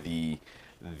for the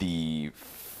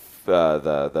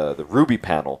Ruby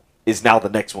panel is now the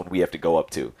next one we have to go up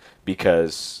to,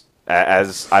 because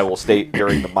as I will state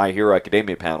during the My Hero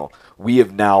Academia panel, we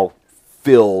have now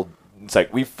filled. It's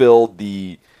like we filled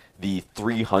the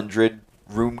 300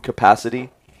 room capacity,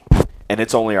 and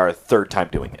it's only our 3rd time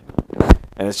doing it.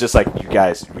 And it's just like, you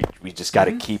guys, we just got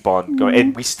to keep on going.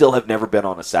 And we still have never been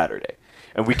on a Saturday.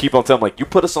 And we keep on telling them, like, you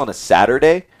put us on a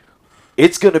Saturday,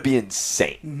 it's going to be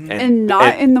insane. And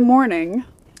not in the morning.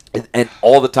 And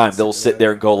all the time, they'll sit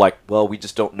there and go like, well, we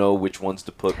just don't know which ones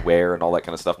to put where and all that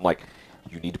kind of stuff. I'm like,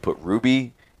 you need to put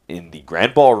Ruby in the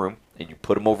grand ballroom, and you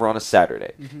put them over on a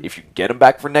Saturday. If you can get them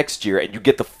back for next year, and you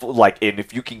get the and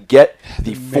if you can get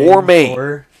the four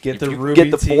main, get the if you can Ruby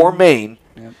get the team. 4 main,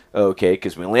 Yep. okay,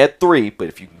 because we only had 3, but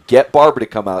if you can get Barbara to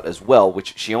come out as well,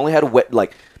 which she only had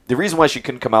the reason why she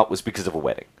couldn't come out was because of a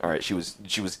wedding. All right, she was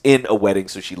in a wedding,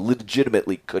 so she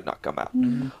legitimately could not come out.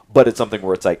 But it's something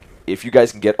where it's like, if you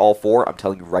guys can get all 4, I'm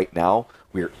telling you right now,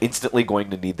 we're instantly going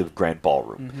to need the grand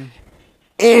ballroom.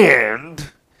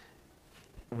 And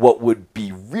what would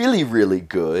be really, really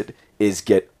good is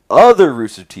get other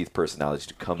Rooster Teeth personalities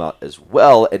to come out as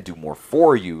well and do more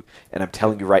for you. And I'm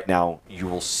telling you right now, you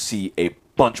will see a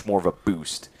bunch more of a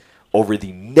boost over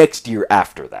the next year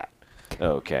after that.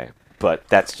 Okay. But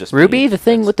that's just Ruby, me. the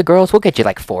thing with the girls, we'll get you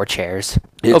like 4 chairs.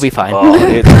 It'll be fine. Oh,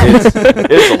 it's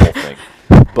a whole thing.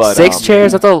 But 6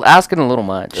 chairs, that's asking a little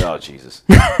much. Oh Jesus!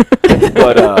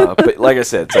 but like I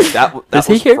said, it's like that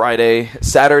was Friday.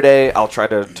 Saturday, I'll try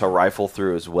to rifle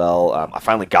through as well. I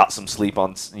finally got some sleep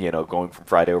on going from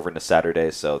Friday over into Saturday,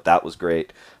 so that was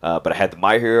great. But I had the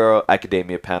My Hero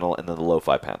Academia panel and then the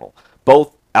Lo-Fi panel,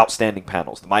 both outstanding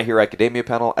panels. The My Hero Academia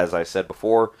panel, as I said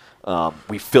before,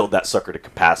 we filled that sucker to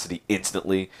capacity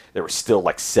instantly. There were still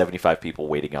like 75 people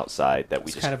waiting outside that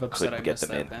we just couldn't get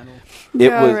them in. Panel.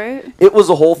 It was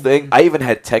a whole thing. I even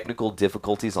had technical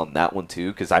difficulties on that one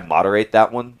too, because I moderate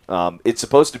that one. It's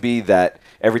supposed to be that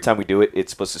every time we do it,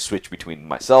 it's supposed to switch between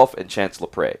myself and Chance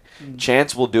Lepre.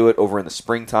 Chance will do it over in the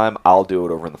springtime. I'll do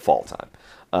it over in the fall time.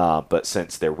 But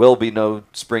since there will be no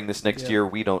spring this next year,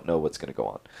 we don't know what's going to go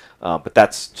on. But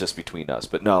that's just between us.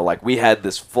 But no, like, we had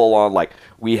this full-on, like,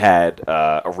 we had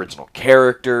original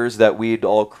characters that we'd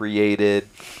all created.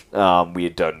 We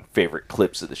had done favorite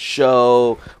clips of the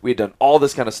show. We had done all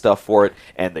this kind of stuff for it.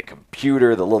 And the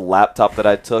computer, the little laptop that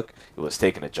I took, it was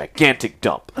taking a gigantic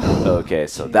dump. Okay,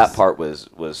 so that part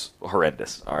was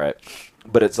horrendous, all right?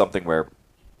 But it's something where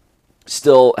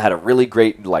still had a really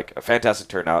great, like, a fantastic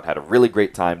turnout, had a really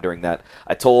great time during that.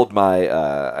 I told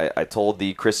I told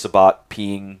the Chris Sabat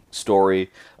peeing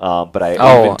story, but I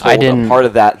even told a part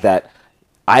of that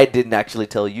I didn't actually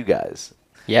tell you guys.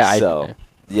 Yeah, so,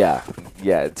 yeah,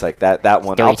 it's like that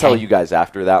one. I'll tell you guys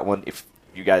after that one. If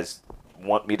you guys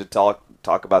want me to talk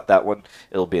about that one,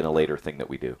 it'll be in a later thing that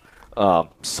we do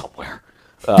somewhere.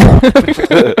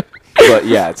 But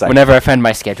yeah, it's like Whenever I find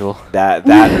my schedule. that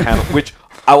panel, which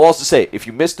I will also say, if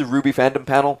you missed the Ruby fandom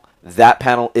panel, that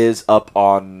panel is up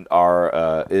on our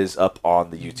the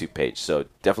YouTube page. So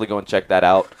definitely go and check that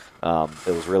out.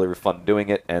 It was really fun doing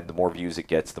it, and the more views it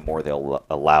gets, the more they'll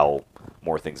allow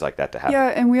more things like that to happen. Yeah,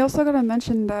 and we also gotta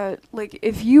mention that, like,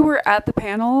 if you were at the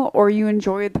panel or you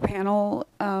enjoyed the panel,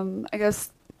 I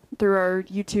guess through our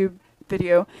YouTube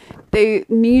video, they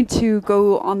need to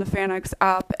go on the FanX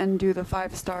app and do the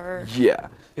 5-star. Yeah.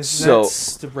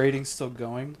 Is the rating still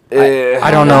going?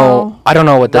 I don't know. I don't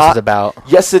know what this is about.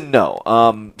 Yes and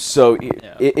no. So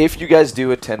if you guys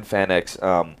do attend FanX,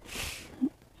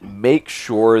 make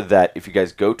sure that if you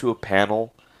guys go to a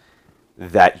panel,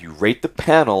 that you rate the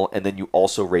panel and then you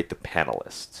also rate the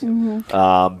panelists.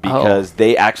 Because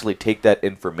they actually take that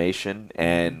information,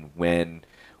 and when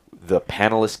the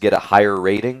panelists get a higher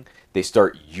rating, they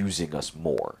start using us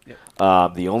more.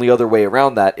 Yep. The only other way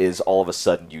around that is all of a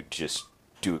sudden you just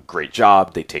do a great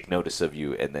job, they take notice of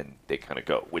you, and then they kind of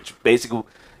go. Which basically,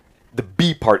 the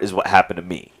B part is what happened to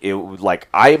me. It was like,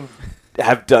 I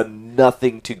have done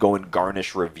nothing to go and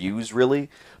garnish reviews, really,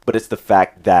 but it's the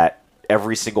fact that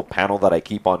every single panel that I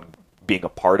keep on being a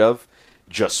part of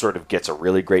just sort of gets a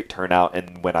really great turnout,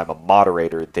 and when I'm a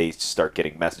moderator, they start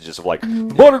getting messages of like, the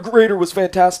moderator was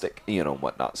fantastic, and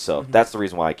whatnot. So that's the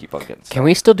reason why I keep on getting stuff. Can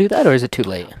we still do that, or is it too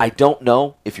late? I don't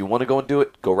know. If you want to go and do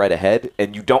it, go right ahead,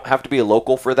 and you don't have to be a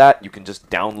local for that. You can just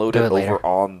download it over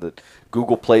on the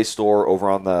Google Play Store, over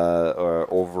on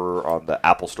the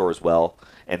Apple Store as well,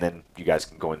 and then you guys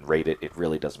can go and rate it. It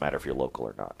really doesn't matter if you're local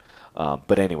or not.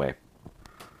 But anyway,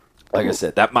 like I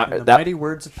said, that mighty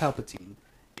words of Palpatine.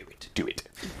 Do it.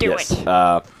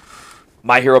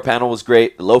 My Hero panel was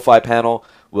great. The Lo-Fi panel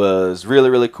was really,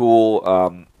 really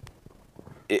cool.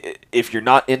 If you're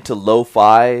not into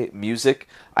lo-fi music,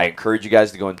 I encourage you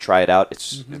guys to go and try it out.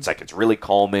 It's it's really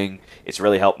calming. It's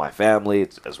really helped my family,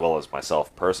 as well as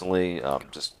myself personally.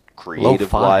 Just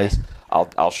creative wise,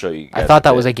 I'll show you guys. I thought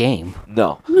that was a game.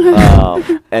 No.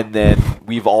 And then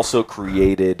we've also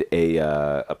created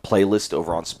a playlist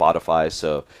over on Spotify,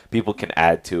 so people can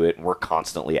add to it, and we're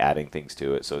constantly adding things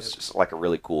to it. So it's just like a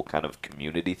really cool kind of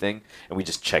community thing, and we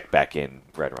just check back in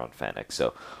right around FanX.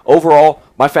 So overall,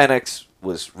 my FanX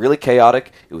was really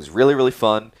chaotic. It was really, really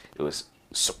fun. It was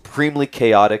supremely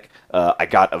chaotic. I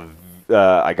got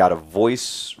a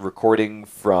voice recording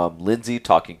from Lindsay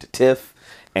talking to Tiff,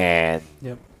 and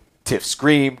Tiff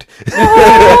screamed.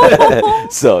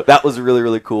 So that was really,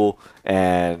 really cool,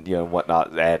 and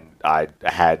whatnot. And I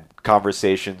had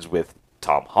conversations with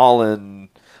Tom Holland,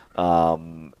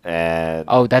 and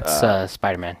that's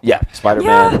Spider-Man. Yeah,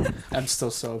 Spider-Man. Yeah. I'm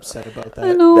still so upset about that.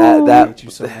 I know. I hate you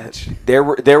so much. There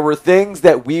were things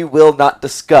that we will not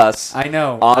discuss. I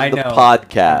know on the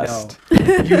podcast. I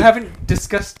know. You haven't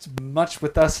discussed much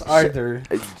with us either.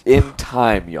 In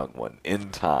time, young one.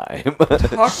 In time.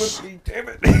 Talk with me, damn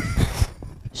it.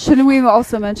 Shouldn't we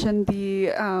also mention the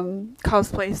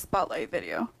cosplay spotlight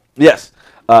video? Yes.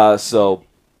 So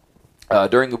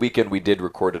during the weekend, we did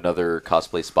record another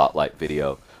cosplay spotlight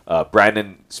video.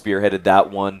 Brandon spearheaded that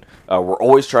one. We're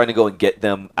always trying to go and get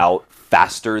them out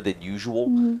faster than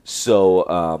usual.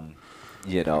 So,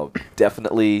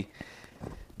 definitely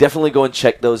go and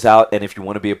check those out. And if you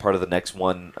want to be a part of the next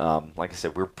one, like I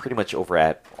said, we're pretty much over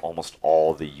at almost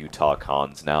all the Utah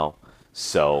cons now.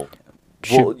 So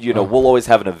we'll always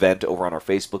have an event over on our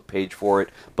Facebook page for it,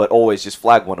 but always just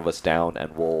flag one of us down,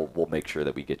 and we'll make sure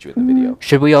that we get you in the video.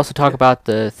 Should we also talk about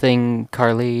the thing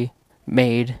Carly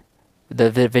made, the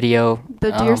video?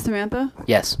 The Dear Samantha?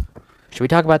 Yes. Should we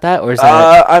talk about that, or is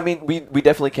that? I mean, we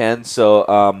definitely can. So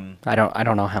I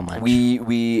don't know how much.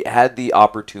 We had the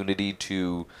opportunity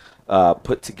to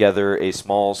put together a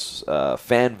small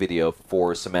fan video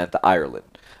for Samantha Ireland.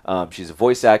 She's a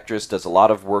voice actress, does a lot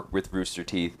of work with Rooster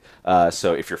Teeth.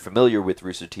 So if you're familiar with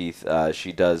Rooster Teeth,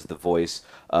 she does the voice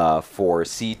for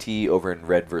CT over in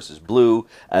Red vs. Blue,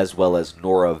 as well as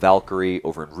Nora Valkyrie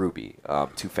over in Ruby.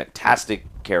 Two fantastic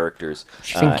characters.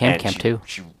 She's in Camp too.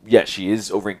 She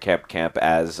is over in Camp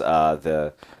as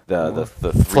the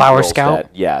three Flower girls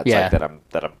Scout. Like that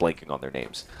I'm blanking on their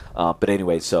names. But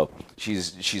anyway, so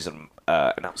she's an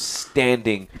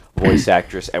outstanding voice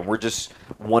actress, and we're just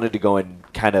wanted to go and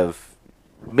kind of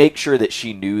make sure that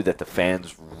she knew that the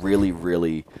fans really,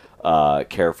 really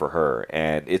care for her,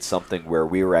 and it's something where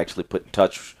we were actually put in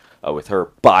touch with her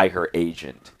by her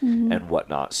agent and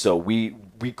whatnot. So we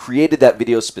created that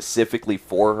video specifically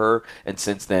for her, and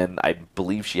since then I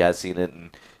believe she has seen it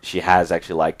and she has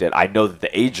actually liked it. I know that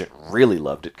the agent really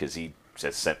loved it because he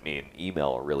just sent me an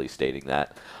email really stating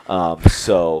that. That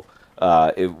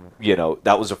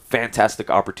was a fantastic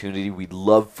opportunity. We'd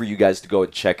love for you guys to go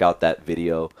and check out that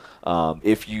video.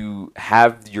 If you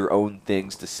have your own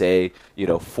things to say,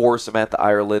 for Samantha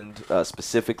Ireland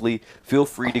specifically, feel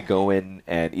free to go in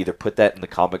and either put that in the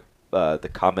comment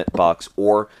box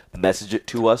or message it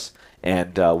to us,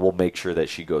 and we'll make sure that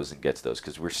she goes and gets those,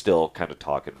 because we're still kind of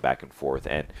talking back and forth,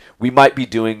 and we might be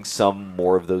doing some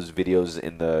more of those videos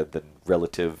in the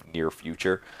relative near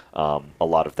future. A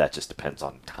lot of that just depends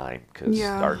on time, because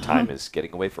our time is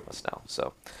getting away from us now.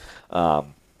 So,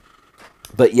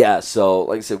 but yeah, so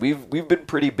like I said, we've been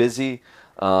pretty busy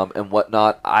and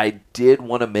whatnot. I did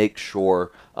want to make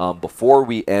sure before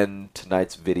we end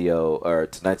tonight's video or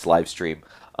tonight's live stream,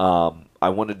 I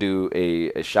want to do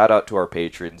a shout out to our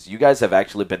patrons. You guys have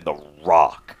actually been the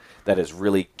rock that has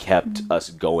really kept us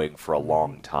going for a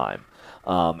long time.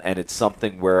 And it's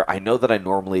something where I know that I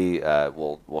normally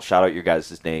will shout out your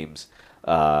guys' names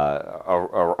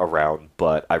around,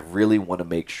 but I really want to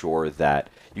make sure that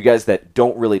you guys that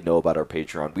don't really know about our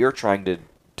Patreon, we are trying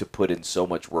to put in so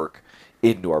much work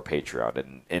into our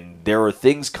Patreon, and there are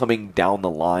things coming down the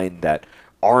line that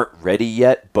aren't ready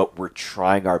yet, but we're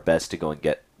trying our best to go and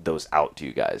get those out to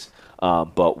you guys.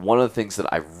 But one of the things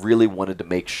that I really wanted to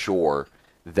make sure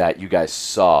that you guys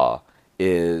saw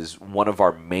is one of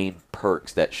our main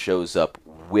perks that shows up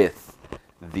with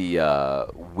the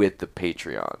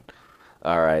Patreon.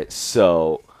 All right,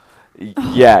 so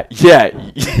yeah,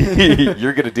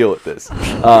 you're gonna deal with this.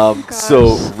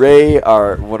 So Ray,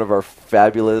 one of our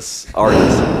fabulous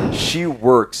artists, she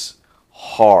works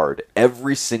hard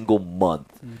every single month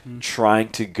trying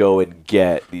to go and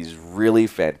get these really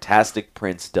fantastic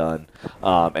prints done,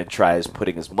 and tries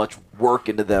putting as much work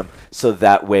into them so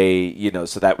that way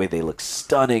they look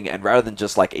stunning, and rather than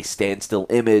just like a standstill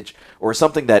image or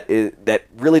something that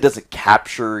really doesn't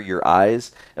capture your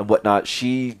eyes and whatnot,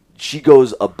 she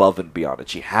goes above and beyond, and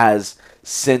she has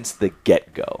since the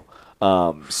get-go.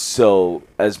 So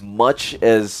as much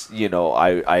as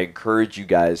I encourage you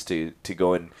guys to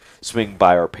go and swing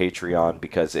by our Patreon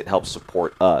because it helps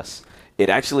support us, it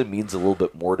actually means a little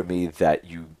bit more to me that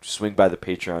you swing by the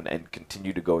Patreon and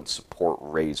continue to go and support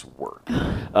Ray's work,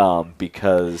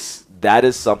 because that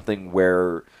is something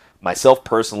where myself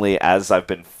personally, as I've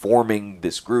been forming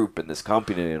this group and this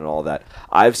company and all that,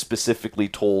 I've specifically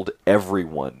told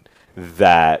everyone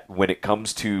that when it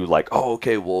comes to like, oh,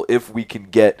 okay, well, if we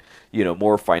can get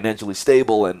more financially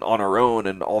stable and on our own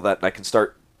and all that, and I can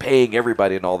start paying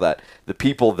everybody and all that, the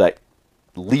people that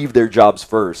leave their jobs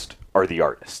first are the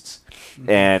artists.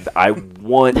 And I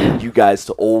want you guys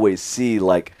to always see,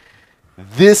 like,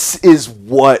 this is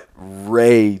what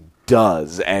Ray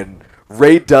does, and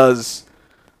Ray does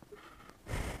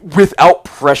without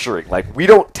pressuring. Like, we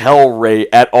don't tell Ray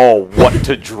at all what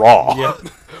to draw. Yep.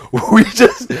 We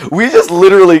just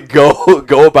literally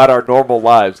go about our normal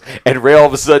lives, and Ray all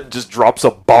of a sudden just drops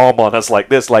a bomb on us like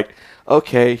this, like,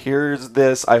 okay, here's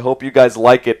this, I hope you guys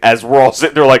like it, as we're all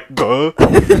sitting there like,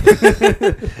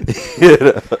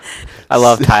 I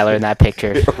love Tyler in that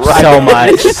picture Right. so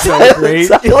much. So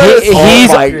great.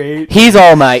 He's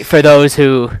All Might, for those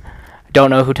who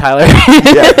don't know who Tyler is.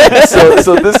 Yeah.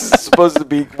 So this is supposed to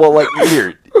be, well, like,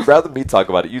 here, rather than me talk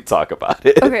about it, you talk about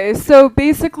it. Okay, so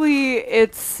basically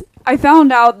I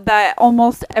found out that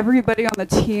almost everybody on the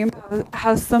team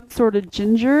has some sort of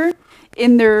ginger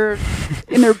in their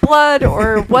blood,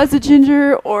 or was a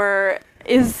ginger, or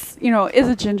is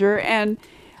a ginger, and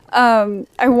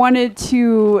I wanted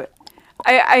to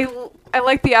I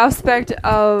like the aspect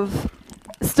of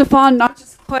Stefan not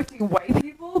just collecting white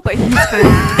people, but he's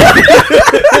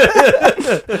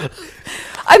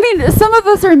I mean, some of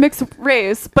us are mixed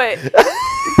race, but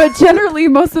generally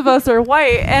most of us are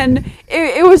white, and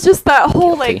it was just that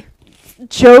whole like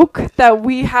joke that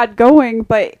we had going,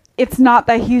 but it's not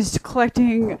that he's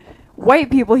collecting white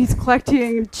people, he's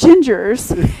collecting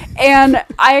gingers. And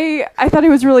I thought it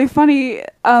was really funny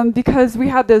because we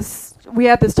had this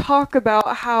talk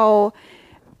about how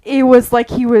it was like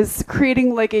he was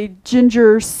creating like a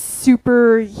ginger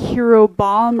superhero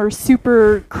bomb or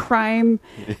super crime,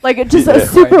 like just a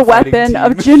super weapon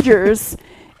of gingers.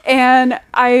 And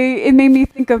it made me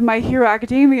think of My Hero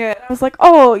Academia. I was like,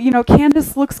 oh,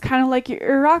 Candace looks kind of like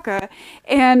Uraka.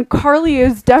 And Carly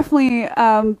is definitely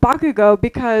Bakugo,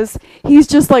 because he's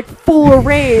just like full of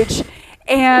rage.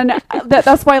 And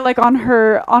that's why, like, on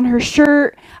her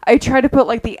shirt, I try to put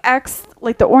like the X,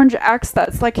 like the orange X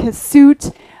that's like his suit.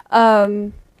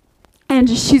 And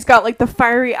she's got like the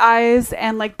fiery eyes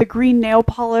and like the green nail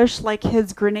polish like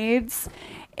his grenades.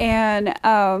 And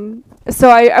so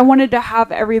I wanted to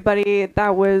have everybody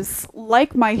that was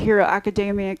like My Hero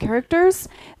Academia characters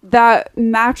that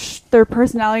matched their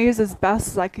personalities as best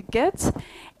as I could get.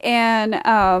 And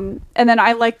then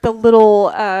I like the little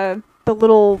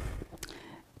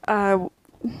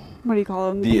what do you call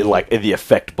them? The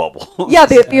effect bubble. Yeah,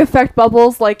 the effect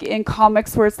bubbles, like in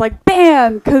comics where it's like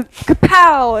bam,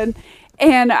 kapow, and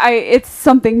it's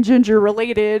something ginger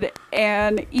related,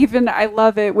 and even I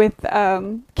love it with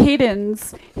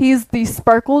Caden's. He's the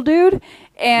sparkle dude,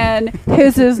 and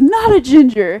his is not a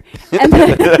ginger, and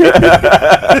then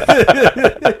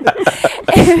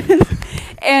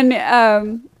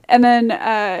and then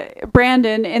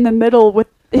Brandon in the middle with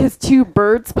his two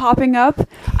birds popping up.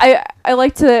 I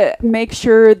like to make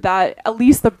sure that at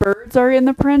least the birds are in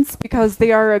the prints because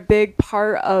they are a big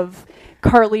part of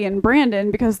Carly and Brandon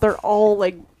because they're all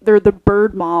like they're the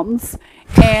bird moms,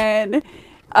 and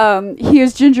he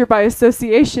is ginger by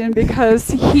association because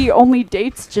he only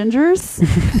dates gingers.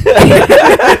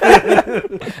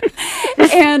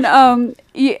 And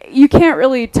you can't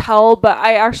really tell, but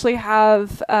I actually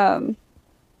have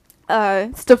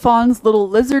Stefan's little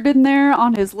lizard in there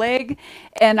on his leg,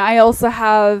 and I also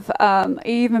have I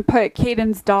even put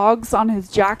Caden's dogs on his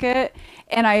jacket,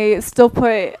 and I still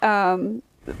put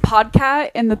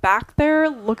Podcat in the back there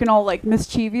looking all like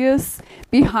mischievous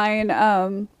behind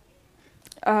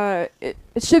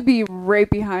it should be right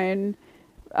behind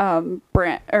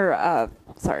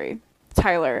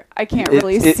Tyler. I can't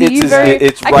really see very.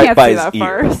 It's I right can't by see his that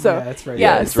ear. far. So Yeah, it's right.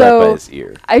 yeah, it's so right by his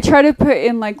ear. I try to put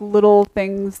in like little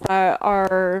things that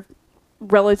are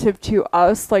relative to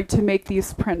us, like to make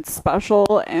these prints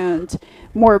special and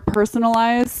more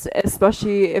personalized,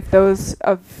 especially if those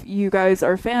of you guys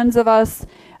are fans of us.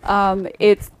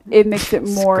 It makes it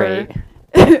more. Great.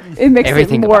 It makes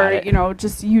Everything it more, about it.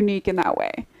 just unique in that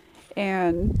way.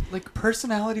 And Like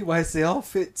personality wise, they all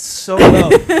fit so well.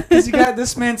 Because you got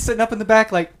this man sitting up in the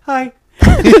back, like, hi.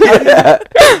 I'm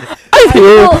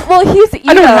here. well, he's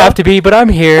I don't have to be, but I'm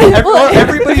here.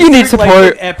 Everybody's You need doing, like,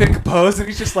 support. an epic pose, and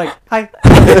he's just like, hi.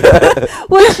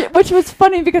 which was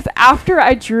funny because after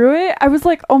I drew it, I was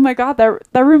like, oh my god,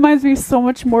 that reminds me so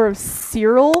much more of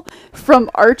Cyril from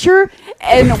Archer,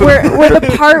 and where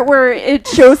the part where it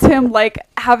shows him like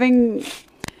having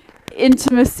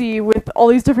intimacy with all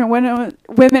these different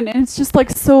women, and it's just like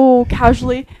so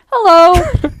casually,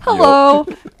 hello.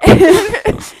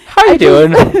 How you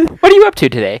doing? What are you up to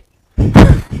today?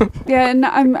 Yeah, and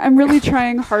I'm really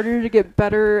trying harder to get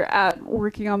better at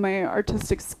working on my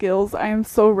artistic skills. I am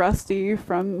so rusty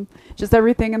from just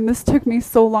everything, and this took me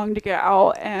so long to get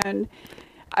out, and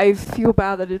I feel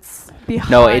bad that it's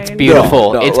behind. No, it's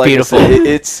beautiful. It's like I beautiful. said,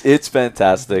 it's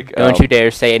fantastic. Don't you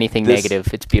dare say anything this-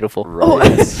 negative. It's beautiful.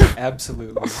 Right.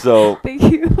 Absolutely. So Thank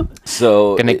you.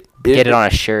 Gonna get it on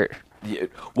a shirt. Yeah,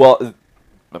 well,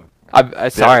 I'm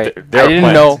sorry. there I are didn't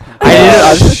plans. know. I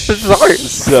was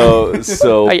sorry.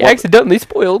 so I one- accidentally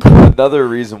spoiled. another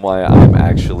reason why I'm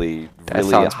actually That really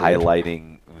sounds weird.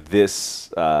 highlighting this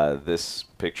this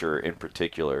picture in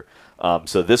particular.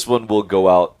 So this one will go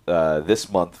out this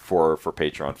month for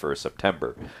Patreon for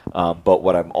September. But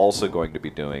what I'm also going to be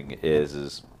doing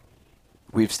is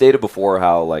we've stated before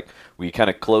how like we kind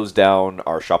of closed down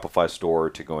our Shopify store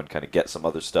to go and kind of get some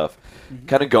other stuff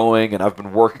kind of going, and I've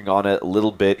been working on it a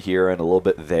little bit here and a little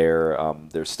bit there.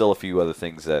 There's still a few other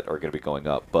things that are going to be going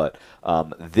up, but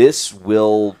this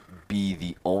will be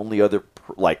the only other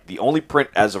the only print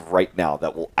as of right now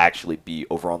that will actually be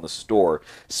over on the store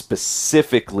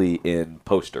specifically in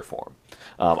poster form.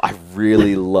 I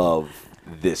really love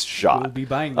this shot. We'll be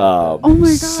buying that. Oh my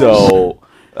gosh. So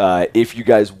if you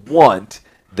guys want,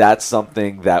 that's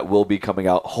something that will be coming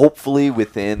out hopefully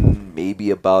within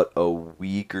maybe about a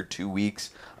week or 2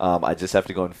 weeks. I just have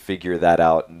to go and figure that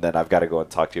out, and then I've got to go and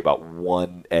talk to you about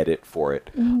one edit for it.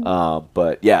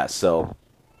 But yeah, so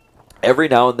every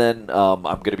now and then I'm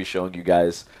going to be showing you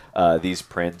guys these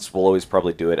prints. We'll always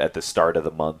probably do it at the start of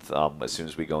the month as soon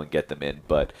as we go and get them in.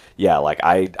 But yeah, like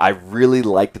I really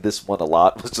liked this one a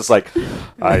lot. It was just like,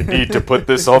 I need to put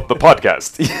this on the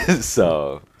podcast.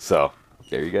 so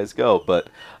there you guys go. But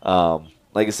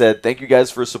like I said, thank you guys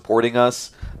for supporting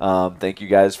us. Thank you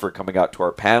guys for coming out to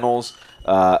our panels.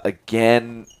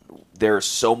 Again, there's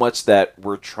so much that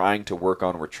we're trying to work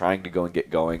on. We're trying to go and get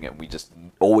going, and we just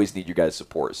always need you guys'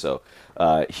 support. So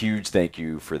huge thank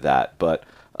you for that. But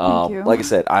Thank you. like I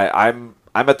said, I'm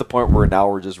at the point where now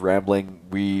we're just rambling.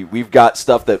 We've got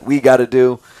stuff that we got to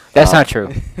do. That's not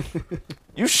true.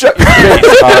 You shut your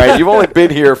face, all right? You've only been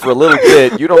here for a little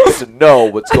bit. You don't get to know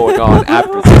what's going on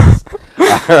after this.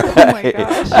 Oh my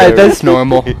gosh. That's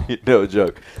normal. No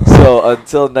joke. So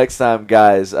until next time,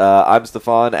 guys, I'm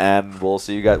Stefan, and we'll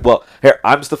see you guys. Well, here,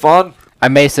 I'm Stefan.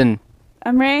 I'm Mason.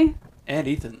 I'm Ray. And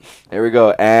Ethan. There we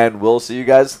go, and we'll see you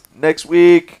guys next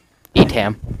week. Eat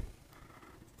ham.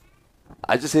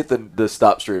 I just hit the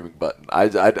stop streaming button. I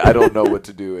don't know what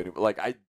to do anymore. Like I.